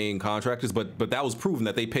weren't paying contractors, but that was proven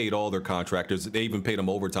that they paid all their contractors. They even paid them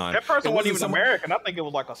overtime. That person wasn't even American. I think it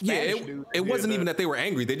was like a Spanish dude. It wasn't even that they were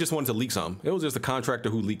angry. They just wanted to leak something. It was just a contractor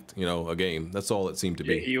who leaked, a game. That's all it seemed to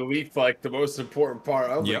be. He leaked like the most important part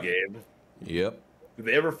of the game. Yep. Did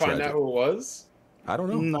they ever find out who it was? I don't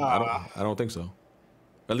know. Nah. I don't think so.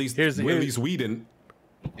 At least we didn't.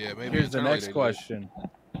 Yeah, maybe. Here's the next question.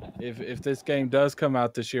 If this game does come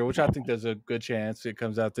out this year, which I think there's a good chance it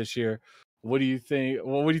comes out this year, what do you think?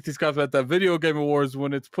 Well, what do you think comes out that Video Game Awards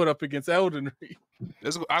when it's put up against Elden Ring?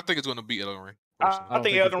 I think it's going to beat Elden Ring. I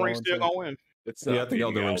think Elden Ring's still going to win. I think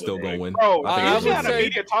Elden Ring's still going to win. Bro, I would say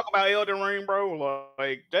media talk about Elden Ring, bro.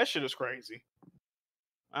 Like that shit is crazy.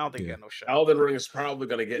 I don't think you got no shot. Elden Ring is probably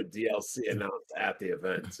going to get DLC announced at the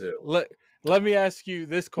event too. Let me ask you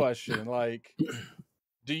this question: like,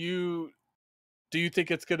 do you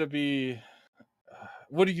think it's going to be?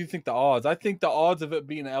 What do you think the odds? I think the odds of it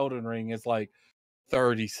being Elden Ring is like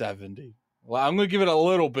 30-70. Well, I'm going to give it a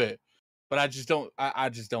little bit, but I just don't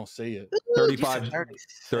see it.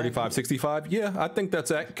 35-65. Yeah, I think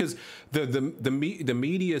that's it because the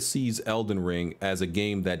media sees Elden Ring as a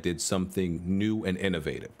game that did something new and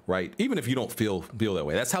innovative, right? Even if you don't feel that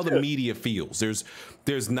way, that's how the media feels.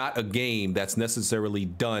 There's not a game that's necessarily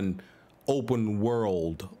done open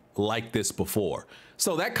world like this before.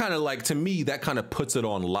 So that kind of like, to me, that kind of puts it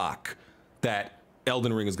on lock that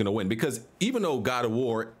Elden Ring is going to win, because even though God of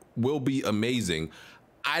War will be amazing,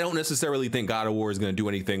 I don't necessarily think God of War is going to do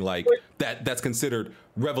anything like that's considered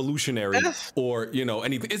revolutionary or,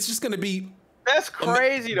 anything. It's just going to be That's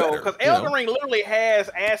crazy though, because Elden Ring literally has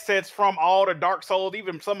assets from all the Dark Souls,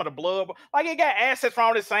 even some of the Blood. Like it got assets from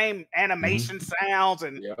all the same animation sounds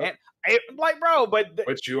and like, bro.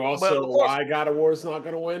 But you also why God of War is not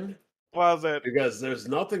going to win? Why is that? Because there's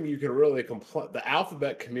nothing you can really complain. The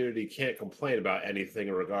Alphabet community can't complain about anything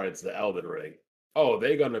in regards to Elden Ring. Oh,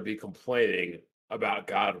 they're going to be complaining about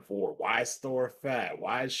God of War. Why is Thor fat?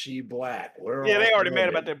 Why is she black? They already mad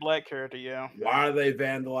about that black character. Yeah. Why are they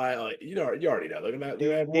vandalized? Like, you already know. They're gonna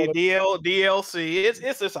DLC.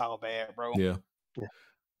 It's all bad, bro. Yeah.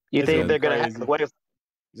 You think they're gonna hack the website?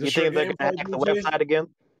 You think they're gonna hack the website again?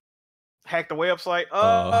 Hack the website?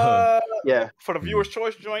 Yeah. For the viewer's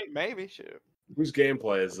choice joint, maybe. Shit. Whose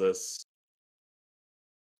gameplay is this?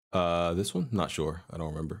 This one? Not sure. I don't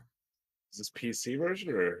remember. Is this PC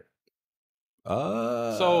version or?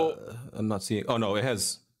 So I'm not seeing. Oh no, it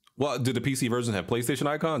has. Well, did the PC version have PlayStation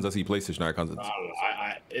icons? I see PlayStation icons. I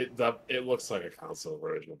don't know. It looks like a console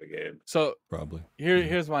version of the game. So probably.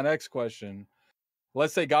 Here's my next question.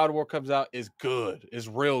 Let's say God of War comes out, is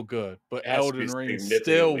real good, but Elden Ring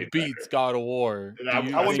still beats God of War. I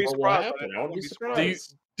wouldn't be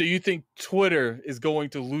surprised. Do you think Twitter is going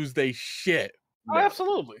to lose their shit? Oh,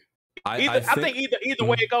 absolutely. I think either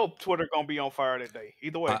way it go, Twitter gonna be on fire that day.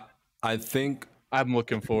 Either way. I think I'm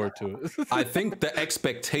looking forward to it. I think the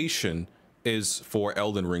expectation is for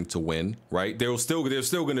Elden Ring to win, right? There's still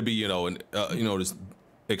going to be this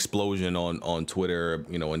explosion on Twitter,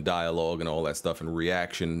 and dialogue and all that stuff and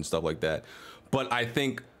reaction and stuff like that. But I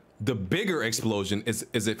think the bigger explosion is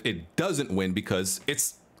if it doesn't win because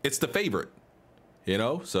it's the favorite,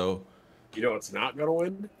 So it's not gonna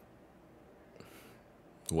win.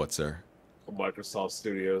 What, sir? A Microsoft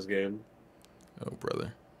Studios game. Oh,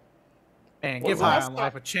 brother. And give High on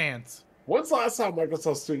Life a chance. When's the last time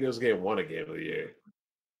Microsoft Studios game won a game of the year?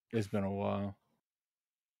 It's been a while.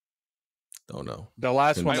 Don't know. The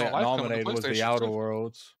last one that nominated was The Outer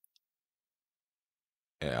Worlds.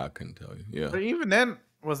 Yeah, I couldn't tell you. Yeah. But even then,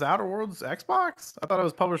 was The Outer Worlds Xbox? I thought it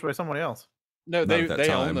was published by somebody else. No, they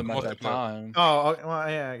owned them at that time. Oh, well,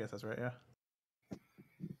 yeah, I guess that's right. Yeah.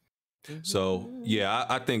 So yeah,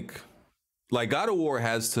 I think like God of War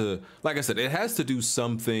has to, like I said, it has to do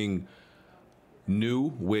something new,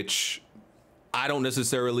 which I don't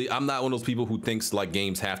necessarily. I'm not one of those people who thinks like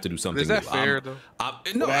games have to do something. Is that new. fair though?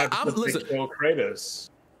 Listen. Kratos.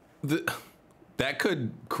 That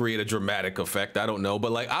could create a dramatic effect. I don't know,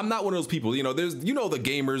 but like I'm not one of those people. There's the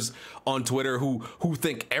gamers on Twitter who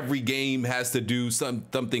think every game has to do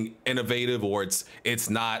something innovative or it's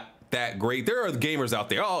not that great. There are gamers out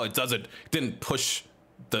there. Oh, it didn't push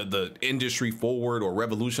the industry forward or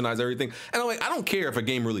revolutionize everything. And I'm like, I don't care if a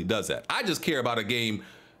game really does that. I just care about a game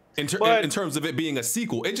in terms of it being a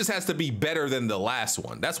sequel. It just has to be better than the last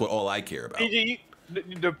one. That's what all I care about.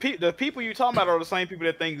 The people you talking about are the same people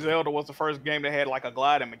that think Zelda was the first game that had like a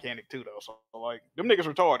gliding mechanic too, though. So like them niggas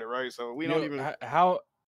retarded, right? So we don't even.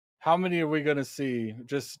 How many are we gonna see?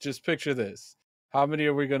 Just picture this. How many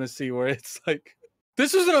are we gonna see where it's like,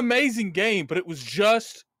 this was an amazing game, but it was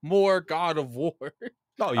just more God of War?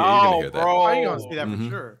 Oh yeah, you're gonna hear that. Bro, you're gonna see that for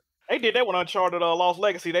sure. They did that when Uncharted Lost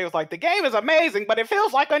Legacy. They was like, the game is amazing, but it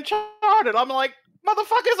feels like Uncharted. I'm like,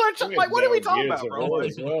 motherfuckers, Uncharted. Like, what are we talking about, bro?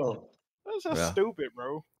 Like, that's just stupid,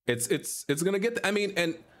 bro. It's gonna get. I mean,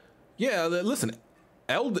 and yeah, listen,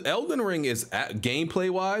 Elden Ring is gameplay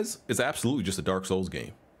wise is absolutely just a Dark Souls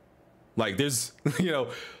game. Like there's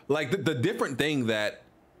like the different thing that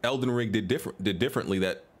Elden Ring did differently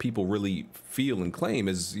that people really feel and claim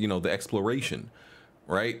is the exploration,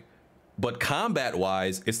 right? But combat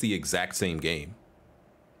wise, it's the exact same game,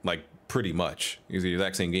 like pretty much. It's the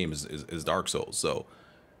exact same game as Dark Souls. So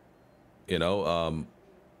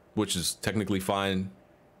which is technically fine.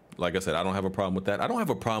 Like I said, I don't have a problem with that. I don't have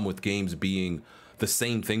a problem with games being the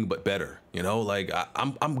same thing but better. Like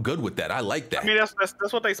I'm good with that. I like that. I mean, that's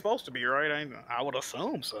what they're supposed to be, right? I would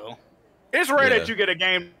assume so. It's rare that you get a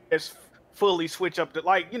game that's fully switch up to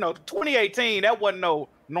 2018. That wasn't no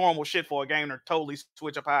normal shit for a game to totally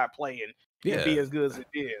switch up how I play and be as good as it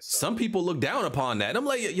is. So. Some people look down upon that. And I'm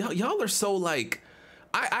like, y'all are so like,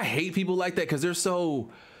 I hate people like that because they're so.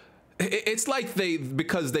 It's like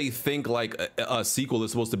because they think like a sequel is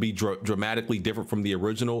supposed to be dramatically different from the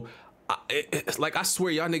original. It's like, I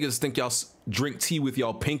swear y'all niggas think y'all drink tea with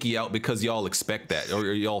y'all pinky out because y'all expect that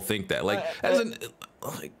or y'all think that. Like,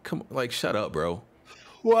 come on, like, shut up, bro.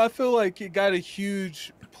 Well, I feel like it got a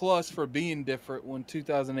huge plus for being different when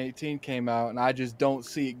 2018 came out, and I just don't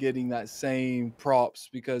see it getting that same props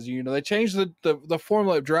because they changed the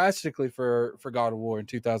formula drastically for God of War in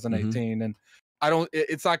 2018, and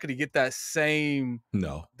it's not going to get that same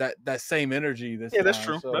that same energy this time. That's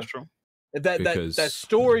true. So that's true. That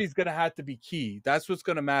story is going to have to be key. That's what's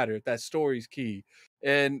going to matter. That story's key.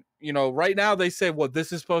 And right now they say, well,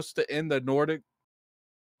 this is supposed to end the Nordic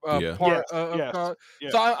part of God.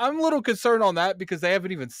 So I'm a little concerned on that because they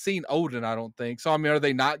haven't even seen Odin, I don't think. So I mean, are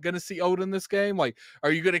they not going to see Odin in this game? Like,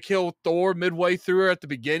 are you going to kill Thor midway through or at the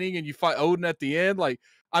beginning and you fight Odin at the end? Like,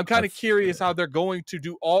 I'm kind of curious how they're going to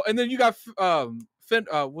do all. And then you got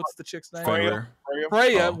what's the chick's name?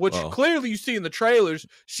 Freya, which clearly you see in the trailers.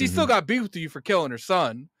 She still got beef with you for killing her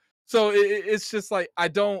son. So it's just like I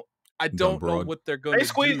don't know what they're going to do. They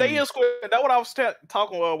squeeze. That's what I was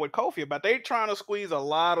talking with Kofi about. They trying to squeeze a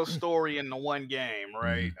lot of story into one game,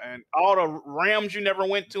 right? And all the realms you never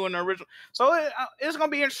went to in the original. So it's going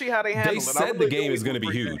to be interesting how they handle it. They said the game is going to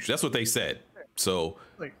be huge. That's what they said. So,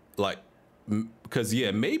 like because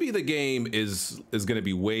yeah, maybe the game is going to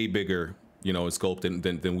be way bigger, you know, in scope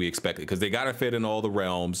than we expected, because they got to fit in all the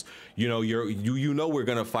realms. You know, you know we're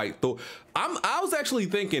gonna fight Thor. I was actually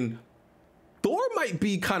thinking Thor might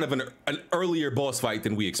be kind of an earlier boss fight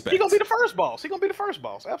than we expect. He gonna be the first boss. He gonna be the first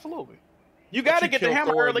boss. Absolutely. You got to get the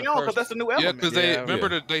hammer early on because that's the new element. Yeah, because they remember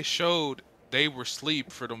that they showed they were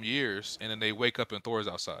asleep for them years, and then they wake up and Thor's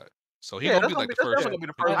outside. So he gonna be like the first.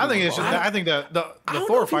 I think it's just. I think the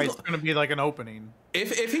Thor fight's gonna be like an opening.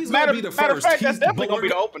 If he's gonna be the first, that's definitely gonna be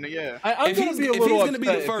the opening. Yeah. I'm gonna be a little upset if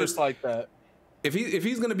he's first like that. If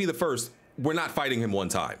he's gonna be the first, we're not fighting him one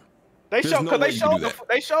time. They showed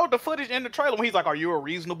the footage in the trailer when he's like, "Are you a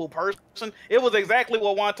reasonable person?" It was exactly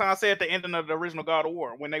what Wonton said at the ending of the original God of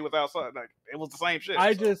War when they was outside. Like it was the same shit.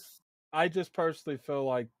 I just personally feel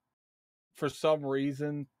like for some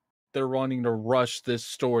reason they're wanting to rush this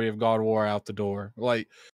story of God of War out the door. Like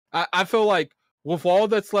I feel like with all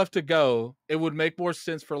that's left to go, it would make more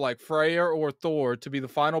sense for like Freya or Thor to be the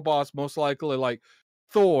final boss, most likely like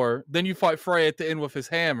Thor. Then you fight Freya at the end with his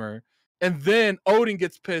hammer. And then Odin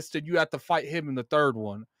gets pissed and you have to fight him in the third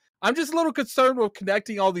one. I'm just a little concerned with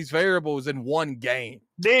connecting all these variables in one game.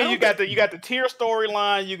 Then you got the Tyr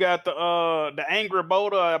storyline, you got the angry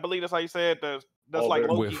Boda, I believe that's how you said it. That's like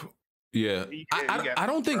Loki. Yeah. I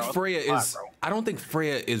don't think Freya is I don't think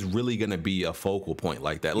Freya is really gonna be a focal point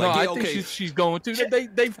like that. Like, no, I think she's going to.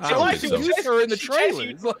 They've used her in the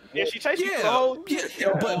trailer. Yeah, she chased you.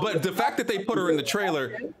 But the fact that they put her in the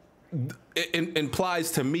trailer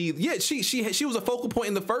implies to me, yeah, she was a focal point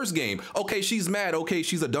in the first game. Okay, she's mad. Okay,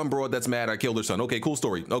 she's a dumb broad that's mad I killed her son. Okay, cool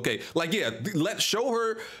story. Okay, like, yeah, let's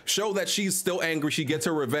show that she's still angry. She gets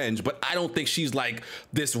her revenge, but I don't think she's like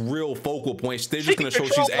this real focal point. They're just gonna show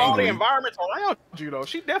she's angry. All the environments around you, though.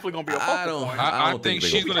 She's definitely gonna be a focal point. I think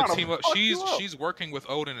she's gonna team up. She's working with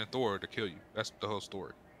Odin and Thor to kill you. That's the whole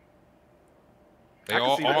story. They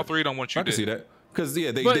all three don't want you. I can see that because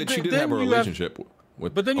yeah, she did have a relationship.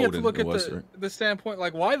 But then you have to look at the standpoint,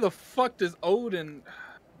 like, why the fuck does Odin...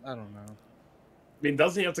 I don't know. I mean,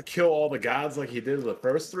 doesn't he have to kill all the gods like he did in the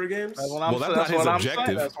first 3 games? Well, that's not his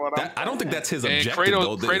objective. I don't think that's his objective,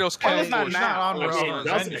 though. Kratos kills It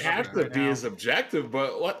doesn't have to be his objective,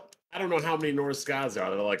 but I don't know how many Norse gods are.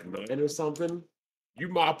 They're like 9 or something. You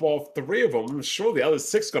mop off 3 of them, I'm sure the other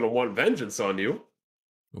 6 going to want vengeance on you.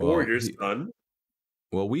 Or your son.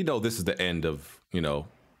 Well, we know this is the end of,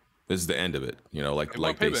 this is the end of it,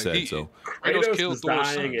 like they said. So Kratos killed Thor's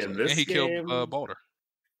son, and he killed Baldur.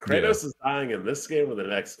 Kratos is dying in this game or the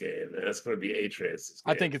next game, and it's going to be Atreus.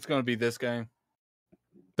 I think it's going to be this game.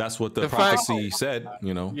 That's what the prophecy said,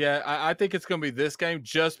 Yeah, I think it's going to be this game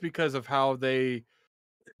just because of how they're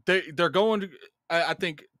going to. I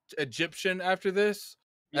think Egyptian after this,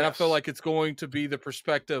 and I feel like it's going to be the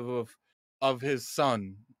perspective of his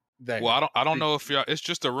son. Well, I don't know if y'all. It's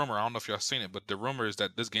just a rumor. I don't know if y'all seen it, but the rumor is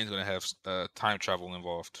that this game's gonna have time travel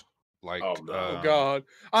involved. Like, oh god,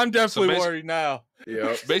 I'm definitely worried now.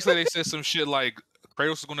 Yeah. Basically, they said some shit like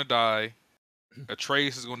Kratos is gonna die,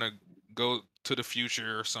 Atreus is gonna go to the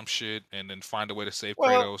future or some shit, and then find a way to save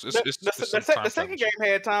Kratos. The second game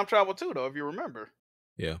had time travel too, though, if you remember.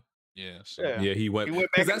 Yeah. Yeah, he went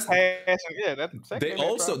back that's, they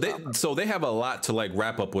have a lot to like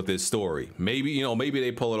wrap up with this story. Maybe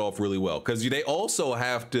they pull it off really well because they also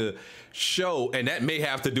have to show, and that may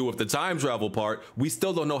have to do with the time travel part. We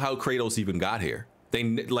still don't know how Kratos even got here. They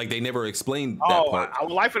never explained that part. I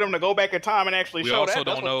would like for them to go back in time and actually show that. We also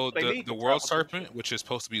don't know the world serpent, which is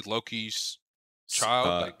supposed to be Loki's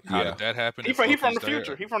child. How did that happen? He from the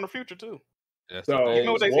future. He from the future too. So, you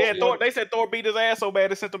know what they said? They said Thor beat his ass so bad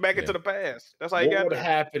they sent him back into the past. That's how he got there. What would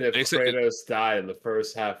happen if Kratos died in the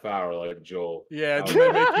first half hour like Joel? Yeah, do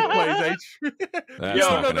they make you play That's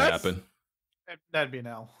not going to happen. That'd be an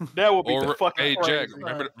L. That would be the fucking Hey, crazy. Jack,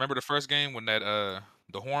 remember the first game when that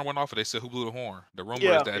the horn went off and they said who blew the horn? The rumor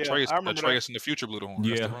is that Atreus in the future blew the horn.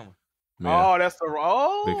 Yeah. That's the rumor. Yeah. Oh, that's the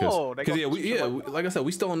because like I said,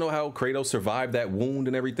 we still don't know how Kratos survived that wound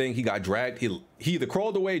and everything. He got dragged. He either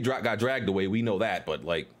crawled away, got dragged away. We know that, but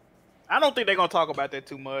like, I don't think they're gonna talk about that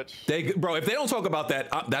too much. Bro, if they don't talk about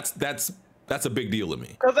that, that's a big deal to me.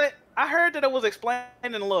 Because I heard that it was explained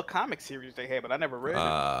in a little comic series they had, but I never read it.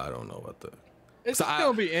 I don't know about that. It's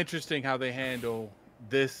gonna be interesting how they handle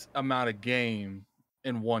this amount of game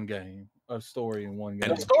in one game. A story in one game.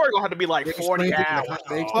 The story gonna have to be like 40 hours.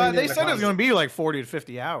 They said it's gonna be like 40 to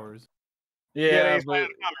 50 hours. Yeah, so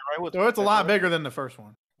it's a lot bigger than the first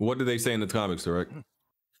one. What did they say in the comics, correct?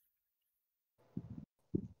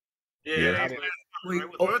 Yeah. So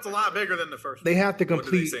it's a lot bigger than the first one. They have to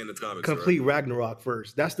complete Ragnarok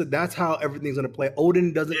first. That's how everything's gonna play.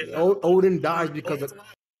 Odin dies because of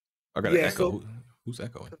I got an echo. Who's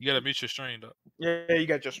echoing? You gotta mute your stream though. Yeah, you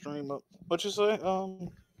got your stream up. What you say?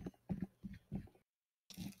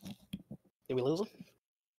 Did we lose him?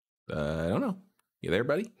 I don't know. You there,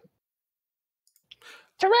 buddy?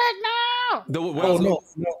 Correct now. No. Okay,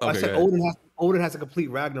 I said Odin has to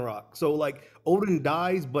complete Ragnarok. So like Odin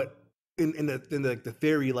dies, but in the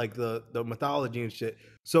theory, like the mythology and shit.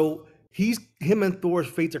 So him and Thor's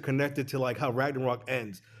fates are connected to like how Ragnarok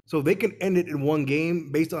ends. So they can end it in one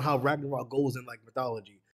game based on how Ragnarok goes in like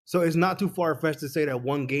mythology. So it's not too far fetched to say that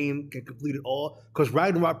one game can complete it all, because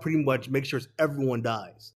Ragnarok pretty much makes sure everyone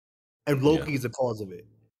dies, and Loki is the cause of it.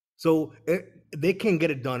 So they can't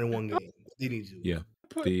get it done in one game. They need to. Yeah.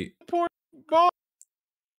 Poor boy.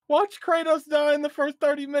 Watch Kratos die in the first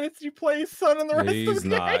 30 minutes. You play his son in the rest of the game.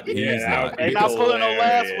 He's not. They not pulling no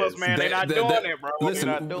last of us, man. They're not doing it, bro. Listen,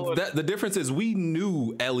 They're not doing it. the difference is we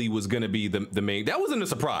knew Ellie was going to be the main. That wasn't a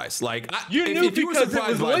surprise. Like knew if you were because surprised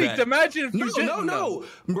it was by leaked. that, Imagine if you didn't. No,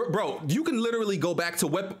 bro. You can literally go back to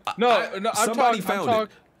Somebody found it.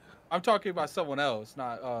 I'm talking about someone else,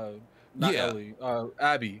 not Ellie.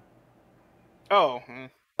 Abby. Oh.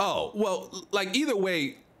 Well, like either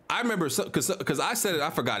way, I remember because I said it. I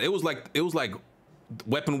forgot. It was like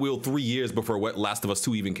Weapon Wheel 3 years before Last of Us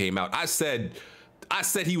 2 even came out. I said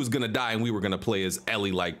he was gonna die and we were gonna play as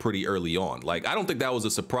Ellie like pretty early on. Like I don't think that was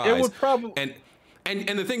a surprise. It would probably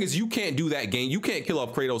and the thing is, you can't do that game. You can't kill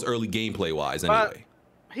off Kratos early gameplay wise anyway.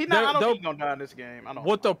 I don't think he's gonna die in this game.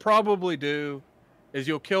 What they'll probably do is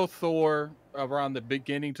you'll kill Thor around the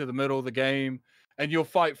beginning to the middle of the game, and you'll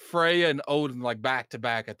fight Freya and Odin like back to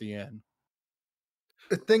back at the end.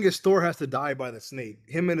 The thing is, Thor has to die by the snake.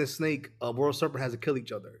 Him and his snake, World Serpent, has to kill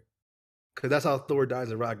each other, because that's how Thor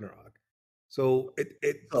dies in Ragnarok. So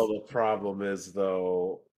the problem is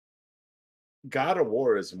though, God of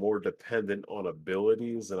War is more dependent on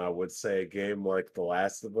abilities than I would say a game like The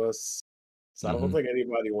Last of Us. So I don't think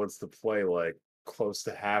anybody wants to play like close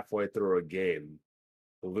to halfway through a game,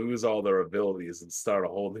 lose all their abilities, and start a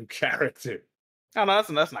whole new character. Oh, no,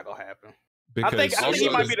 that's not gonna happen. Because I think he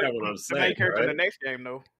might be the main character right? in the next game,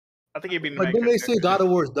 though. I think he'd be the like, main didn't character. they say God of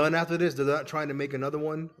War is done after this? They're not trying to make another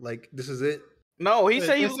one. Like this is it. No, he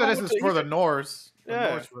said this is for the Norse.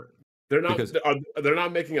 Yeah. They're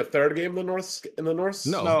not making a third game in the North.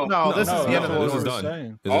 No, this is the end of the This is Norse.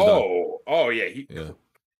 done.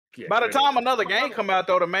 Yeah. By the time another game come out,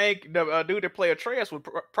 though, the dude that play Atreus would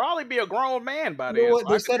probably be a grown man by then. You know what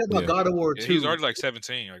they said about God of War 2? He's already like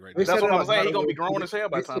 17, like right now. That's what I'm saying. He's gonna be grown as hell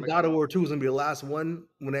by the time. God of War 2 was gonna be the last one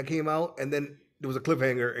when that came out, and then there was a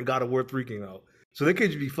cliffhanger, and God of War 3 came out. So they could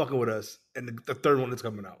just be fucking with us, and the third one is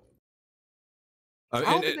coming out. I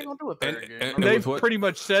don't think they're gonna do a third game. They've pretty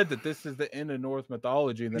much said that this is the end of Norse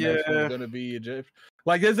mythology, and the next one's going to be Egypt.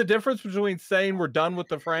 Like, there's a difference between saying we're done with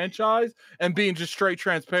the franchise and being just straight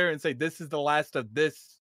transparent and say this is the last of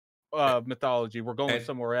this mythology. We're going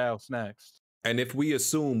somewhere else next. And if we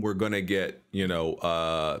assume we're going to get,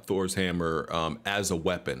 Thor's hammer as a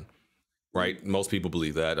weapon, right? Most people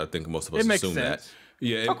believe that. I think most of us assume that.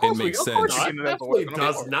 Yeah, it makes sense. No, it definitely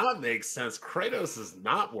does not make sense. Kratos is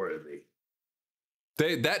not worthy.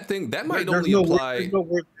 That might only apply.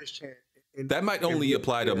 That might only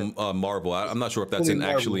apply to Marvel. I'm not sure if that's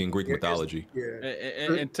actually in Greek mythology.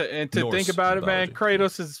 And to think about it, man,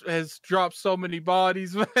 Kratos has dropped so many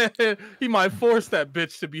bodies, man. He might force that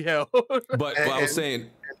bitch to be held. But I was saying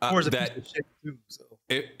that.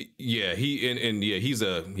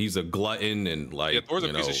 He's a glutton and like. Thor's a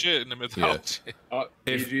piece of shit in the mythology.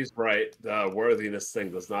 PG's right. The worthiness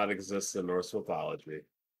thing does not exist in Norse mythology.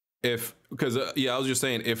 I was just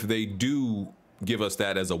saying, if they do give us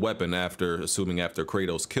that as a weapon after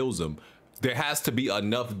Kratos kills him, there has to be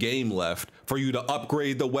enough game left for you to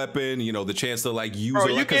upgrade the weapon, the chance to like use it.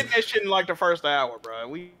 Bro, you get that shit in like the first hour,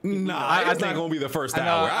 bro. It's not gonna be the first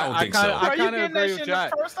hour. I don't think so. I kind of agree with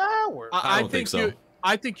Jack. The first hour. I don't think so.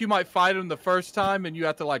 I think you might fight him the first time, and you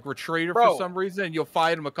have to like retreat her for some reason, and you'll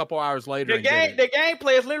fight him a couple hours later. The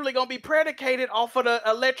gameplay is literally gonna be predicated off of the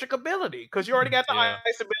electric ability, because you already got the ice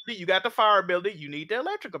ability, you got the fire ability, you need the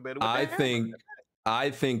electric ability. I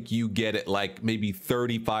think you get it like maybe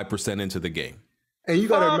 35% into the game. And you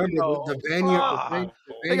gotta remember the Vanir.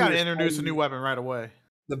 They gotta introduce a new weapon right away.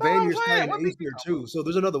 The Vanir's kind of easier too. So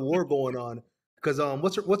there's another war going on because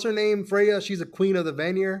what's her name? Freya. She's a queen of the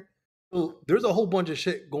Vanir. So there's a whole bunch of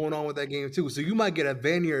shit going on with that game too. So you might get a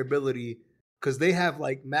Vanir ability because they have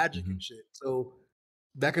like magic and shit. So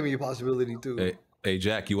that could be a possibility too. Hey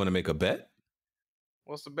Jack, you want to make a bet?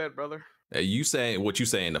 What's the bet, brother? Hey, you saying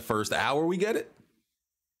the first hour we get it?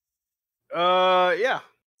 Yeah.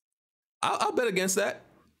 I'll bet against that.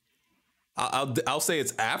 I'll say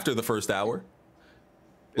it's after the first hour.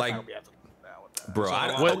 Like, bro,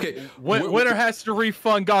 winner has to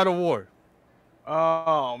refund God of War.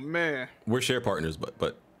 Oh man, we're share partners,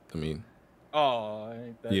 but I mean,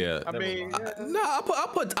 yeah. I mean, I'll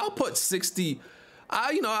put 60.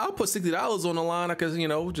 I'll put $60 on the line. I could,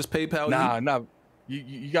 just PayPal. Nah.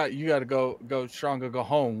 You got to go stronger, go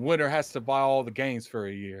home. Winner has to buy all the games for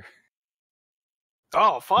a year.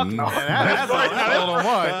 Oh fuck no! That's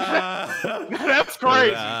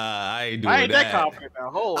crazy. I ain't doing that confident now.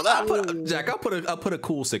 Hold on, Jack. I'll put a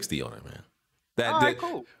cool 60 on it, man. That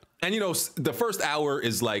cool. And the first hour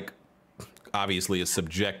is like, obviously, it's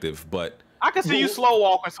subjective, but I can see you slow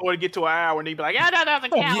walking so to get to an hour and you'd be like, yeah, that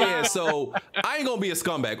doesn't count. Yeah, so I ain't gonna be a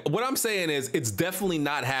scumbag. What I'm saying is, it's definitely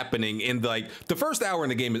not happening in the first hour in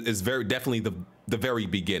the game is very definitely the very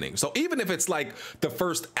beginning. So even if it's like the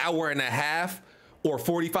first hour and a half or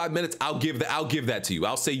 45 minutes, I'll give that to you.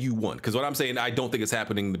 I'll say you won, because what I'm saying, I don't think it's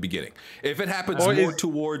happening in the beginning. If it happens more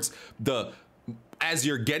towards as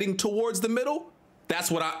you're getting towards the middle, that's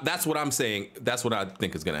what I'm saying. That's what I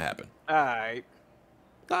think is gonna happen. All right,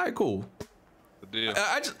 cool. Deal.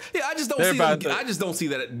 I just don't see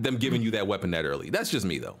them giving you that weapon that early. That's just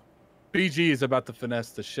me though. BG is about to finesse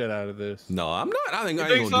the shit out of this. No, I'm not. I ain't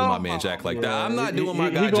gonna do my man Jack like that. I'm not doing my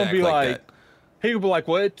guy Jack like that. He would be like,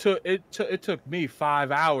 well, it took me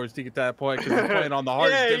 5 hours to get to that point because I'm playing on the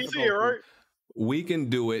hardest difficulty. You see it, right? We can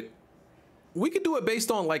do it. We could do it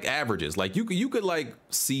based on like averages. Like you could like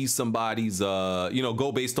see somebody's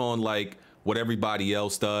go based on like what everybody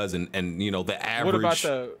else does and the average. What about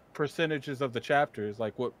the percentages of the chapters?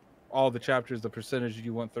 Like what all the chapters, the percentage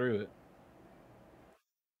you went through it.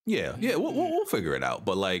 Yeah, we'll figure it out.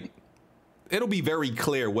 But like, it'll be very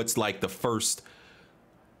clear what's like the first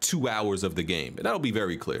 2 hours of the game, and that'll be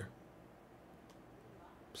very clear.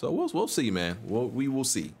 So we'll see, man. We will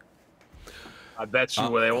see. I bet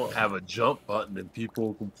you they won't have a jump button and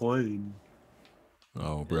people complain.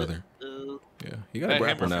 Oh, brother. Yeah, you got a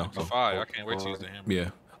grapple now. So. I can't wait to use the hammer. Yeah.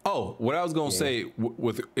 Oh, what I was gonna say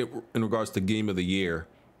with in regards to Game of the Year,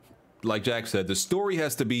 like Jack said, the story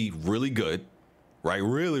has to be really good, right?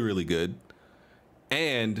 Really, really good,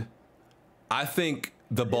 and I think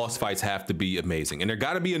the boss fights have to be amazing, and there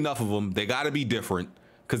got to be enough of them. They got to be different,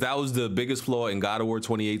 because that was the biggest flaw in God of War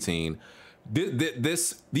 2018.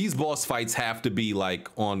 These boss fights have to be like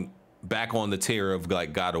back on the tier of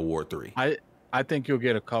like God of War 3. I think you'll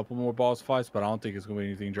get a couple more boss fights, but I don't think it's gonna be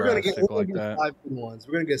anything drastic like that. 5 good ones.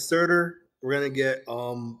 We're gonna get Surtur. We're gonna get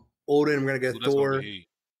Odin. We're gonna get Thor.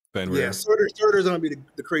 Fenrir. Surtur's gonna be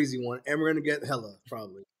the crazy one, and we're gonna get Hela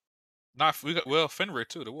probably. Fenrir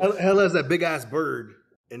too. Hela's that big ass bird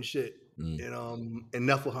and shit in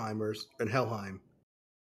Niflheim or in Helheim.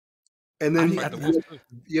 And then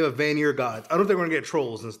you have Vanir gods. I don't think we're gonna get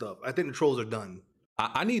trolls and stuff. I think the trolls are done.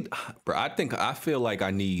 I feel like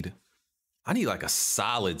I need like a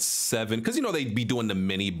solid 7, because they be doing the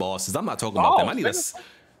mini bosses. I'm not talking about them. I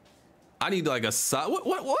need like a solid.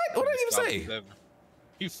 What did I even say? 7.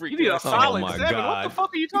 You freaked. You need a solid 7. God. What the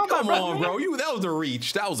fuck are you talking about? Come on, bro. That was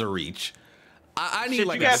a reach. I need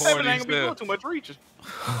like you got a 7. Ain't gonna be doing too much reaching.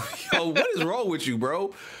 Yo, what is wrong with you,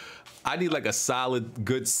 bro? I need like a solid,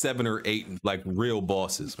 good 7 or 8, like real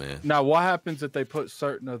bosses, man. Now, what happens if they put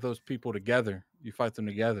certain of those people together? You fight them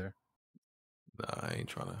together. Nah, I ain't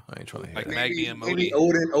trying to like Magni and Maybe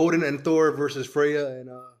Odin and Thor versus Freya and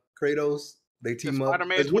Kratos. They team up.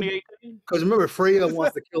 Spider-Man 2018. Because remember, Freya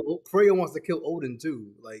wants to kill Odin too.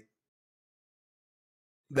 Like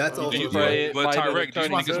that's also. But Tyrek, do you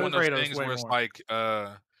think it's one of those things where it's like,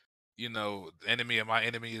 enemy of my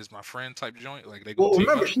enemy is my friend type joint? Like they go. Well,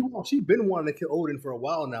 remember, she's been wanting to kill Odin for a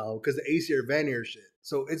while now because the Aesir Vanir shit.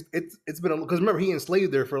 So it's been because remember he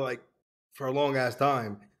enslaved her for a long ass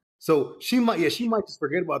time. So she might just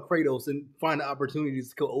forget about Kratos and find the opportunities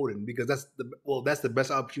to kill Odin because that's the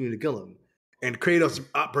best opportunity to kill him. And Kratos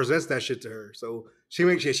presents that shit to her. So she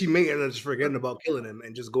may end up just forgetting about killing him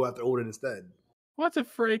and just go after Odin instead. What if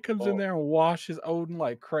Frey comes in there and washes Odin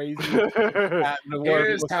like crazy?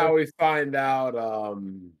 Here's how we find out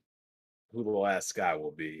who the last guy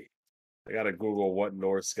will be. I gotta Google what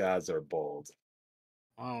Norse gods are bald.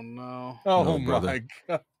 Oh no! Oh my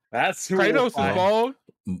god! That's who Kratos is bald.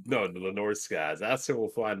 No, the Norse gods. That's who we'll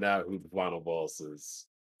find out who the final boss is.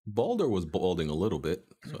 Baldur was balding a little bit,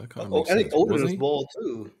 so I kind of. I think Odin was bald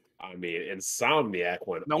too. I mean, Insomniac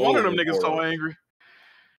went. No wonder them niggas so angry.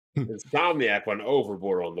 Insomniac went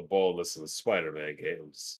overboard on the baldness in the Spider-Man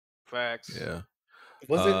games. Facts. Yeah.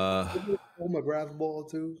 Was it Paul McGrath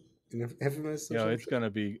bald too? Infamous. Yo, it's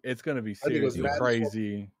gonna be seriously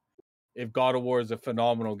crazy. If God of War is a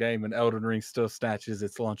phenomenal game and Elden Ring still snatches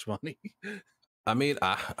its launch money. I mean,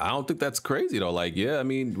 I don't think that's crazy though. Like, yeah, I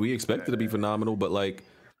mean, we expect it to be phenomenal, but like,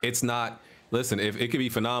 it's not. Listen, if it could be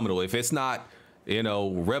phenomenal, if it's not, you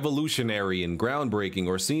know, revolutionary and groundbreaking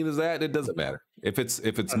or seen as that, it doesn't matter. If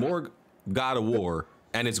it's more God of War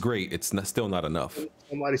and it's great, it's still not enough.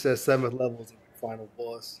 Somebody says 7th level is the final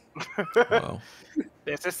boss. Wow.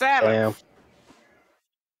 It's a Sabbath.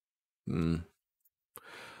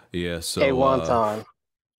 Yeah. So. Hey, Wonton.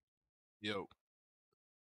 Yo.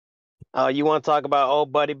 You want to talk about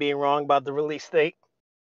old buddy being wrong about the release date?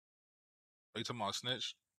 Are you talking about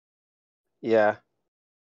Snitch? Yeah.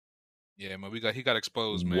 Yeah, man, he got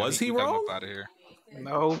exposed, man. Was he we got him wrong? up out of here.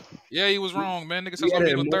 No. Yeah, he was wrong, man. Nigga said it's gonna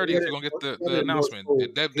be on the 30th. You're gonna get the announcement.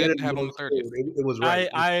 That didn't happen on the 30th. It was right.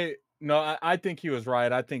 I think he was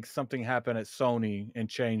right. I think something happened at Sony and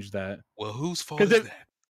changed that. Well, whose fault is that?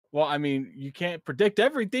 Well, I mean, you can't predict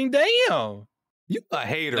everything. Damn. You a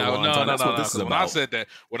hater, No. That's what this is when about. I said that,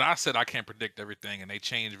 when I said I can't predict everything and they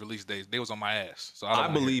changed release dates, they was on my ass. So I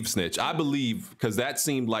believe Snitch. I believe because that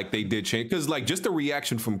seemed like they did change. Because like just the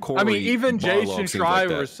reaction from Corey. I mean, even Jason Schreier like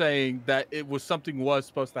was saying that it was something was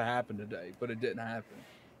supposed to happen today, but it didn't happen.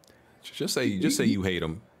 Just say you hate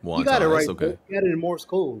him. You got it right. Okay. He had it in Morse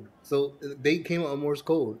code, so they came out in Morse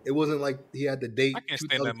code. It wasn't like he had the date. I can't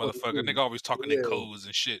stand that motherfucker. Nigga always talking in codes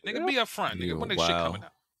and shit. Nigga, be up front. Nigga, when this shit coming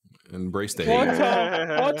out? Embrace the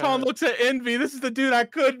Wonton looks at envy. This is the dude I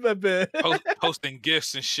could have been. Posting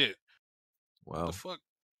gifts and shit. Wow. What the fuck?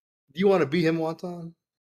 Do you want to be him, Wonton?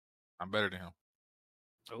 I'm better than him.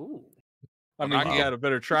 Ooh. I mean, he had a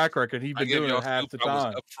better track record. He's been doing it half the time. I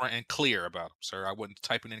was upfront and clear about him, sir. I wasn't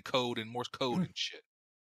typing in code and Morse code and shit.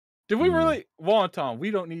 Did we really, Wonton?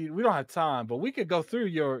 We don't have time, but we could go through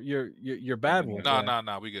your bad one.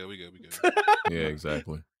 No. We good. Yeah,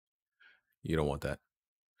 exactly. You don't want that.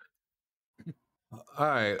 All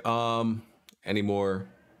right. Any more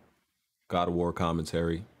God of War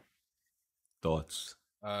commentary? Thoughts?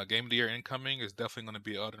 Game of the year incoming is definitely going to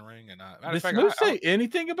be Elden Ring. And did Smoove say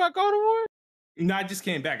anything about God of War? No, I just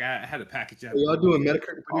came back. I had a package out. Are y'all doing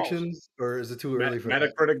Metacritic predictions, or is it too early for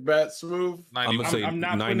Metacritic bet, Smoove? I'm gonna say I'm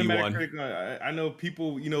not 91. putting the Metacritic. I know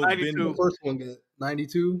people. 92. The first one got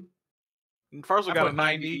 92. First one got a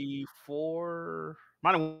 94.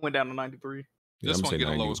 Mine went down to 93. This one get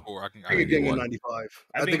a lower score. I can get a 95.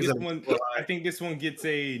 I think this one gets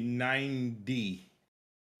a 90.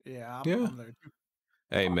 Yeah. I'm there too.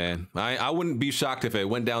 Hey man, I wouldn't be shocked if it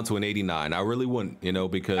went down to an 89. I really wouldn't,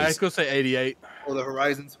 because I was gonna say 88. Oh, the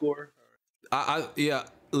Horizon score. Yeah.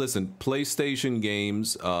 Listen, PlayStation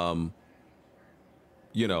games.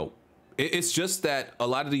 It's just that a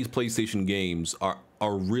lot of these PlayStation games are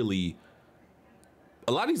really.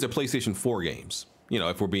 A lot of these are PlayStation 4 games.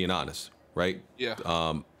 If we're being honest, right?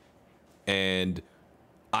 Yeah. And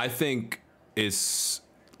I think it's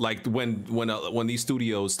like when these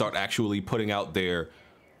studios start actually putting out their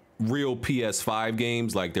real PS5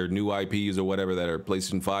 games, like their new IPs or whatever that are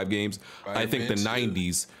PlayStation 5 games, I think the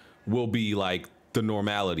 90s will be like the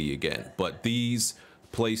normality again. But these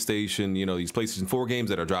PlayStation, these PlayStation 4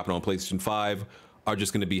 games that are dropping on PlayStation 5 are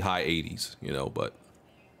just going to be high 80s, but.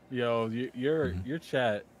 Yo, your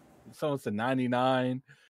chat, someone said 99,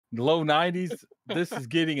 low 90s. This is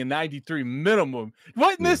getting a 93 minimum.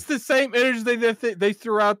 Wasn't this the same energy they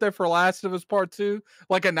threw out there for Last of Us Part 2?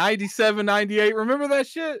 Like a 97, 98. Remember that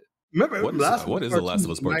shit? Remember what is The Last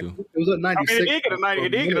of Us Part 2? It was at 96. I mean, it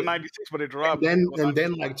did get a 96, but it dropped. And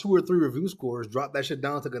then like 2 or 3 review scores dropped that shit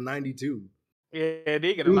down to like a 92. Yeah, it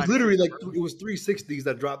did get a 96. It was literally like it was 360s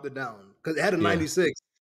that dropped it down because it had a 96,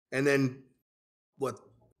 and then 4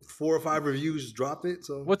 or 5 reviews dropped it.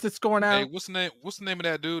 So what's it scoring out? Hey, what's the name of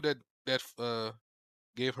that dude that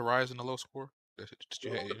gave Horizon a low score?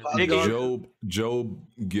 Job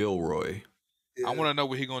Gilroy. Yeah. I want to know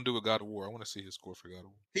what he's gonna do with God of War. I want to see his score for God of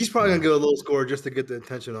War. He's probably gonna get a low score just to get the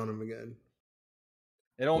attention on him again.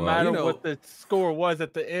 It don't matter what the score was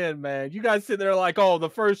at the end, man. You guys sit there like, oh, the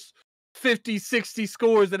first 50, 60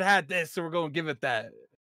 scores that had this, so we're gonna give it that.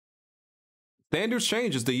 Standards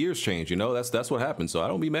change as the years change, that's what happens. So I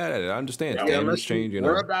don't be mad at it. I understand. Yeah, standards change,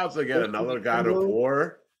 We're about to get another God of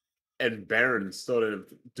War, and Baron still didn't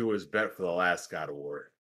do his bet for the last God of War.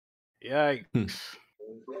 Yeah.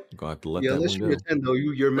 Gonna have to let that unless one you're go.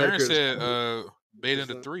 Nintendo, your Baron Metacritic. said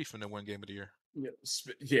Bayonetta 3 from the one game of the year.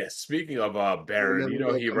 Yeah, speaking of Baron,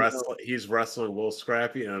 he's wrestling Will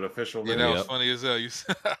Scrappy in an official match. Yeah, that was funny as hell.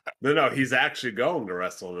 No, he's actually going to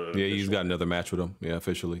wrestle in an he's got another match with him. Yeah,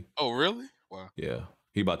 officially. Oh, really? Wow. Yeah,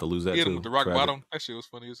 he about to lose that Hit too. him with the rock Tragic. bottom. That shit was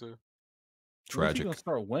funny as hell. Tragic. He's gonna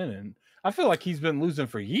start winning. I feel like he's been losing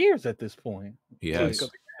for years at this point. He has.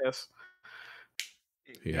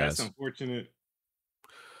 That's unfortunate.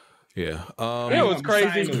 Yeah. It was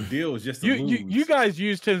crazy. No deals just to you guys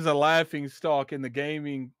used him as a laughing stock in the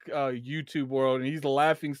gaming YouTube world, and he's a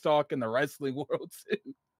laughing stock in the wrestling world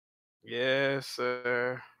too. Yes,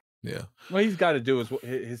 sir. Yeah. Well, he's got to do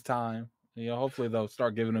his time. You know, hopefully they'll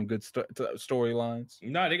start giving him good storylines.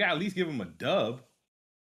 No, they got to at least give him a dub.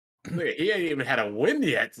 Wait, he ain't even had a win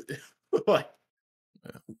yet. Like,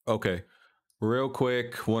 Okay. Real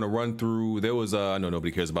quick, want to run through. There was I know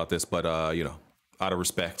nobody cares about this, but you know, out of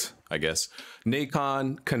respect, I guess.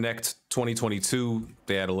 Nacon Connect 2022.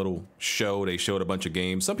 They had a little show. They showed a bunch of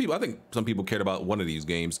games. I think some people cared about one of these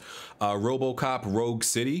games. RoboCop Rogue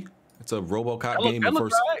City. It's a RoboCop game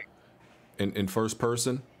in first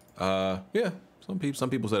person. Yeah, some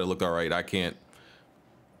people said it looked all right. I can't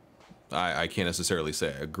necessarily say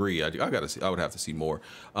I agree. I gotta see. I would have to see more.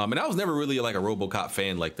 And I was never really like a RoboCop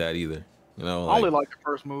fan like that either. You know, I only like the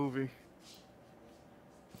first movie.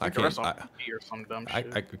 I can't. Or some dumb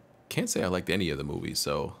shit. I can't say I liked any of the movies,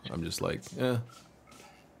 so I'm just like, yeah.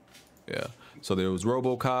 So there was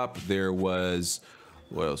RoboCop. There was,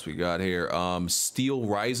 what else we got here? Steel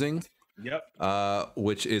Rising. Yep.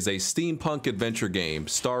 Which is a steampunk adventure game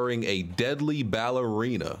starring a deadly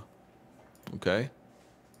ballerina. Okay.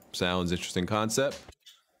 Sounds interesting concept.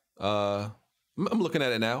 I'm looking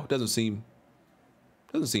at it now. Doesn't seem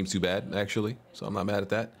too bad actually, so I'm not mad at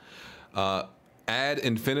that. Ad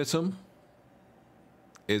Infinitum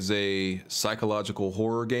is a psychological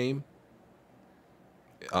horror game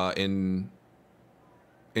in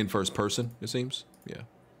first person, it seems. Yeah.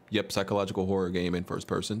 Yep, psychological horror game in first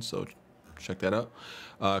person, so check that out.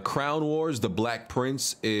 Crown Wars: The Black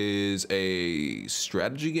Prince is a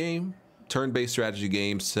strategy game, turn-based strategy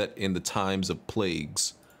game set in the times of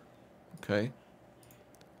plagues. Okay.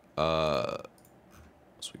 So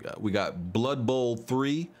we got Blood Bowl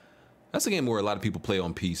 3. That's a game where a lot of people play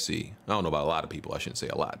on PC. I don't know about a lot of people. I shouldn't say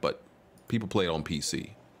a lot, but people play it on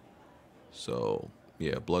PC. So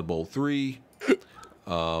yeah, Blood Bowl 3.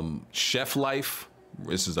 Chef Life.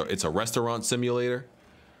 It's a restaurant simulator.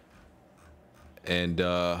 And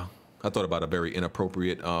I thought about a very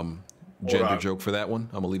inappropriate gender joke for that one.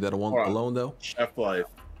 I'm gonna leave that alone though. Chef Life.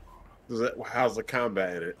 How's the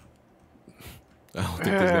combat in it? I don't think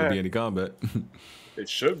there's gonna be any combat. It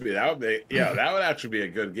should be. That would actually be a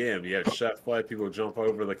good game. You have Chef Life, people jump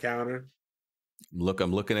over the counter. Look,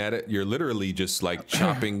 I'm looking at it. You're literally just like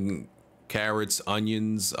chopping carrots,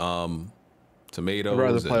 onions, tomatoes. I'd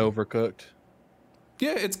rather play Overcooked.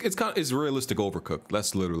 Yeah, it's realistic Overcooked.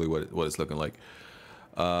 That's literally what it's looking like.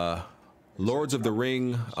 Lords of the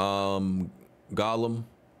Ring, Gollum.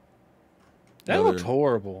 That looked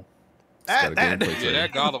horrible. That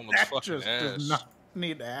Gollum looks fucking just ass. does not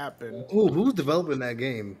need to happen. Oh, who's developing that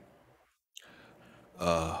game?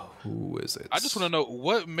 Who is it? I just want to know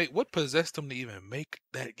what possessed them to even make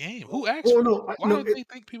that game. Who actually? Why do they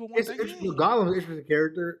think people want that game? Gollum is an interesting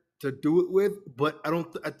character to do it with, but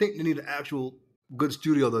I think they need an actual good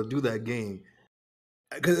studio to do that game.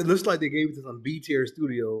 Because it looks like they gave it to some B-tier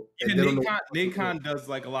studio. Nacon does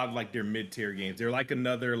like a lot of like their mid-tier games. They're like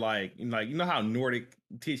another like you know how Nordic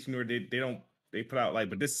THQ Nordic they put out like,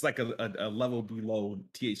 but this is like a level below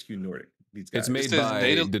THQ Nordic. These guys. It's made by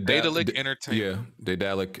Daedalic Entertainment. Yeah,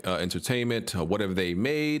 Daedalic Entertainment. What have they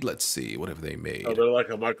made? Let's see. What have they made? Oh, they're like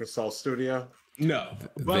a Microsoft studio. No,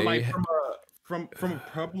 but like from a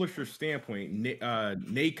publisher standpoint,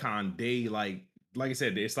 Nacon like I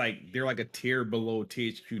said, it's like they're like a tier below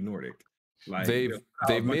THQ Nordic. Like they've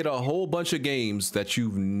made a whole bunch of games that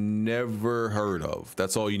you've never heard of.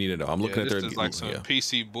 That's all you need to know. I'm looking at their like some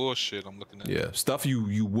PC bullshit. I'm looking at. Yeah, stuff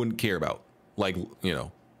you wouldn't care about. Like, you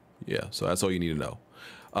know, yeah. So that's all you need to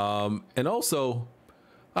know. And also,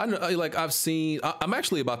 I'm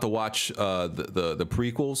actually about to watch the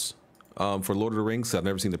prequels for Lord of the Rings. I've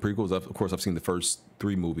never seen the prequels. Of course, I've seen the first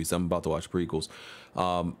 3 movies. I'm about to watch prequels.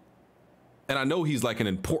 And I know he's like an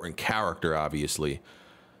important character, obviously,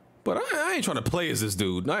 but I ain't trying to play as this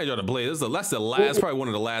dude. I ain't trying to play. That's probably one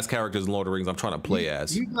of the last characters in Lord of the Rings I'm trying to play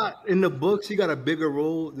as. He got in the books. He got a bigger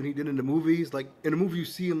role than he did in the movies. Like in the movie, you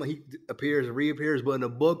see him like he appears and reappears, but in the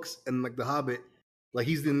books and like The Hobbit, like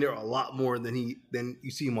he's in there a lot more than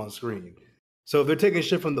you see him on screen. So if they're taking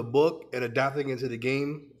shit from the book and adapting it into the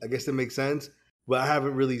game, I guess that makes sense. But I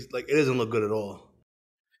haven't really it doesn't look good at all.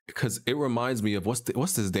 Because it reminds me of what's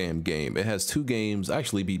this damn game? It has 2 games. I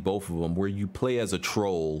actually beat both of them where you play as a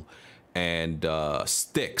troll and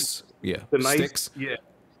Styx. Yeah, Styx.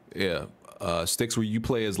 Yeah. Styx, where you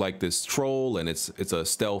play as like this troll and it's a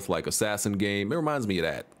stealth like assassin game. It reminds me of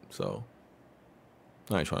that. So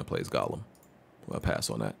I ain't trying to play as Gollum. I'll pass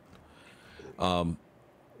on that.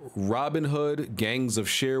 Robin Hood, Gangs of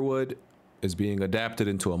Sherwood. is being adapted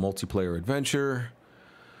into a multiplayer adventure.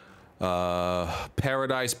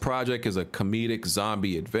 Paradise Project is a comedic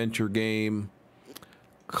zombie adventure game.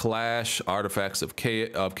 Clash Artifacts of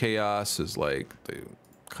Chaos is like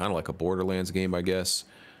kind of like a Borderlands game, I guess.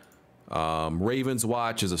 Raven's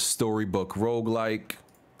Watch is a storybook roguelike.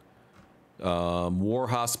 War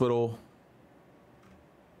Hospital,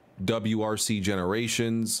 WRC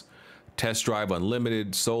Generations, Test Drive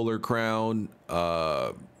Unlimited, Solar Crown,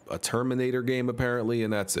 a Terminator game apparently,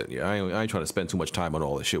 and that's it. Yeah, I ain't trying to spend too much time on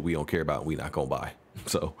all this shit we don't care about and we not gonna buy.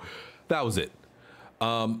 So that was it.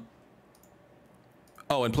 Oh,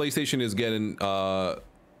 and PlayStation is getting ALLM,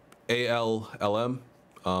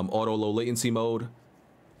 auto low latency mode.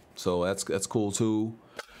 So that's cool too.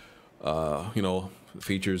 You know,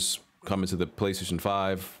 features coming to the PlayStation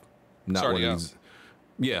 5. Not one of these.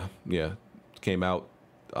 Yeah, came out.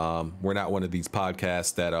 We're not one of these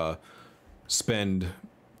podcasts that spend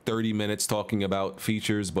 30 minutes talking about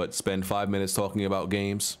features, but spend 5 minutes talking about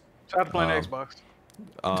games. Try to play an Xbox.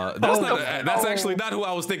 That's actually not who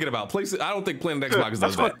I was thinking about. I don't think playing an Xbox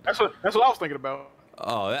does that. That's what I was thinking about.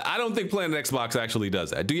 Oh, I don't think playing an Xbox actually does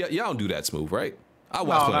that. Y'all don't do that, Smoove, right? I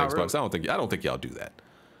watch playing Xbox. Really. I don't think y'all do that.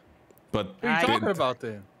 But what are you talking about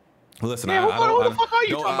then? Listen, yeah, who the fuck are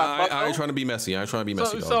you talking about? I ain't trying to be messy. I ain't trying to be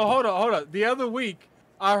messy. So hold on. The other week,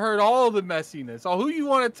 I heard all the messiness. So who you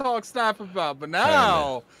want to talk snap about? But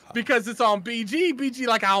now, because it's on BG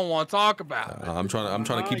like I don't want to talk about it. I'm trying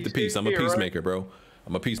to keep the peace. I'm a peacemaker, bro.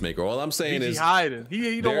 I'm a peacemaker. All I'm saying is hiding.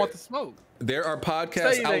 He don't want the smoke. There are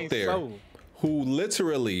podcasts out there who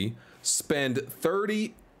literally spend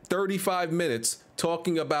 35 minutes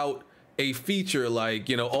talking about a feature like,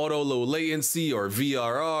 you know, auto low latency or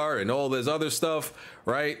VRR and all this other stuff,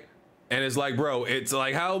 right? And it's like, bro, it's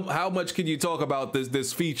like how much can you talk about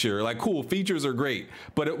this feature? Like, cool, features are great,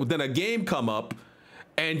 but then a game come up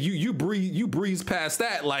and you breeze past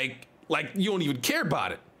that like you don't even care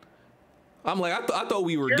about it. I'm like, I thought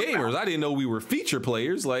we were gamers. I didn't know we were feature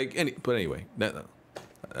players. Like, but anyway,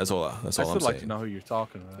 that's all I'm saying. I'd like to know who you're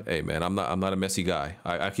talking about. Hey man, I'm not a messy guy.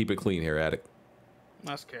 I keep it clean here, Addict.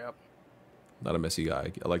 That's cap. Not a messy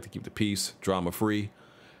guy. I like to keep the peace, drama free.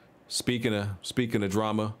 Speaking of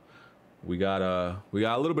drama, we got a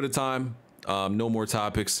little bit of time. No more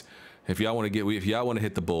topics. If y'all want to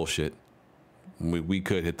hit the bullshit, we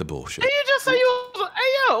could hit the bullshit. Hey, you just say you was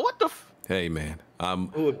hey yo, what the hey man,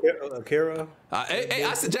 Akira. Hey,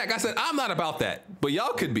 I said, Jack. I said I'm not about that, but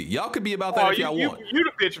y'all could be. Y'all could be about that if y'all want. You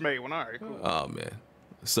the bitch made one. All right, cool. Oh man.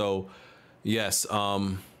 So, yes.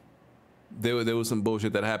 There was some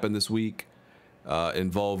bullshit that happened this week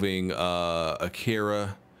involving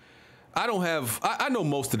Akira. I know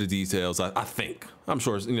most of the details. I think. I'm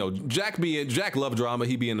sure. You know, Jack loved drama.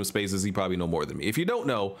 He be in the spaces. He probably know more than me. If you don't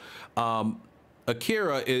know,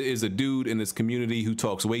 Akira is a dude in this community who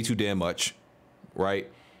talks way too damn much, right?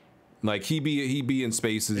 Like he be in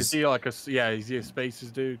spaces. Is he like is he a spaces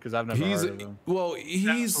dude? Because I've never heard of him. Well,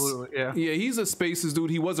 he's a spaces dude.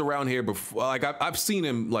 He was around here before. Like I've seen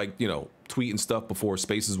him like, you know, tweeting stuff before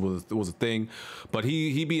spaces was a thing, but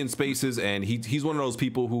he be in spaces and he's one of those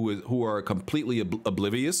people who are completely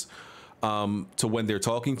oblivious to when they're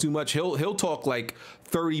talking too much. He'll talk like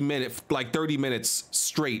 30 minutes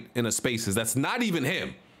straight in a spaces. That's not even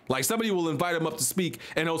him. Like somebody will invite him up to speak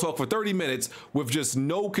and he'll talk for 30 minutes with just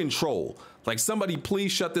no control. Like somebody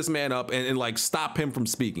please shut this man up and like stop him from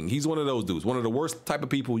speaking. He's one of those dudes, one of the worst type of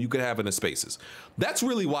people you could have in the spaces. That's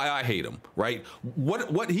really why I hate him, right?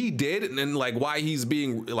 What he did and like why he's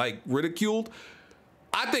being like ridiculed.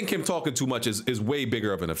 I think him talking too much is way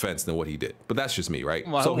bigger of an offense than what he did. But that's just me, right?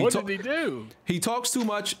 Well, so what did he do? He talks too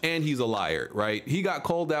much and he's a liar, right? He got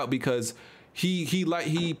called out because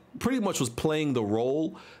he pretty much was playing the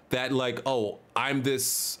role that like, oh, I'm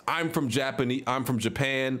from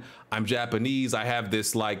Japan, I'm Japanese, I have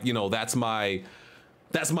this like, you know, that's my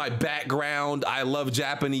background, I love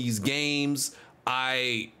Japanese games.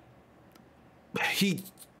 He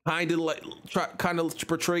kind of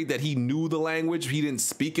portrayed that he knew the language. He didn't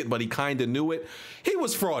speak it, but he kind of knew it. He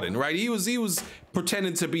was frauding, right? He was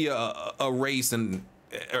pretending to be a race and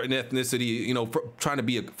an ethnicity, you know, trying to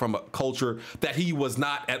be from a culture that he was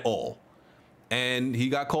not at all. And he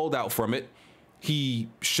got called out from it. He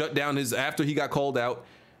shut down after he got called out,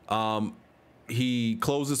 he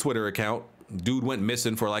closed his Twitter account. Dude went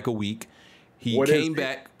missing for like a week. He came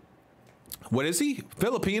back. What is he?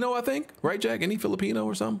 Filipino, I think, right, Jack? Any Filipino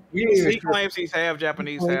or something? He claims he's half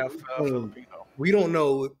Japanese, half Filipino. We don't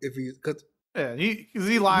know if he's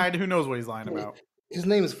he lied. Who knows what he's lying about? His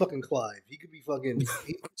name is fucking Clive. He could be fucking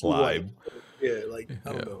Clive. Yeah, like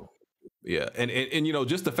I don't know. Yeah, and you know,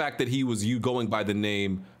 just the fact that he was going by the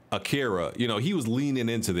name Akira, you know, he was leaning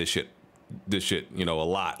into this shit, you know, a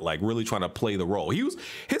lot, like really trying to play the role. He was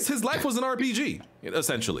his life was an RPG,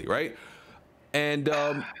 essentially, right? And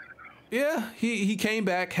yeah, he came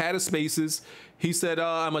back, had his spaces. He said,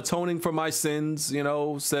 I'm atoning for my sins, you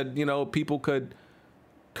know, said, you know, people could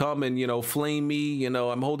come and, you know, flame me, you know,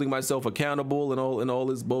 I'm holding myself accountable and all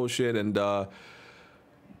this bullshit. And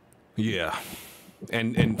yeah,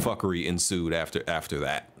 and fuckery ensued after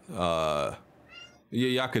that. Yeah,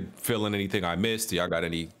 y'all could fill in anything I missed. Y'all got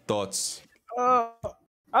any thoughts? I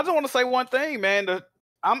just want to say one thing, man.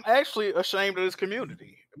 I'm actually ashamed of this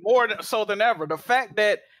community more so than ever. The fact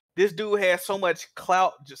that this dude has so much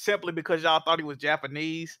clout just simply because y'all thought he was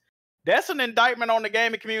Japanese, that's an indictment on the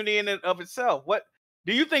gaming community in and of itself. What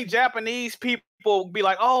do you think Japanese people be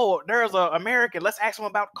like? Oh, there's an American. Let's ask him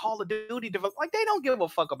about Call of Duty. Like, they don't give a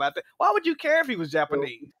fuck about that. Why would you care if he was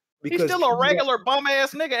Japanese? He's still a regular bum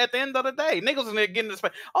ass nigga at the end of the day. Niggas in there getting this.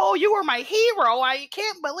 Oh, you were my hero. I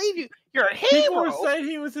can't believe you. You're a hero. People were saying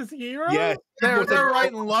he was his hero. Yeah, they're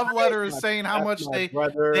writing love letters saying how much they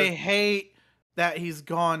hate that he's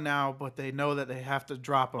gone now, but they know that they have to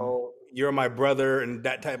drop him. Oh, you're my brother and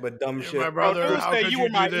that type of dumb shit. My brother, how could you were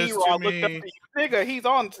my hero. I looked up to you, nigga. He's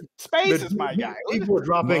on spaces, my guy. People were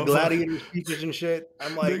dropping gladiator speeches and shit.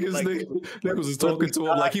 I'm like, niggas was talking to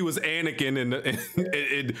him like he was Anakin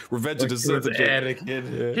in Revenge of the Sith.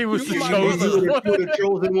 Anakin. Yeah. He was the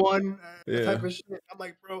chosen one. Yeah. Type of shit. I'm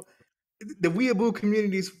like, bro, the weeaboo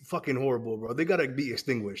community is fucking horrible, bro. They gotta be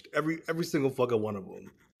extinguished. Every single fucking one of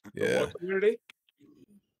them. Yeah. Community?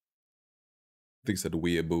 I think he said the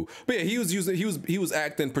weeaboo. But yeah, he was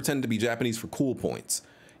acting, pretending to be Japanese for cool points.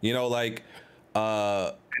 You know, like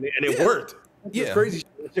and it worked. Yeah, crazy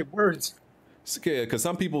shit. It works. Yeah, because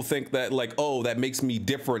some people think that like, oh, that makes me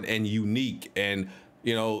different and unique, and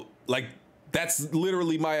you know, like that's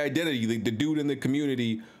literally my identity. The dude in the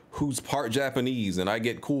community who's part Japanese, and I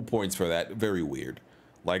get cool points for that. Very weird.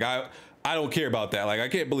 Like I don't care about that. Like I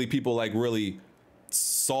can't believe people like really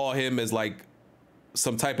saw him as like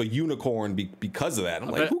some type of unicorn because of that. I'm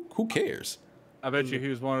like, who cares? I bet you he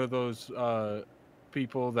was one of those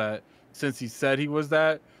people that, since he said he was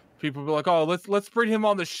that, people be like, oh, let's bring him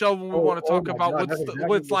on the show when we want to talk about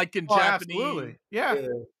what's like in Japanese. Absolutely. Yeah.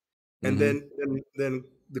 And then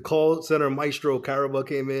the call center maestro Caraba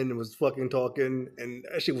came in and was fucking talking, and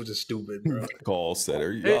that shit was just stupid, bro. Call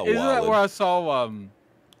center. Isn't that where I saw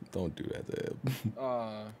don't do that to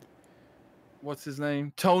him. What's his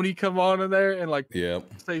name? Tony come on in there and like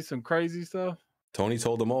say some crazy stuff. Tony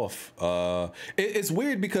told him off. It's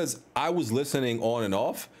weird because I was listening on and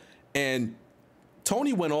off, and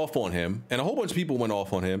Tony went off on him, and a whole bunch of people went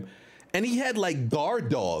off on him, and he had like guard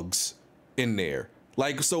dogs in there.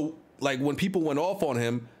 Like, so like when people went off on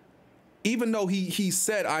him, even though he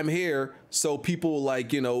said I'm here, so people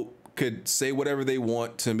like, you know, could say whatever they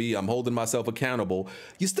want to me, I'm holding myself accountable,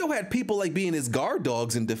 you still had people like being his guard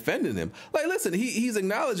dogs and defending him. Like, listen, he's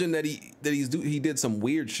acknowledging that he did some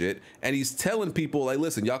weird shit, and he's telling people like,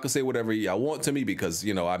 listen, y'all can say whatever y'all want to me because,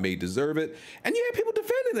 you know, I may deserve it. And you had people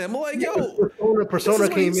defending him. Like, yo, Persona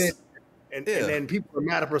came in and then people were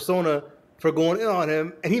mad at Persona for going in on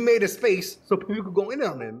him, and he made a space so people could go in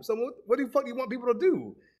on him. So what the fuck do you want people to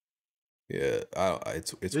do? Yeah,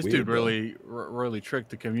 it's this weird, dude really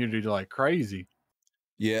tricked the community like crazy.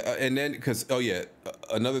 Yeah, and then because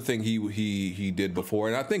another thing he did before,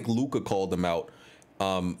 and I think Luca called him out.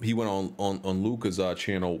 He went on Luca's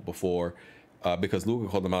channel before because Luca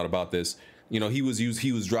called him out about this. You know, he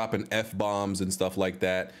was dropping F-bombs and stuff like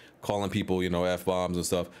that, calling people, you know, F-bombs and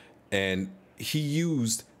stuff, and he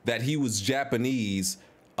used that he was Japanese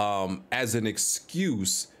as an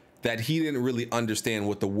excuse that he didn't really understand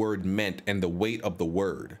what the word meant and the weight of the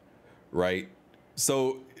word, right?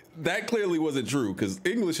 So that clearly wasn't true because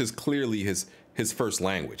English is clearly his first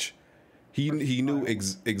language. He knew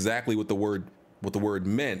exactly what the word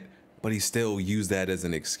meant, but he still used that as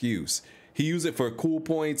an excuse. He used it for cool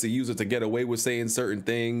points. He used it to get away with saying certain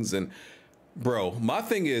things. And bro, my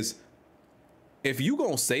thing is, if you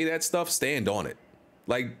gonna say that stuff, stand on it.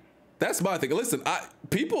 Like, that's my thing. Listen,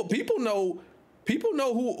 people know. People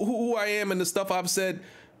know who I am and the stuff I've said,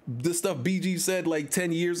 the stuff BG said like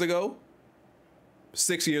 10 years ago,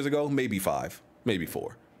 6 years ago, maybe 5, maybe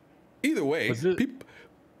 4. Either way,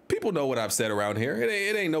 people know what I've said around here.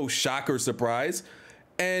 It ain't no shock or surprise.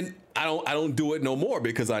 And I don't do it no more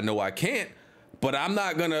because I know I can't. But I'm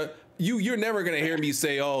not gonna, you're never gonna hear me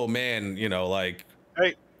say, oh man, you know, like,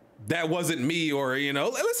 hey, that wasn't me, or, you know,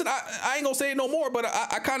 listen, I ain't gonna say it no more, but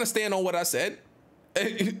I kind of stand on what I said.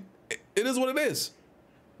 It is what it is.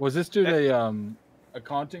 Was this dude a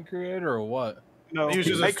content creator or what? No, he was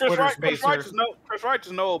just Chris Chris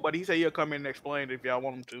Righteous know, but he said he'll come in and explain it if y'all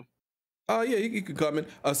want him to. Yeah, he could come in.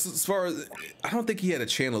 As far as I don't think he had a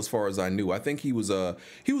channel, as far as I knew. I think he was a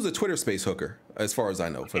Twitter space hooker, as far as I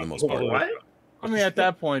know, for the most part. What? I mean, at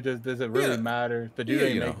that point, does it really matter? The dude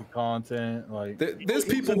ain't you making content. Like, there's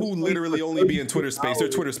people who literally only be in Twitter space. They're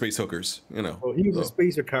Twitter space hookers, you know. He was a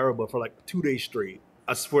spacer Caraba for like 2 days straight.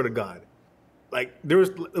 I swear to God. Like it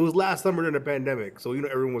was last summer during the pandemic, so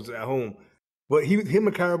everyone was at home. But him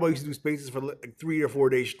and Caraba used to do spaces for like 3 or 4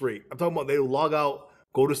 days straight. I'm talking about they would log out,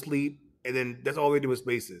 go to sleep, and then that's all they do with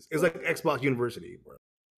spaces. It's like Xbox University, bro.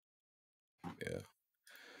 Yeah.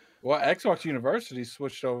 Well, Xbox University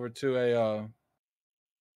switched over to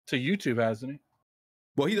YouTube, hasn't he?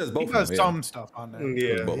 Well, he does both. He does some stuff on there.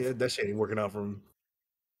 Yeah, that shit ain't working out for him.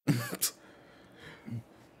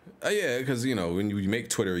 Yeah, because when you make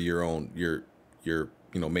Twitter your own your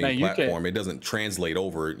main platform, it doesn't translate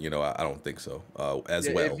over. I don't think so. As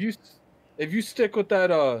well. If you stick with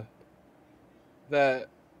that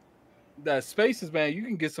Spaces, man, you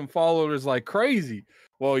can get some followers like crazy.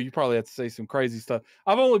 Well, you probably have to say some crazy stuff.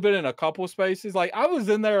 I've only been in a couple Spaces. Like I was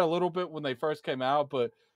in there a little bit when they first came out,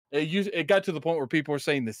 but it got to the point where people were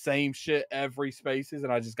saying the same shit every Spaces,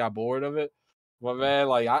 and I just got bored of it. But man,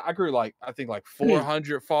 like I grew I think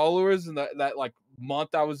 400 followers in that like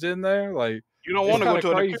month I was in there. Like you don't want to go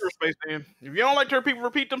to a Nakira space, then. If you don't like to hear people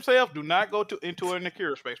repeat themselves, do not go into a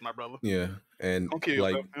Nakira space, my brother. Yeah, and don't kill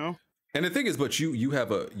yourself, And the thing is, but you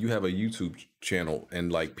have a YouTube channel,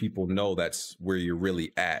 and like people know that's where you're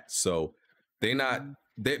really at. So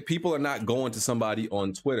people are not going to somebody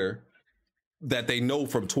on Twitter that they know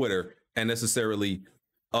from Twitter and necessarily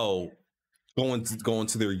going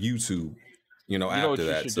to their YouTube, after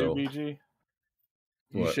that. So do,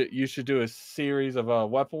 BG? You should do a series of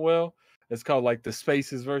Weapon Wheel. It's called like the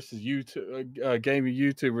Spaces versus YouTube gaming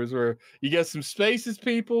YouTubers, where you get some Spaces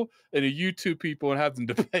people and a YouTube people and have them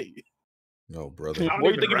debate. No, brother. I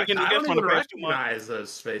don't even recognize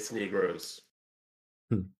those Space Negroes.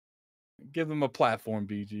 Give them a platform,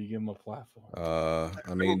 BG. Give them a platform.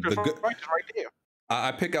 I mean,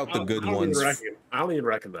 I pick out the good ones. I don't even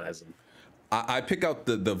recognize them. I pick out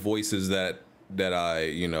the voices that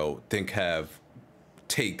I think have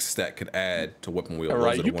takes that could add to Weapon Wheel. All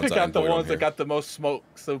right, you pick out the ones that got the most smoke,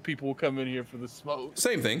 so people will come in here for the smoke.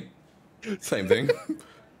 Same thing. Same thing.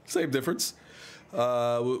 Same difference.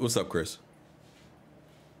 What's up, Chris?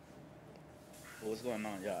 What's going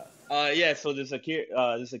on, y'all? Yeah, so this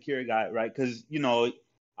Akira guy, right? Because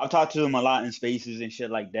I've talked to him a lot in Spaces and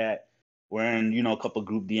shit like that. We're in a couple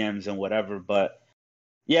group DMs and whatever, but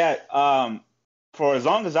yeah, for as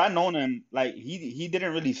long as I known him, like he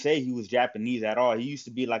didn't really say he was Japanese at all. He used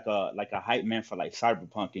to be like a hype man for like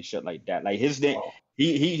Cyberpunk and shit like that. Like his name,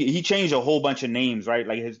 he changed a whole bunch of names, right?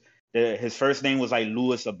 Like his first name was like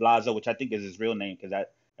Louis Ablaza, which I think is his real name because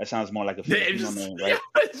that sounds more like a Filipino name, right? Yeah,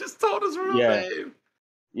 I just told his real name.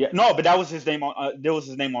 Yeah, no, but that was his name on. There was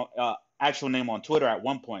his name on actual name on Twitter at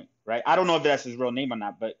one point, right? I don't know if that's his real name or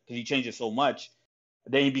not, but because he changed it so much,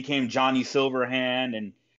 then he became Johnny Silverhand,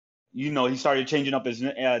 and he started changing up his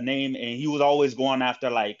name, and he was always going after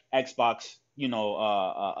like Xbox,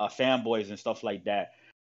 fanboys and stuff like that.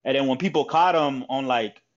 And then when people caught him on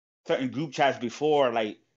like certain group chats before,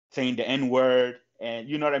 like saying the N word, and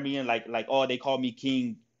you know what I mean, like they call me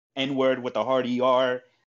King N word with a hard ER.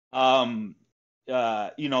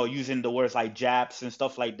 Using the words like Japs and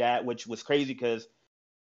stuff like that, which was crazy because,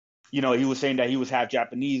 he was saying that he was half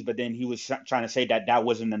Japanese, but then he was trying to say that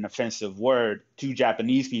wasn't an offensive word to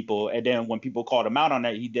Japanese people. And then when people called him out on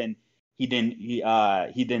that, he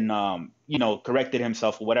corrected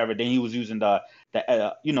himself or whatever. Then he was using the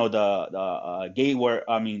gay word.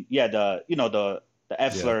 I mean, the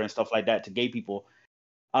F slur and stuff like that to gay people.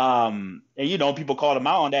 And people called him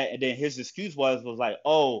out on that. And then his excuse was like,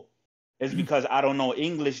 oh, it's because I don't know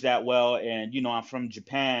English that well, and I'm from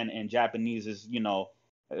Japan, and Japanese is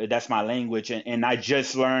that's my language, and I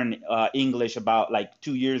just learned English about like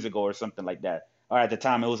 2 years ago or something like that, or at the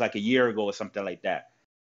time it was like a year ago or something like that.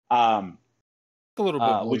 A little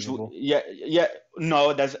bit believable.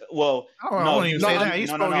 No, that's well. I don't even say that. He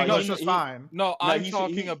spoke English just fine. No, I'm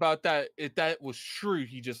talking about that. If that was true,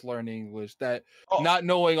 he just learned English. That not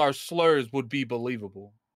knowing our slurs would be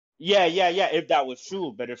believable. Yeah. If that was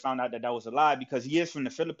true, but it found out that was a lie because he is from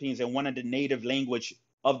the Philippines, and one of the native language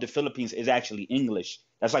of the Philippines is actually English.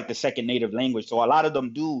 That's like the second native language. So a lot of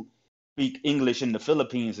them do speak English in the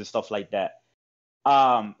Philippines and stuff like that.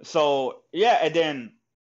 So yeah, and then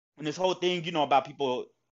and this whole thing, about people,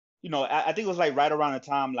 I think it was like right around the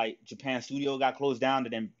time like Japan studio got closed down,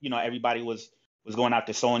 and then everybody was going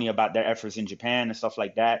after Sony about their efforts in Japan and stuff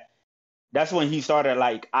like that. that's when he started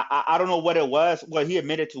like I don't know what it was. Well, he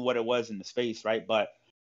admitted to what it was in the space, right? But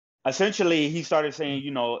essentially, he started saying,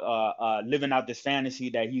 living out this fantasy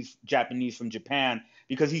that he's Japanese from Japan,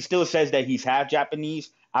 because he still says that he's half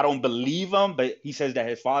Japanese. I don't believe him, but he says that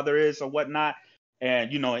his father is or whatnot, and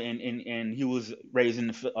and he was raised in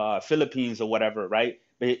the Philippines or whatever, right?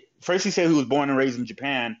 But first he said he was born and raised in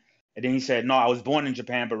Japan, and then he said, no, I was born in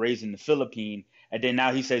Japan but raised in the Philippines. And then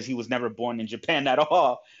now he says he was never born in Japan at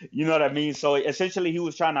all. You know what I mean? So essentially he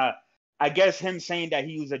was trying to, I guess him saying that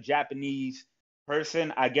he was a Japanese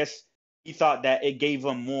person, I guess he thought that it gave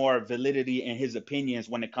him more validity in his opinions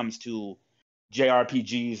when it comes to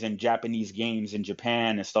JRPGs and Japanese games in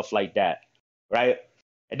Japan and stuff like that, right?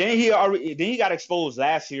 And then he got exposed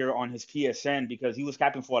last year on his PSN because he was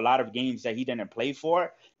capping for a lot of games that he didn't play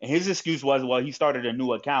for. And his excuse was, well, he started a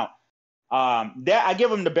new account. That I give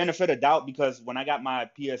him the benefit of doubt, because when I got my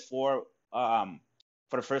PS4 for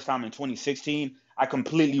the first time in 2016, I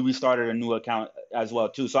completely restarted a new account as well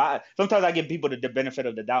too. So sometimes I give people the benefit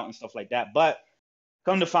of the doubt and stuff like that. But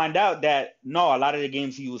come to find out that no, a lot of the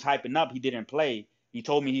games he was hyping up, he didn't play. He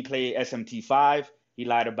told me he played SMT5. He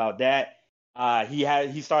lied about that.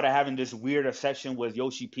 He started having this weird obsession with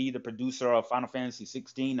Yoshi P, the producer of Final Fantasy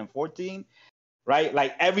 16 and 14. Right?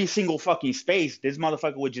 Like every single fucking space, this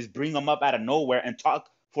motherfucker would just bring them up out of nowhere and talk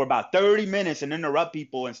for about 30 minutes and interrupt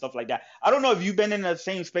people and stuff like that. I don't know if you've been in the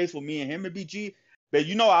same space with me and him at BG, but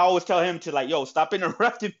I always tell him to like, yo, stop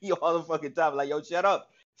interrupting me all the fucking time. Like, yo, shut up.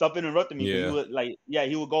 Stop interrupting me. Yeah. He would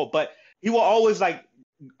he would go. But he will always like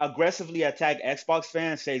aggressively attack Xbox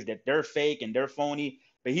fans, says that they're fake and they're phony.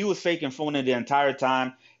 But he was fake and phony the entire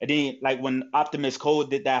time. And then, like, when Optimus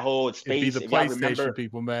Code did that whole space, it'd be the PlayStation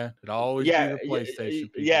people, man. It always be the PlayStation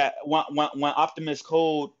people. Yeah, when Optimus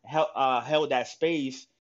Code held that space,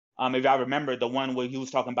 if I remember, the one where he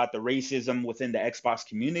was talking about the racism within the Xbox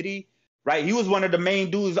community, right? He was one of the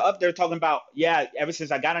main dudes up there talking about, ever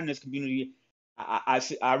since I got in this community,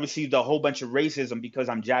 I received a whole bunch of racism because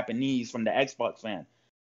I'm Japanese from the Xbox fan.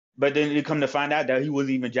 But then you come to find out that he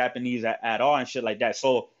wasn't even Japanese at all and shit like that.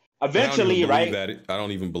 So eventually, I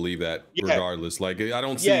don't even believe that regardless. Like, I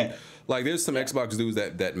don't see, like, there's some Xbox dudes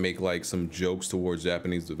that make like some jokes towards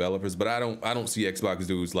Japanese developers, but I don't see Xbox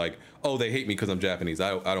dudes like, oh, they hate me because I'm Japanese.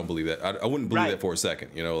 I don't believe that. I wouldn't believe that for a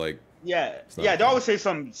second, like. They always say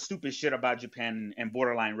some stupid shit about Japan and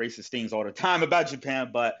borderline racist things all the time about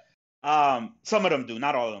Japan, but some of them do,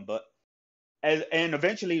 not all of them, but. And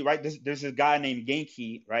eventually, right, there's a guy named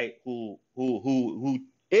Genki, right, who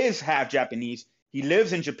is half Japanese. He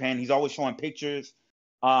lives in Japan. He's always showing pictures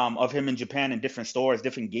of him in Japan in different stores,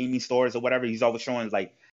 different gaming stores or whatever. He's always showing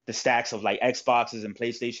like the stacks of like Xboxes and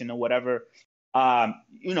PlayStation or whatever.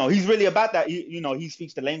 He's really about that. He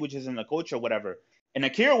speaks the languages and the culture or whatever. And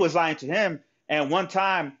Akira was lying to him. And one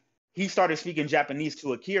time he started speaking Japanese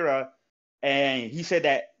to Akira, and he said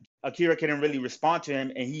that Akira couldn't really respond to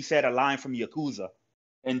him, and he said a line from Yakuza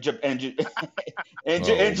in Japanese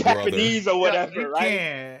or whatever,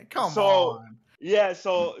 right? Come on. Yeah,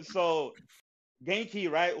 so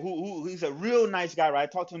Genki, right, who he's a real nice guy, right? I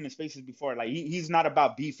talked to him in spaces before. Like, he's not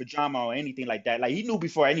about beef or drama or anything like that. Like, he knew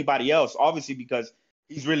before anybody else, obviously, because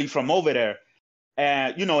he's really from over there.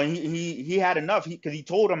 And, he had enough, because he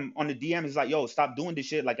told him on the DM, he's like, yo, stop doing this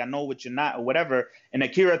shit. Like, I know what you're not or whatever. And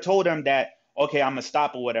Akira told him that, okay, I'm gonna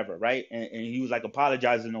stop or whatever, right? And he was like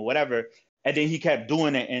apologizing or whatever. And then he kept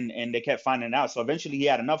doing it, and they kept finding out. So eventually he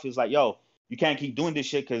had enough. He was like, yo, you can't keep doing this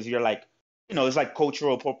shit, because you're like, it's like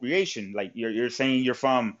cultural appropriation. Like, you're saying you're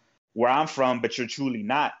from where I'm from, but you're truly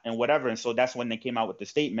not, and whatever. And so that's when they came out with the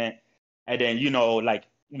statement. And then,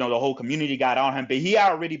 the whole community got on him. But he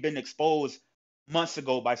had already been exposed months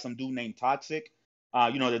ago by some dude named Toxic.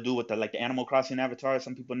 The dude with the Animal Crossing avatar,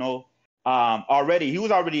 some people know. He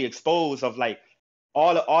was already exposed of like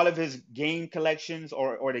all of his game collections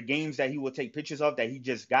or the games that he would take pictures of that he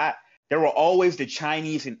just got. There were always the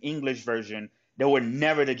Chinese and English version. There were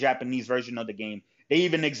never the Japanese version of the game. They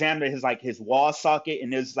even examined his wall socket,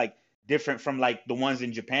 and it's like different from like the ones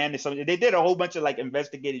in Japan. So they did a whole bunch of like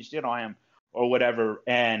investigative shit on him or whatever,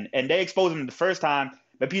 and they exposed him the first time,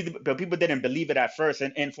 but people didn't believe it at first,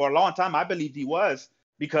 and for a long time I believed he was,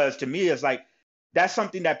 because to me it's like, that's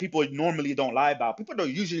something that people normally don't lie about. People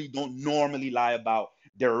usually don't normally lie about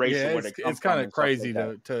their race or where they come from. It's kind of crazy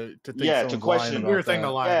like to think to question. Weird thing to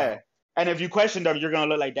lie about. And if you question them, you're gonna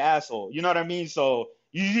look like the asshole. You know what I mean? So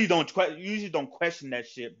you usually don't question that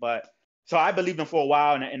shit. But so I believed him for a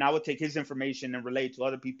while, and I would take his information and relate to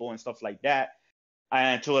other people and stuff like that.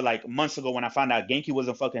 Until like months ago when I found out Genki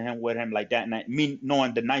wasn't fucking him with him like that, and me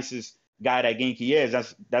knowing the nicest guy that Genki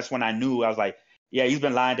is, that's when I knew. I was like, Yeah, he's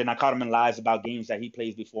been lying, and I caught him in lies about games that he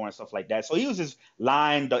plays before and stuff like that. So he was just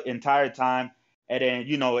lying the entire time. And then,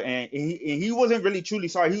 you know, and he wasn't really truly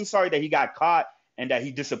sorry. He was sorry that he got caught and that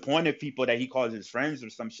he disappointed people that he calls his friends or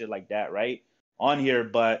some shit like that, right? On here,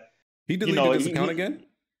 but he deleted his account again?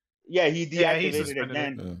 Yeah, he deactivated it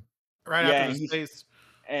then. Right after the space.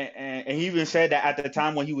 And he even said that at the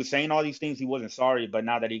time when he was saying all these things, he wasn't sorry. But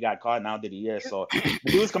now that he got caught, now that he is, so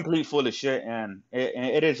he was complete full of shit. And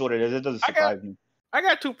it is what it is. It doesn't surprise me. I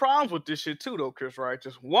got two problems with this shit too, though, Chris. Right?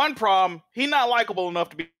 Just one problem: he not likable enough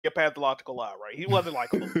to be a pathological lie. Right? He wasn't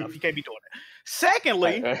likable enough. He can't be doing it.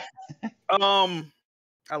 Secondly,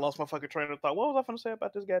 I lost my fucking train of thought. What was I gonna say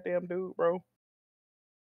about this goddamn dude, bro?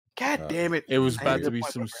 God damn it! It was about to be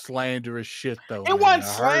some slanderous shit, though. It wasn't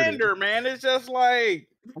slander, man. It's just like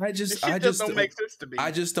I just don't make sense to me.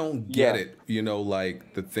 I just don't get it. You know,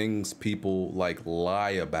 like the things people like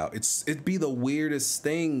lie about. It'd be the weirdest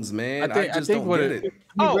things, man. I just don't get it.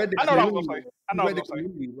 Oh, I know what I was gonna say. I know what I was gonna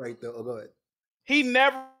say. Right though. Oh, go ahead.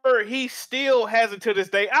 He still hasn't to this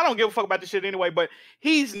day. I don't give a fuck about this shit anyway, but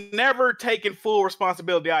he's never taken full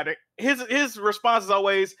responsibility either. His response is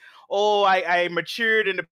always, "Oh, I matured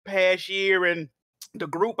in the past year and the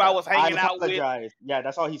group I was hanging out with." Yeah,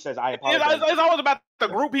 that's all he says. I apologize. It's always about the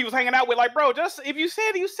group he was hanging out with. Like, bro, just if you said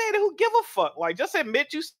it, you said it. Who give a fuck? Like, just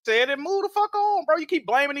admit you said it. Move the fuck on, bro. You keep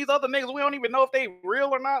blaming these other niggas. We don't even know if they real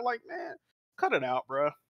or not. Like, man, cut it out, bro.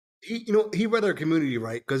 He read our community,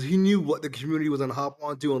 right? Because he knew what the community was gonna hop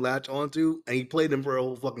onto and latch onto, and he played them for a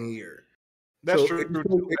whole fucking year. That's so true.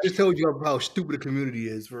 It just tells you how stupid the community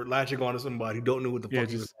is for latching onto somebody who don't know what the fuck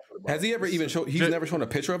he's talking about. Has he ever even shown? He's never shown a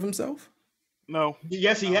picture of himself. No.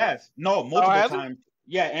 Yes, he has. No, multiple times.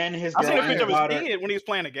 Yeah, and his. I seen a picture of his kid when he was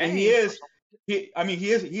playing a game. And he is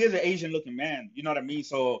an Asian looking man. You know what I mean?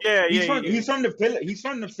 So he's from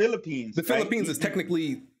the Philippines. The Philippines is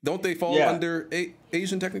technically, don't they fall under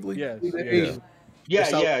Asian technically? Yeah.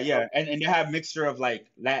 And they have mixture of like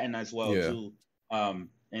Latin as well too,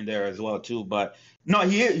 in there as well too. But no,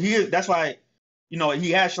 he is. That's why,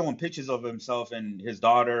 he has shown pictures of himself and his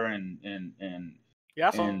daughter and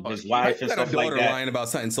his wife and stuff like that. Lying about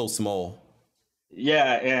something so small.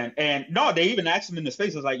 Yeah, and no, they even asked him in the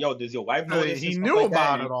space. It was like, "Yo, does your wife know this?" He knew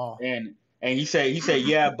about it all. And he said,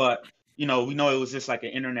 yeah, but we know it was just like an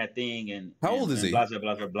internet thing. And how old is he? Blah blah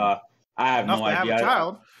blah blah blah. I have no idea. Have a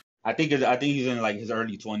child. I think he's in like his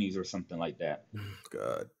early 20s or something like that.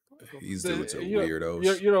 God, these dudes are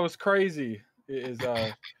weirdos. You know what's crazy is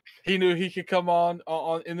he knew he could come on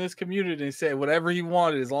in this community and say whatever he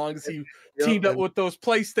wanted as long as he teamed up with those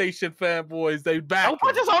PlayStation fanboys. They back. Don't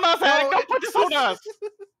put this on us, Hank. Don't put this on us.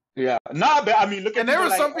 Yeah, but I mean, look at. And there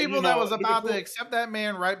were some people that was about to accept that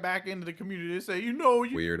man right back into the community. They say, you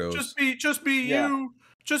weirdos. Just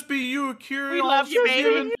be you, Akira. We love you,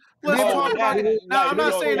 baby. Let's talk about it. Now, I'm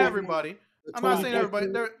not saying everybody. I'm not saying everybody.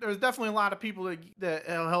 There's definitely a lot of people that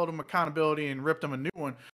held him accountability and ripped him a new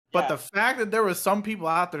one. But the fact that there was some people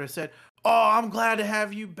out there that said, "Oh, I'm glad to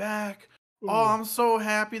have you back. Oh, I'm so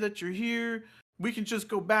happy that you're here. We can just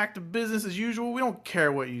go back to business as usual. We don't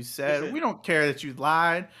care what you said. We don't care that you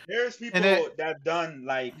lied." There's people that done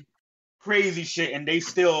like crazy shit and they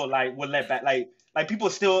still like would let back. Like people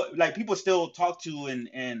still talk to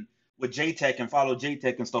and with JTech and follow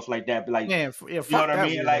JTech and stuff like that. But like, you know what I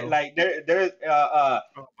mean? Like there's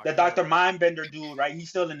the Dr. Mindbender dude, right? He's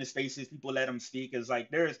still in the spaces. People let him speak. It's like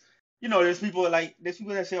there's people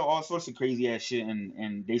that say all sorts of crazy ass shit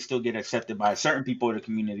and they still get accepted by certain people in the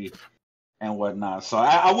community and whatnot. So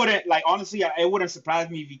I wouldn't honestly, it wouldn't surprise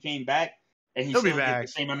me if he came back and he still get the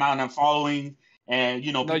same amount of following. And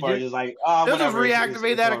people are just like, "Oh, they'll just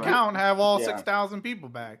reactivate that account and have all 6,000 people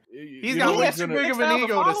back." He's got way too big of an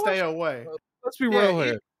ego to stay away. Let's be real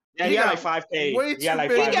here. Yeah, he got like 5K. He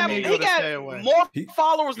got more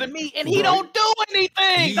followers than me, and he don't do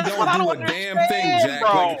anything. He That's what I don't do a damn thing,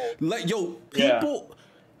 Jack.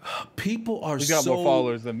 People are he got more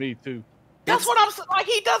followers than me too. That's what I'm saying. Like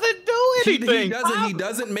he doesn't do anything. He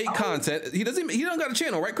doesn't make content. He don't got a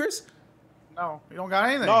channel, right, Chris? No, you don't got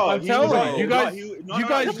anything. No, I'm telling you, you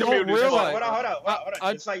guys don't realize. Hold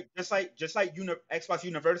on. Just like Xbox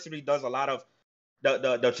University does a lot of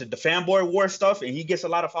the fanboy war stuff, and he gets a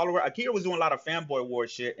lot of followers. Akira was doing a lot of fanboy war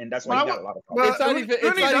shit, and that's why he got a lot of followers.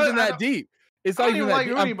 It's not even that deep. It's not even like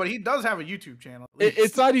Uni, but he does have a YouTube channel.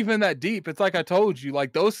 It's not even that deep. It's like I told you,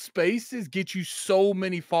 like those spaces get you so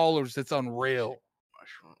many followers. It's unreal.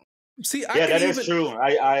 See, that is true.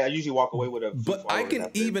 I usually walk away with but I can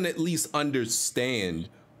even at least understand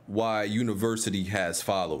why University has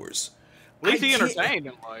followers. At least he entertained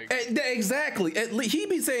him, like exactly. At least he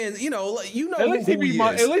be saying, you know, like, you know At least who he is.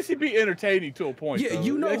 At least he be entertaining to a point. Yeah, though.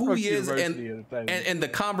 you know who he is, University and the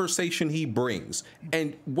conversation he brings,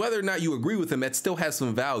 and whether or not you agree with him, that still has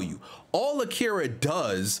some value. All Akira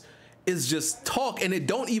does is just talk, and it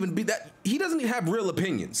don't even be that he doesn't even have real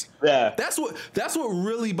opinions. Yeah, that's what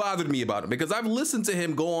really bothered me about him, because I've listened to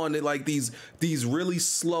him go on like these really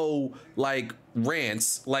slow like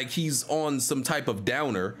rants, like he's on some type of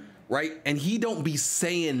downer, right? And he don't be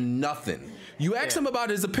saying nothing. You ask him about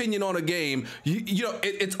his opinion on a game, you know,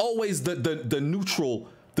 it's always the neutral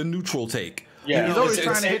take. Yeah, he's always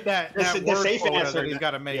trying to hit that word safe quota answer that he's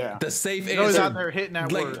got to make. The safe he's answer. always out there hitting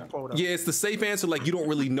that like, word quota. Yeah, it's the safe answer. Like, you don't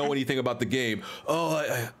really know anything about the game.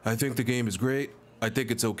 Oh, I think the game is great. I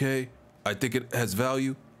think it's okay. I think it has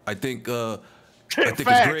value. I think it's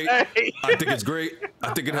great. I think it's great.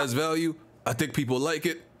 I think it has value. I think people like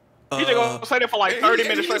it. He's just gonna say that for like 30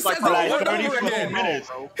 minutes straight, like 30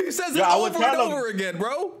 minutes. He says it over and over again,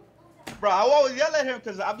 bro. Bro, I always yell at him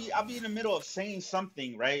because I'll be in the middle of saying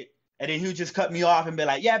something, right? And then he'll just cut me off and be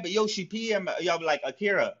like, "Yeah, but Yoshi P," and y'all be like,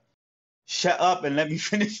 "Akira, shut up and let me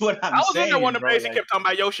finish what I'm saying." I was in there when the bro, basically kept talking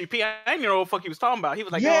about Yoshi P. I didn't know what the fuck he was talking about. He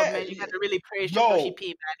was like, Yeah, "Oh man, you got to really praise Yoshi P,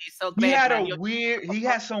 man. He's so great." He had man. he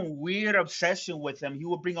had some weird obsession with him. He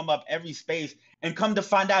would bring him up every space, and come to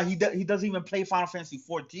find out he doesn't even play Final Fantasy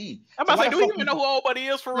 14. I'm about to say, do you even know who old buddy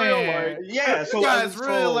is for real? Like, yeah, so you guys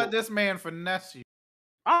really let this man finesse you.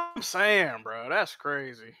 I'm saying, bro, that's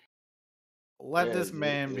crazy. Let this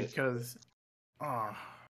man because. Oh.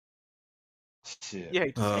 Shit. Yeah.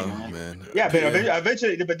 Man. Yeah, but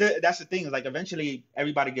eventually, but that's the thing. Is like eventually,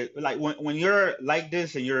 everybody get like when you're like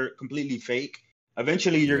this and you're completely fake.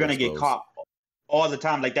 Eventually, you're gonna get caught all the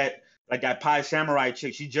time. Like that Pie Samurai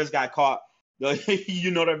chick. She just got caught.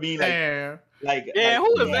 You know what I mean? Like,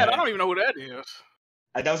 who is that? I don't even know who that is.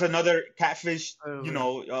 That was another catfish. You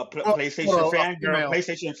know,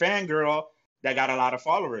 PlayStation fangirl that got a lot of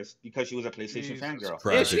followers because she was a PlayStation fangirl.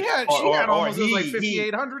 Yeah, she had almost like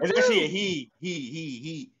 5,800. Especially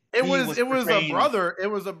It was a brother. It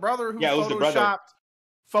was a brother who photoshopped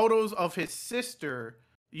photos of his sister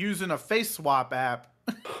using a face swap app.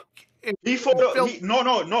 No.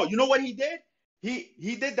 You know what he did?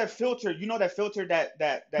 He did that filter. You know that filter that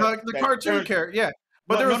the cartoon character. Yeah,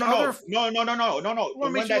 but there was other. No.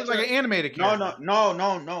 What makes you look like an animated character?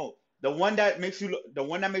 No. The one that makes you look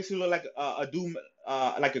like a doom,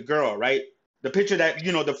 like a girl, right? The picture that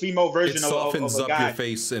the female version it of softens a up guy. your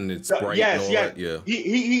face and it's bright. Yes. Yeah.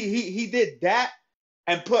 He did that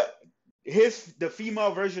and put the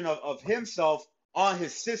female version of himself on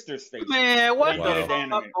his sister's face. Man, what the fuck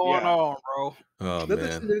going on, bro? Oh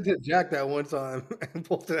man, they did Jack that one time and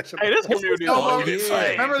posted that shit. Hey, this community is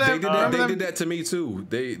Remember that? They did that to me too.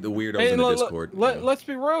 The weirdos in the Discord. Let's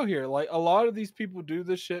be real here. Like, a lot of these people do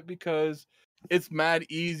this shit because it's mad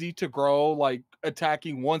easy to grow, like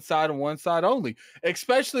attacking one side and one side only.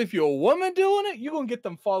 Especially if you're a woman doing it, you're gonna get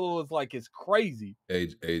them followers like it's crazy. I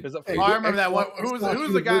remember that one.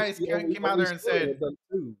 Who's the guy who came out there and said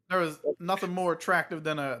there was nothing more attractive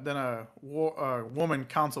than a woman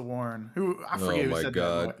councilwoman who I forget who said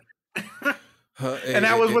that. And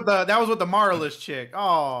that was with the Marless chick.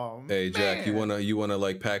 Oh, hey Jack, man. you wanna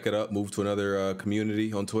like pack it up, move to another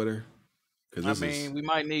community on Twitter? We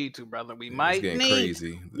might need to, brother. We might need.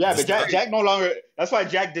 Crazy. Yeah, but Jack no longer. That's why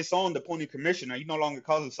Jack disowned the Pony Commissioner. He no longer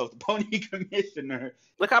calls himself the Pony Commissioner.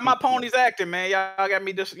 Look how my pony's acting, man. Y'all got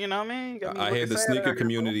me just, you know what I mean? I hear the sneaker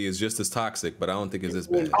community is just as toxic, but I don't think it's as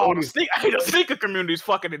bad. Oh, the sneaker community is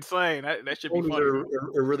fucking insane. That should be funny.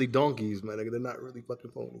 Are really donkeys, man. They're not really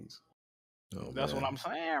fucking ponies. Oh, that's what I'm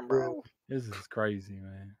saying, bro. This is crazy,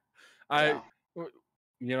 man.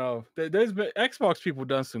 There's been Xbox people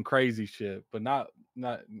done some crazy shit, but not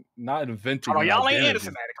inventing. Oh, y'all ain't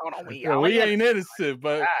innocent. Hold on, we ain't innocent,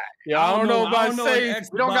 but I don't know about saying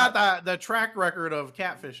we don't got the track record of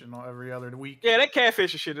catfishing every other week. Yeah, that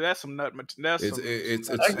catfishing shit. That's some nut. It's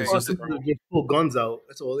just pull guns out.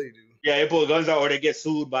 That's all they do. Yeah, they pull guns out, or they get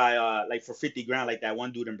sued by like for 50 grand, like that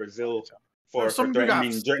one dude in Brazil for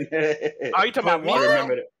threatening. Oh, you talking about what? I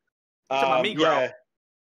remember that. You talking about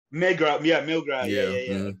Megill.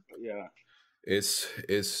 Yeah. Yeah. It's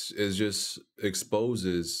just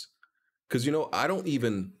exposes, because I don't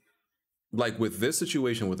even like with this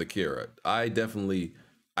situation with Akira. I definitely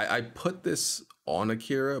I put this on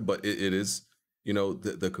Akira, but it is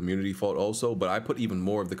the community fault also. But I put even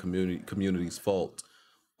more of the community's fault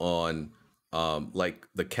on like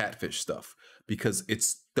the catfish stuff, because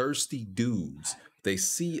it's thirsty dudes. They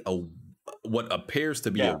see what appears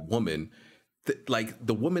to be a woman, like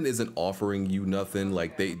the woman isn't offering you nothing.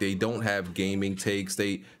 Like they don't have gaming takes.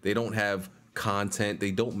 They don't have content.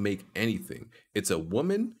 They don't make anything. It's a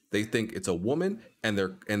woman. They think it's a woman, and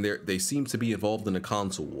they seem to be involved in a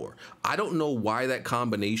console war. I don't know why that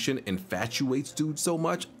combination infatuates dudes so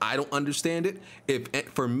much. I don't understand it.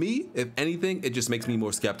 For me, if anything, it just makes me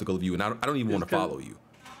more skeptical of you, and I don't even want to follow you.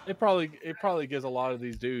 It probably gives a lot of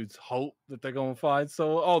these dudes hope that they're gonna find.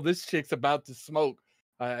 So, oh, this chick's about to smoke.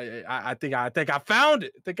 I think I found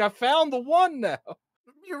it. I think I found the one now.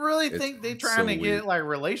 You really think they trying to get like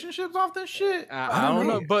relationships off this shit? I don't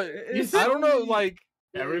know, but I don't know. Like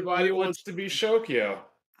everybody wants to be Shokyo.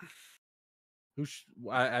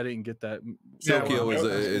 I didn't get that. Shokyo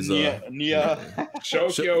is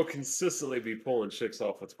Shokyo consistently be pulling chicks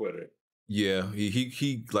off of Twitter. Yeah,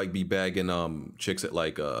 he like be bagging chicks at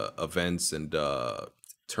like events and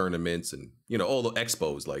tournaments and all the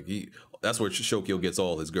expos. Like that's where Shokyo gets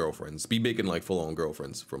all his girlfriends. Be making like full on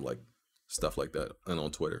girlfriends from like stuff like that and on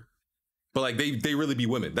Twitter. But like they really be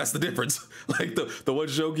women. That's the difference. Like the one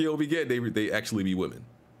Shokyo be getting, they actually be women.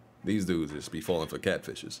 These dudes just be falling for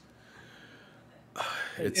catfishes.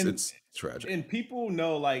 It's tragic. And people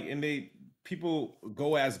know, like, and people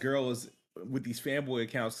go as girls with these fanboy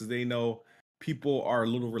accounts because they know people are a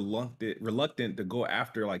little reluctant to go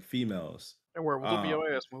after like females. And where will be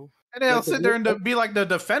your ass move? And they'll sit there and be like the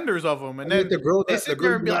defenders of them, and then they sit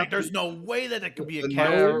there and be like, "There's no way that it could be a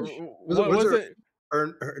cat." What was it?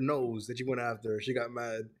 Her nose that she went after. She got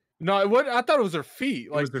mad. No, I thought it was her feet.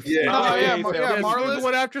 Like, Marlis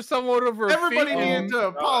went after someone of her feet. Everybody needed to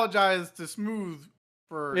apologize to Smoove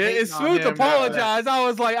for. It's Smoove apologized. I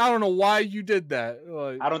was like, I don't know why you did that.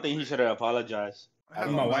 Like, I don't think he should have apologized.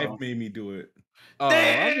 My wife made me do it.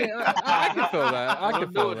 I can feel that. I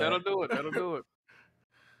can feel that. That'll do it.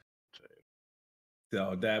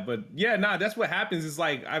 So but yeah, that's what happens. Is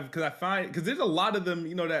like because there's a lot of them,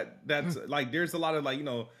 that's like there's a lot of like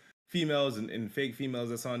females and fake females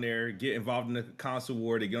that's on there get involved in the console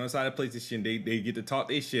war. They get on the side of PlayStation. They get to talk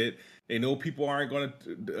their shit. They know people aren't going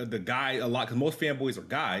to the guy a lot because most fanboys are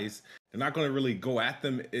guys. They're not going to really go at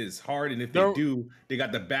them as hard, and if they do, they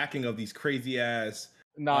got the backing of these crazy ass.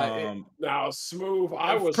 Now, Smoove,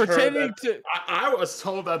 I was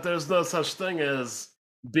told that there's no such thing as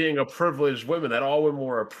being a privileged woman, that all women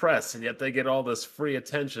were oppressed, and yet they get all this free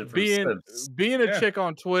attention from being a chick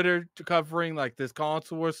on Twitter covering like this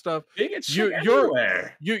console war stuff. Being a chick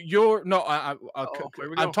everywhere.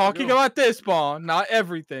 I'm talking about this, Spawn, not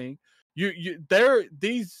everything.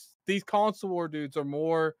 These console war dudes are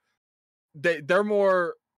more. They're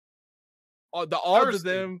more. The odds of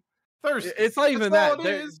them. Thirsty. It's not even that.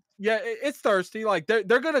 It's thirsty. Like they're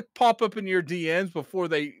gonna pop up in your DMs before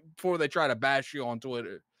they try to bash you on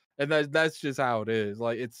Twitter, and that's just how it is.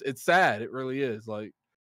 Like it's sad. It really is. Like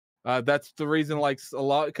that's the reason. Like a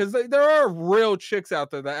lot because there are real chicks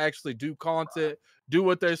out there that actually do content, do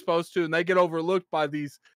what they're supposed to, and they get overlooked by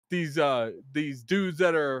these dudes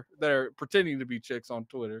that are pretending to be chicks on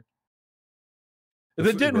Twitter. And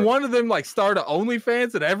then didn't one of them like start an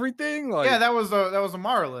OnlyFans and everything? Like, yeah, that was a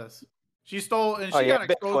Marlis. She stole and she got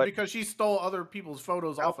exposed because she stole other people's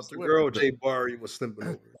photos off of Twitter. The girl Jay Barry was slipping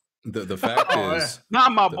over. The fact is,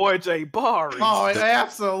 not my boy Jay Barry. Oh,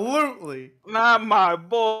 absolutely not my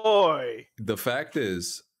boy. The fact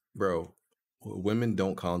is, bro, women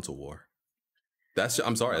don't console war.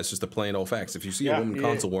 I'm sorry, that's just the plain old facts. If you see a woman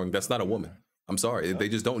console warring, that's not a woman. I'm sorry, they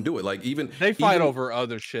just don't do it. Like they fight over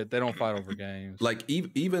other shit. They don't fight over games. Like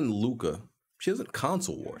even Luca, she doesn't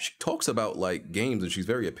console war. She talks about like games and she's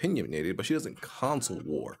very opinionated, but she doesn't console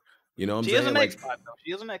war. You know what I'm saying? She is an like, expert though.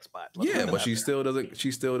 She is an expert. Yeah, but she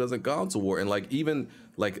still doesn't console war. And like even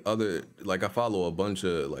like I follow a bunch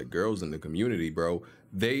of like girls in the community, bro.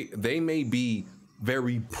 They may be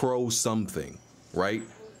very pro something, right?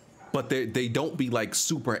 But they don't be like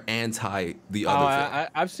super anti the other thing.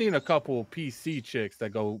 I've seen a couple PC chicks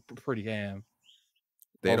that go pretty ham.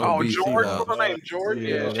 They don't be George, what's her name? George.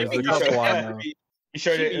 Yeah, you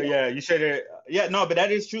shared it. You shared it. Yeah, no, but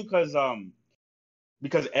that is true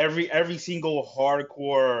because every single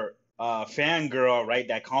hardcore fangirl, right,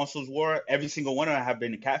 that consoles war, every single one of them have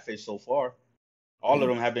been catfish so far. All of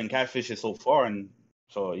them have been catfishes so far, and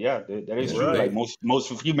so yeah, that is true. Like most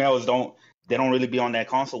females don't really be on that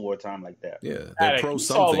console war time like that. Yeah, they're pro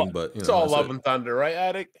something, but it's all love and thunder, right,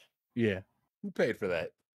 Addict? Yeah. Who paid for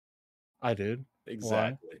that? I did.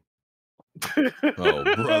 Exactly. Oh,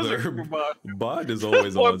 brother. Bud is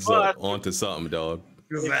always onto something, dog.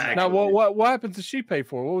 Exactly. Now, what happens if she paid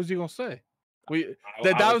for it? What was you gonna say?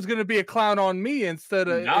 That was gonna be a clown on me instead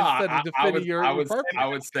of defending your purpose. I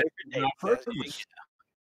would say not personally.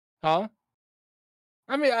 Huh?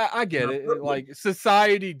 I mean, I get it. Like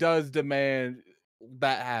society does demand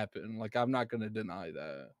that happen. Like I'm not going to deny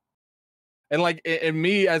that. And like, and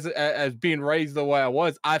me as being raised the way I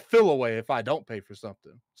was, I feel a way if I don't pay for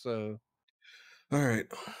something. So, all right,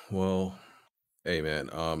 well, hey man,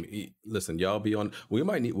 listen, y'all be on. We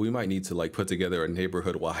might need to like put together a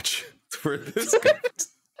neighborhood watch for this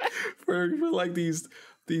for like these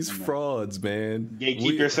frauds, man.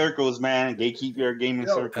 Gatekeep your circles, man. Gatekeep your gaming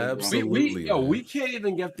circles. Absolutely, we can't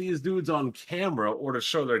even get these dudes on camera or to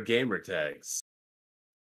show their gamer tags.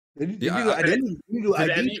 Did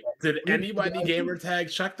anybody gamer tag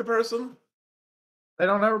check the person? They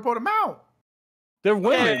don't ever put them out. They're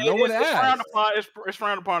women. No one asks. It's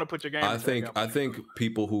frowned upon to put your gamer tag out. I think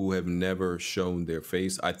people who have never shown their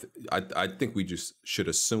face, I think we just should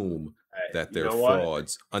assume that they're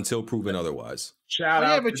frauds until proven otherwise.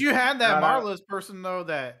 But you had that Marla's person though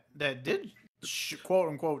that did quote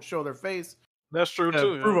unquote show their face. That's true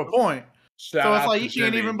too. Prove a point. So it's like you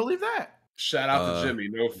can't even believe that. Shout out to Jimmy.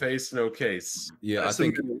 No face, no case. Yeah, I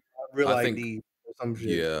think real ID or some shit.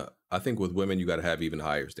 Yeah, I think with women you got to have even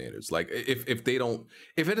higher standards. Like if it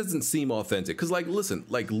doesn't seem authentic, because like listen,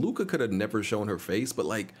 like Luca could have never shown her face, but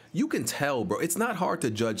like you can tell, bro. It's not hard to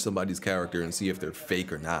judge somebody's character and see if they're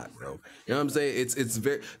fake or not, bro. You know what I'm saying? It's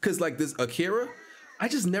very, because like this Akira, I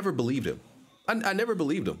just never believed him. I never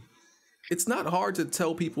believed him. It's not hard to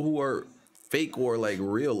tell people who are fake or like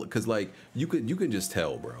real, because like you can just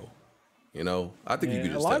tell, bro. You know, I think you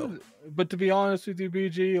can just tell. But to be honest with you,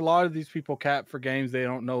 BG, a lot of these people cap for games they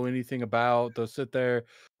don't know anything about. They'll sit there.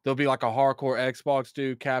 They'll be like a hardcore Xbox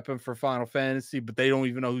dude capping for Final Fantasy, but they don't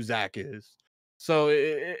even know who Zach is. So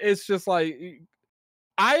it's just like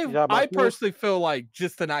I personally feel like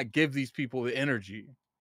just to not give these people the energy.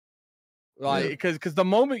 Like because the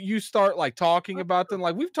moment you start like talking about them,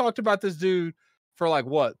 like we've talked about this dude for like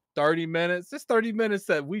what 30 minutes. It's 30 minutes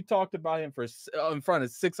that we talked about him for in front of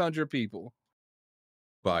 600 people.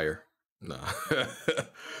 Fire. Nah.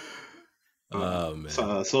 Oh man.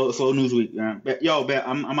 So Newsweek, man. Yo, man,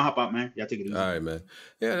 I'm gonna hop out, man. Y'all take it easy. All right, man.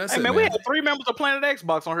 Yeah, that's hey, it, man. We had 3 members of Planet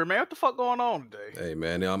Xbox on here, man. What the fuck going on today? Hey,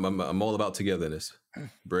 man, I'm all about togetherness.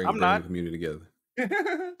 Bring the community together.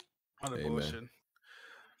 Hey, bullshit.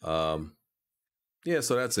 Yeah,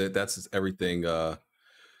 so that's it. That's everything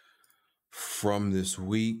from this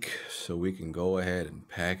week. So we can go ahead and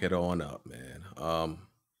pack it on up, man.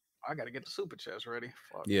 I gotta get the super chats ready.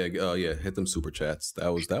 Fuck. Yeah, hit them super chats.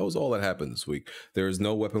 That was all that happened this week. There is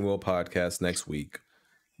no Weapon Wheel podcast next week.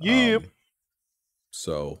 Yep.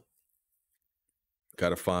 So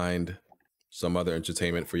gotta find some other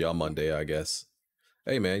entertainment for y'all Monday, I guess.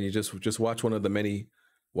 Hey man, you just watch one of the many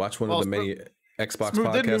Xbox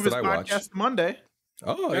podcasts that I watch. Monday.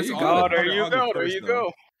 Oh, there you go. There you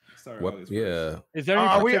go. Sorry, yeah. Is there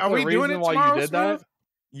any are we doing it why tomorrow, you did that?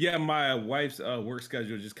 Yeah, my wife's work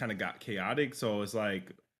schedule just kind of got chaotic, so it's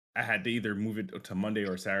like I had to either move it to Monday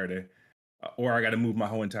or Saturday, or I got to move my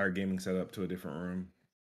whole entire gaming setup to a different room.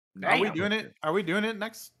 Are we doing it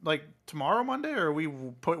next, like tomorrow, Monday, or are we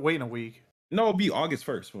waiting a week? No, it'll be August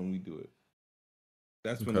 1st when we do it.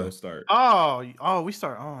 That's when it'll start. Oh, we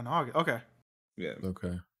start in August. Okay. Yeah.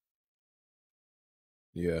 Okay.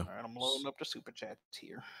 Yeah. All right, I'm loading up the super chats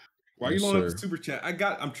here. Why are you loading up the super chat?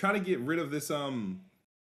 I'm trying to get rid of this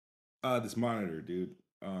this monitor, dude.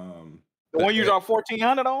 The one you drop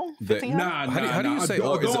 1400 on? Nah. How do you say?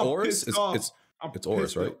 Is it Oris? It's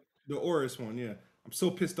Oris, right? The Oris one, yeah. I'm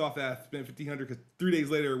so pissed off that I spent $1,500 because 3 days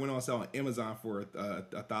later it went on sale on Amazon for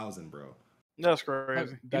 $1,000, bro. That's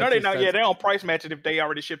crazy. You know they don't price match it if they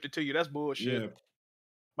already shipped it to you. That's bullshit. Yeah.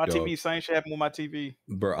 My TV, same shit happened with my TV.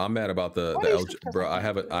 Bro, I'm mad about the LG. Bro, I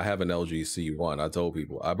have an LG C1. I told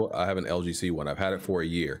people I have an LG C1. I've had it for a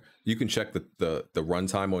year. You can check the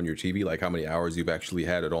runtime on your TV, like how many hours you've actually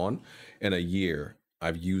had it on. In a year,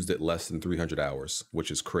 I've used it less than 300 hours, which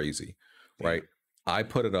is crazy, right? I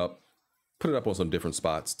put it up on some different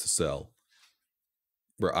spots to sell.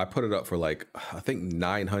 Bro, I put it up for like I think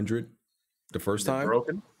 900 the first time.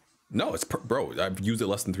 Broken? No, it's bro. I've used it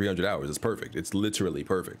less than 300 hours. It's perfect. It's literally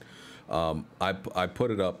perfect. I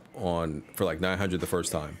put it up on for like 900 the first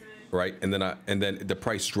time, right? And then the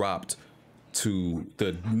price dropped to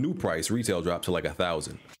the new price. Retail dropped to like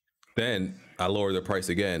 1,000. Then I lowered the price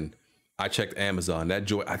again. I checked Amazon. I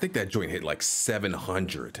think that joint hit like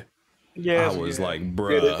 700. Yeah, I was like,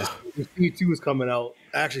 bruh. C2 is coming out.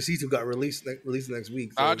 Actually, C2 got released next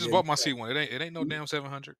week. So I just bought my C1. It ain't no damn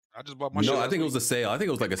 700. I just bought my. No, I think it was a sale. I think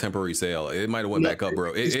it was like a temporary sale. It might have went back up,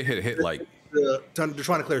 bro. It hit like. They're trying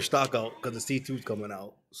to clear stock out because the C2 is coming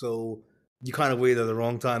out. So you kind of waited at the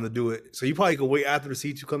wrong time to do it. So you probably could wait after the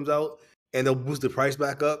C2 comes out, and they'll boost the price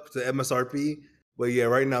back up to MSRP. But yeah,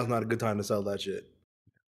 right now is not a good time to sell that shit.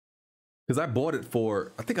 Because I bought it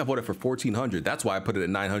for, I think I bought it for $1,400. That's why I put it at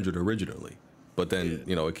 $900 originally. But then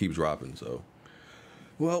it keeps dropping. So,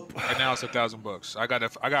 well, and now it's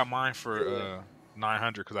 $1,000. I got mine for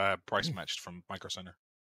 $900 because I have price matched from Micro Center.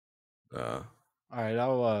 All right,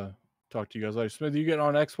 I'll talk to you guys later. Smith, you getting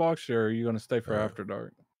on Xbox or are you going to stay for After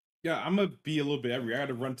Dark? Yeah, I'm gonna be a little bit everywhere. I got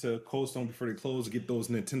to run to Cold Stone before they close to get those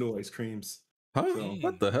Nintendo ice creams. Huh? So,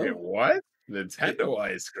 what the hell? Wait, what? Nintendo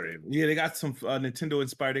ice cream? Yeah, they got some Nintendo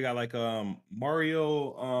inspired. They got like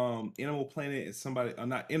Mario, Animal Planet, and somebody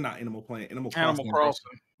not Animal Planet, Animal Crossing.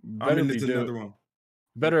 Better there's another one.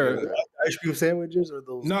 Better ice cream sandwiches or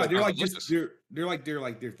those? No, they're like just they're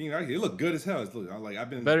their thing. They look good as hell. I've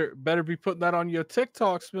been better be putting that on your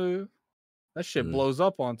TikTok, Smoove. That shit blows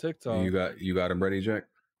up on TikTok. You got them ready, Jack?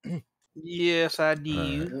 Yes, I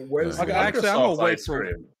do. Where's the actually, I'm gonna wait ice for.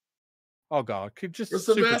 cream? Oh God, just Where's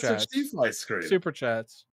the super Master chats. Chief ice cream? Super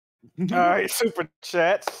chats. All right, super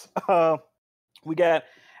chats. We got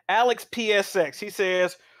Alex PSX. He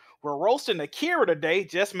says we're roasting Akira today,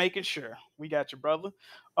 just making sure. We got you, brother.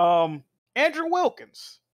 Andrew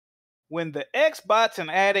Wilkins. When the Xbox and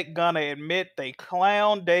addict gonna admit they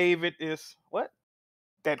clown David is what?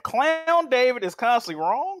 That clown David is constantly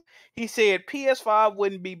wrong. He said PS5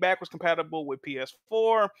 wouldn't be backwards compatible with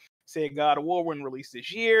PS4. Said God of War wouldn't release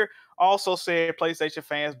this year. Also said PlayStation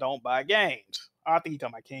fans don't buy games. I think he's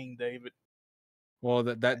talking about King David. Well,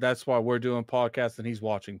 that's why we're doing podcasts and he's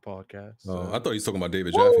watching podcasts. Oh, I thought he was talking about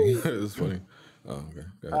David Jaffe. It was funny. Oh, okay.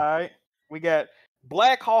 All right. We got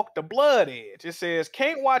Black Hawk the Blood Edge. It says,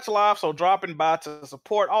 can't watch live, so dropping by to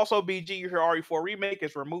support. Also, BG, you hear RE4 Remake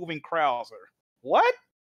is removing Krauser. What?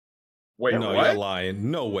 Wait, no, you're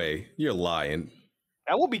lying. No way. You're lying.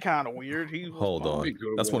 That would be kind of weird. Hold on.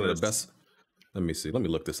 That's one of the best. Let me see. Let me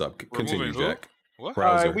look this up. Continue, Jack. What? All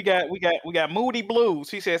right, we got Moody Blues.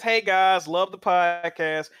 He says, "Hey guys, love the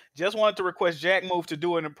podcast. Just wanted to request Jack Move to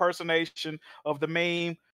do an impersonation of the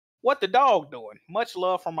meme. What the dog doing? Much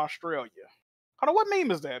love from Australia. Hold on, what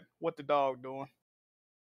meme is that? What the dog doing?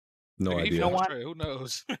 No idea. You know what? Who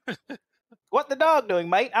knows? What the dog doing,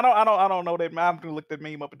 mate? I don't know that. I'm gonna look that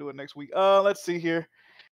meme up and do it next week. Let's see here.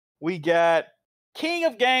 We got King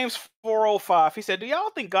of Games 405. He said, "Do y'all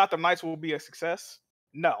think Gotham Knights will be a success?"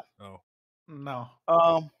 No. No.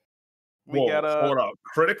 We got hold up.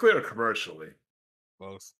 Critically or commercially?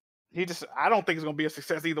 Both. I don't think it's gonna be a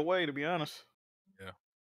success either way, to be honest.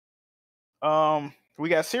 Yeah. We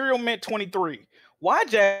got Serial Mint 23. Why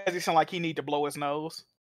Jazzy sound like he need to blow his nose?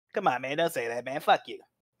 Come on, man, don't say that, man. Fuck you.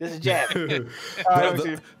 This is Jazzy.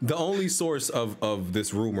 The only source of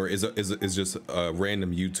this rumor is just a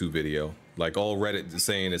random YouTube video. Like all Reddit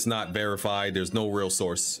saying it's not verified. There's no real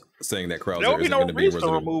source saying that Krauser There'll be isn't no going to be reason to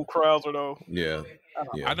Resident. remove Krauser though. Yeah.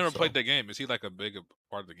 I never played that game. Is he like a big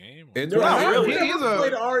part of the game? It's He's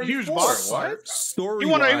a huge boss fight. Story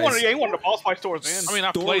He wanted the boss fight towards the end. I mean,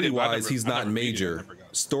 I played it. Story-wise, he's not major.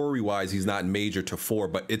 Story-wise, he's not major to 4,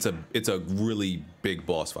 but it's a really big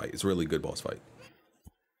boss fight. It's a really good boss fight.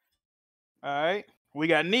 All right. We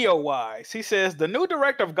got Neo Wise. He says the new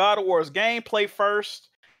director of God of War's gameplay first.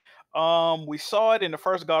 We saw it in the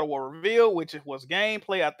first God of War reveal, which was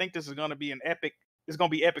gameplay. I think this is going to be epic. It's going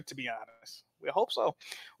to be epic, to be honest. We hope so.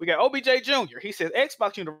 We got OBJ Jr. He says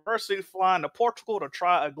Xbox University flying to Portugal to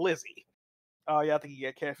try a glizzy. Oh yeah, I think he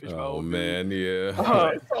got catfish. Oh man,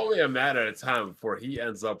 yeah. It's only a matter of time before he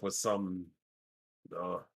ends up with some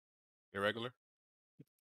irregular.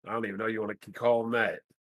 I don't even know you want to call him that.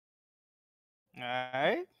 All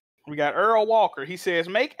right. We got Earl Walker. He says,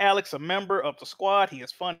 make Alex a member of the squad. He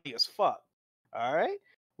is funny as fuck. All right.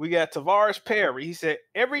 We got Tavares Perry. He said,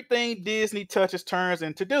 everything Disney touches turns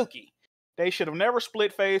into Dookie. They should have never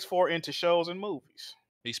split Phase 4 into shows and movies.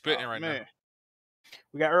 He's spitting right now.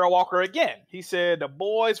 We got Earl Walker again. He said, the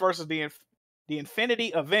boys versus the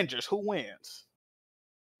Infinity Avengers. Who wins?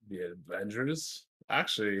 The Avengers?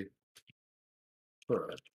 Actually,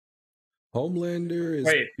 Homelander is...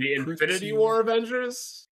 Wait, the Infinity War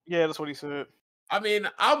Avengers? Yeah, that's what he said. I mean,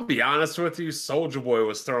 I'll be honest with you. Soldier Boy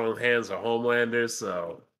was throwing hands at Homelander,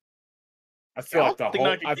 so I feel like the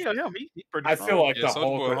Hulk. I feel like the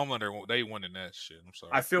Soldier Boy Hulk. and Homelander, they won in that shit. I'm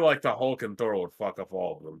sorry. I feel like the Hulk and Thor would fuck up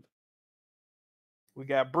all of them. We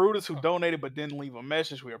got Brutus who donated but didn't leave a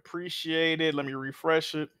message. We appreciate it. Let me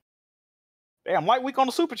refresh it. Damn, light week on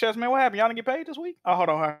the super chats, man. What happened? Y'all didn't get paid this week? Oh, hold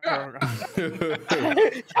on. Y'all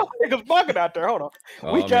niggas bugging out there. Hold on.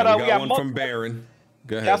 Oh, we got one from Baron.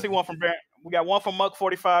 Go ahead. Y'all see one from Baron. We got one from Muck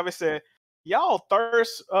 45. It said, y'all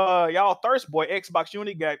thirst boy Xbox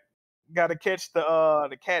Unity got to catch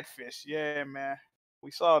the catfish. Yeah, man.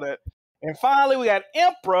 We saw that. And finally, we got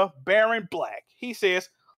Emperor Baron Black. He says,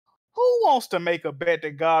 who wants to make a bet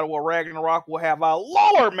that God of War Ragnarok will have a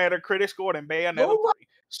lower Metacritic score than Bayonetta 3?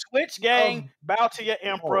 Switch gang, bow to your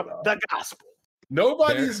Emperor, the gospel.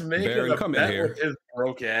 Nobody's making Baron, a come in bet here. with his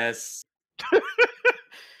broke ass.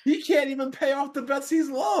 He can't even pay off the bets he's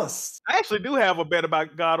lost. I actually do have a bet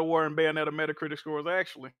about God of War and Bayonetta Metacritic scores,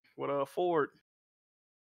 actually, with Ford.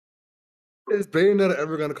 Is Bayonetta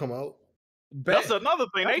ever gonna come out? That's another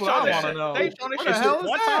thing. They shown this shit. They shown this shit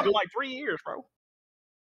one time in like 3 years, bro.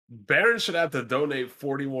 Baron should have to donate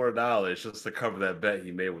 $40 more just to cover that bet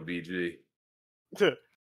he made with BG.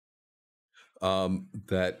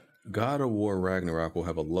 That God of War Ragnarok will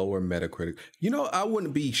have a lower Metacritic. You know, I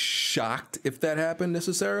wouldn't be shocked if that happened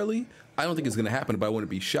necessarily. I don't think it's going to happen, but I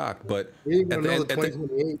wouldn't be shocked. But at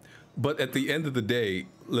the end of the day,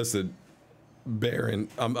 listen, Baron,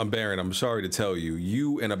 I'm sorry to tell you,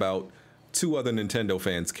 you and about 2 other Nintendo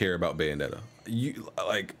fans care about Bayonetta.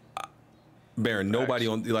 Baron, nobody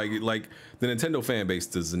on like the Nintendo fan base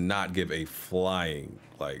does not give a flying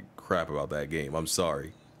crap about that game. I'm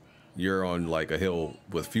sorry. You're on like a hill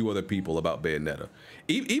with few other people about Bayonetta.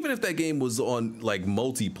 Even if that game was on like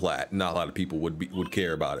multi-plat, not a lot of people would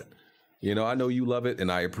care about it. You know, I know you love it,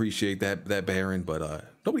 and I appreciate that Baron, but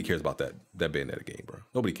nobody cares about that Bayonetta game, bro.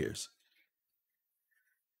 Nobody cares.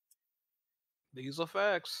 These are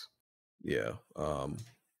facts. Yeah.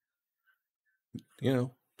 You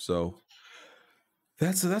know, so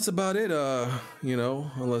that's about it. You know,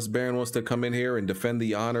 unless Baron wants to come in here and defend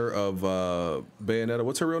the honor of Bayonetta.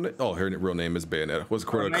 What's her real name? Oh, her real name is Bayonetta. What's a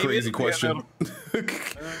crazy question?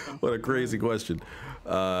 What a crazy question.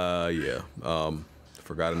 Yeah.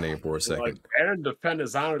 Forgot a name for a second. Like Baron defend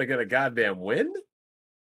his honor to get a goddamn win?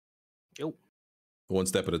 Yo. One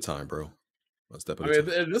step at a time, bro. One step at a time.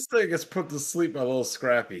 If this thing gets put to sleep by a little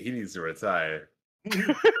Scrappy, he needs to retire.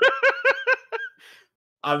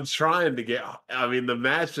 I'm trying to get. I mean, the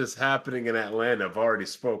match is happening in Atlanta. I've already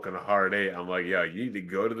spoken a hard 8. I'm like, yo, you need to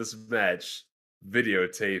go to this match,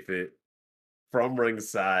 videotape it from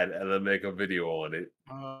ringside, and then make a video on it.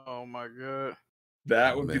 Oh my god,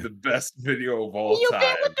 that would be the best video of all time.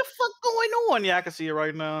 What the fuck going on? Yeah, I can see it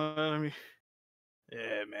right now. I mean,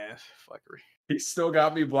 yeah, man, fuckery. He still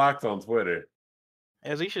got me blocked on Twitter,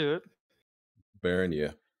 as he should. Baron,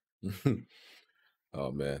 yeah.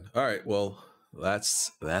 Oh man. All right. Well.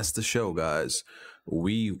 That's the show, guys.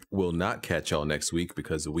 We will not catch y'all next week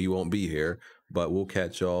because we won't be here, but we'll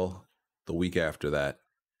catch y'all the week after that.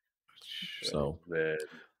 So,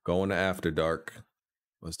 going to After Dark.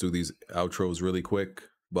 Let's do these outros really quick.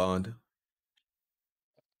 Bond.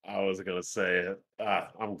 I was gonna say,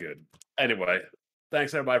 I'm good. Anyway,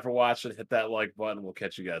 thanks everybody for watching. Hit that like button. We'll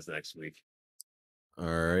catch you guys next week. All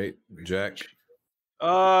right, Jack.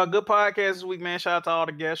 Good podcast this week, man. Shout out to all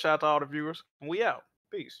the guests, shout out to all the viewers. And we out.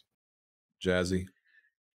 Peace. Jazzy.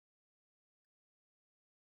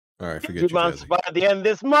 All right, forget you, Digimon's by the end of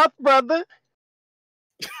this month, brother.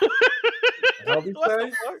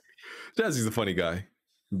 Jazzy's a funny guy.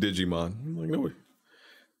 Digimon. I'm like, no way.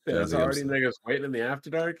 There's already niggas waiting in the After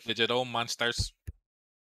Dark. Digital monsters.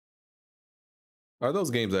 Are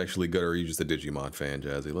those games actually good, or are you just a Digimon fan,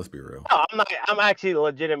 Jazzy? Let's be real. No, I'm not. I'm actually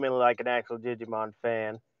legitimately like an actual Digimon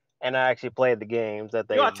fan, and I actually played the games that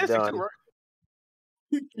they've done. Too,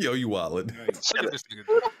 right? Yo, you wildin'. Who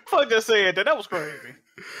the fuck just said that? That was crazy.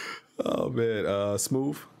 Oh man,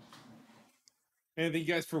 Smoove. And thank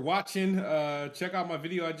you guys for watching. Check out my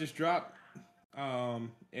video I just dropped. Yeah,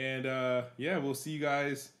 we'll see you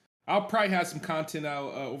guys. I'll probably have some content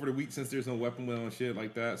out over the week since there's no weapon wheel and shit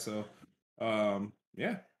like that. So,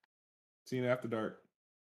 yeah. See you after dark.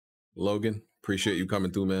 Logan, appreciate you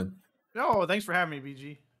coming through, man. No, thanks for having me,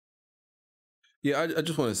 BG. Yeah, I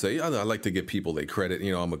just want to say, I like to give people their credit.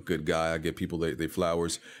 You know, I'm a good guy. I give people their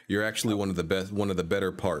flowers. You're actually one of the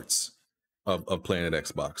better parts of Planet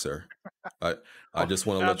Xbox, sir. I just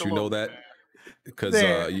want to let you know that, because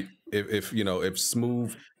if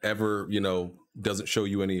Smoove ever doesn't show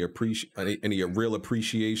you any real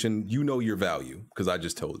appreciation, you know your value, because I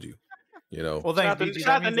just told you. Well, thanks, BG.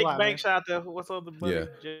 Shout out to Nick Banks. Shout out to what's up, the buddy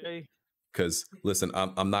Jay. Because listen,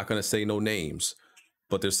 I'm not gonna say no names,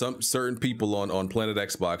 but there's some certain people on Planet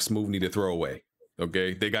Xbox Smoove need to throw away.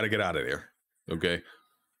 Okay, they got to get out of there. Okay,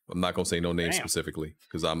 I'm not gonna say no names specifically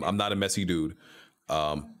because I'm not a messy dude.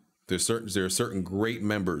 There are certain great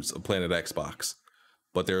members of Planet Xbox,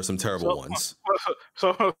 but there are some terrible ones.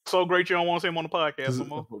 So great you don't want to see him on the podcast no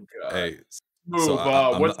more. Hey, what's the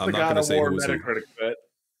God of War Metacritic bet?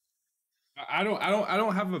 I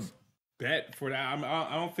don't have a bet for that.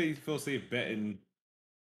 I don't feel safe betting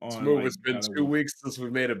on. Smoove, it's been 2 weeks since we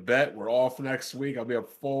made a bet. We're off next week. I'll be a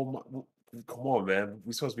full Come on, man.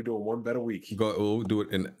 We're supposed to be doing one better week. We'll do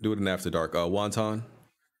it in After Dark. Wonton.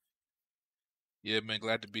 Yeah, man.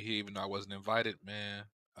 Glad to be here, even though I wasn't invited, man.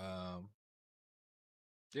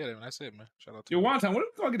 Yeah, man, that's it, man. Shout out to yo, Wonton. What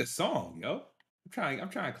if we go get a song, yo? I'm trying to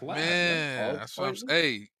collab. Man, that's what I'm saying.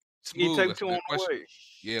 Hey, Smoove, Tape 2 on the way.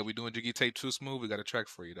 Yeah, we doing Jiggy Tape 2 Smoove. We got a track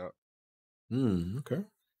for you, dog. Okay.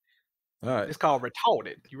 All right. It's called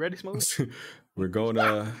Retarded. You ready, Smoove? We're going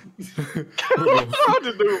to.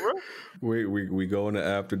 We going to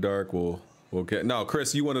After Dark. We'll get. No,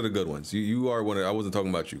 Chris, you one of the good ones. You are one of. I wasn't talking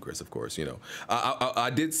about you, Chris. Of course, you know.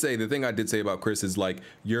 I did say the thing I did say about Chris is like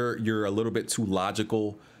you're a little bit too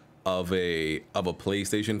logical of a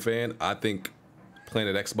PlayStation fan. I think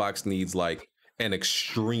Planet Xbox needs like an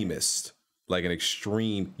extremist, like an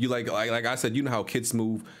extreme. You like I said. You know how Kid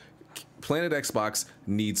Smoove. Planet Xbox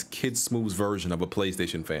needs Kid Smoove's version of a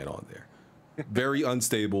PlayStation fan on there. Very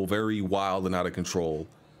unstable, very wild and out of control.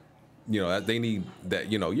 You know, they need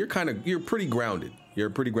that. You know, you're pretty grounded. You're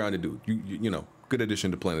a pretty grounded dude. You know, good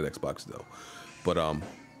addition to Planet Xbox though. But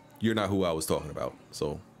you're not who I was talking about.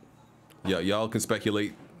 So yeah, y'all can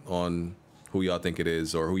speculate on who y'all think it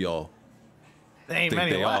is or who y'all ain't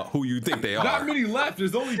many they left. are. Who you think they are? Not many left.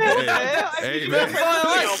 There's only Hey, man.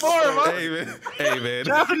 Hey, man.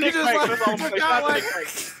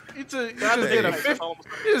 You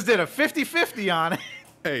just did a 50-50 on it.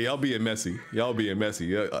 Hey, y'all being messy.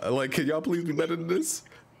 Like, can y'all please be better than this?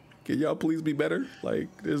 Can y'all please be better? Like,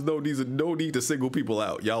 there's no need to single people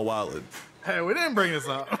out. Y'all wildin'. Hey, we didn't bring this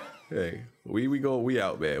up. Hey, we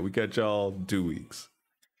out, man. We catch y'all in 2 weeks.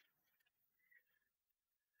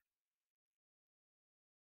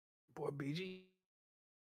 Boy, BG.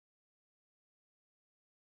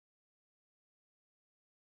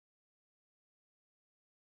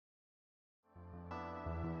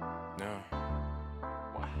 No.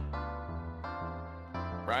 What?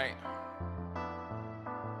 Right.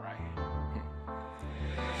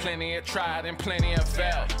 Plenty of tried and plenty of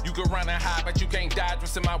failed. You can run and hide, but you can't dodge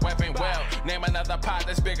what's in my weapon well. Name another pot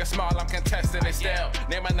that's big or small, I'm contesting it still.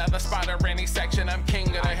 Name another spot or any section, I'm king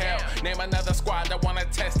of the hill. Name another squad that wanna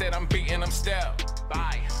test it, I'm beating them still.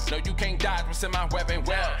 Bye. No, you can't dodge what's in my weapon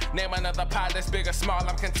well. Name another pot that's big or small,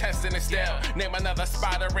 I'm contesting it still. Name another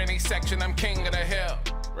spot or any section, I'm king of the hill.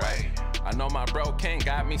 Right. I know my bro King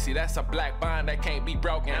got me. See, that's a black bond that can't be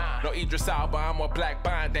broken. No Idris Alba, I'm a black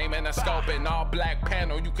bond. Dame in a scope and all black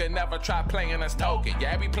panel. You can never try playing us token.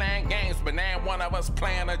 Yeah, we playing games, but now one of us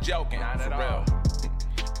playing or joking. Not at all.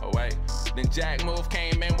 Oh wait. Then Jack Move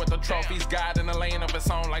came in with the trophies, God in a lane of its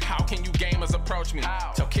own. Like, how can you gamers approach me?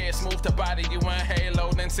 Tell kids move to body you in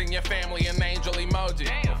Halo, then sing your family an angel emoji.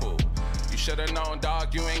 You should've known,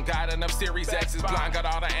 dog, you ain't got enough Series X's. Blind got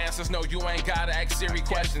all the answers, no, you ain't gotta ask Siri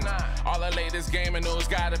questions. All the latest gaming news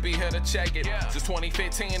gotta be here to check it. Since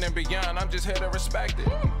 2015 and beyond, I'm just here to respect it.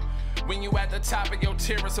 When you at the top of your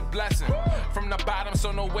tier, it's a blessing. From the bottom,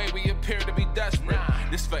 so no way we appear to be desperate.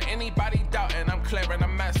 This for anybody doubting, I'm clearing a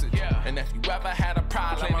message. And if you ever had a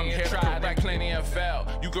problem, I'm here to correct. Plenty have failed.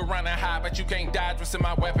 You can run and hide, but you can't dodge what's in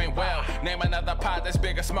my weapon well. Name another pot that's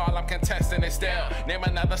big or small, I'm contesting it still. Name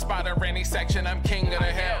another spot or any section, I'm king of the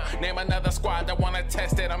hill. Name another squad that wanna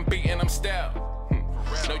test it, I'm beating them still.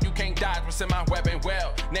 No, you can't dodge what's in my weapon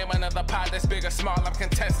well. Name another pot that's big or small, I'm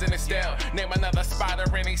contesting it still. Name another spot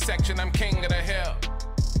or any section, I'm king of the hill.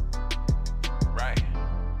 Right.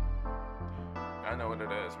 I know what it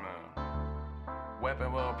is, man.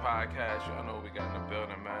 Weapon World Podcast, y'all know what we got in the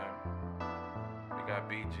building, man. We got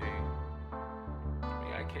BG.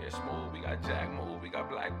 We got Kid Smoove, we got Jack Move, we got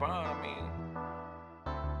Black Bond, I mean.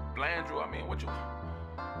 Blandrew, I mean, what you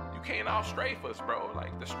can't out strafe us, bro.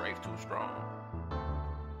 Like, the strafe too strong.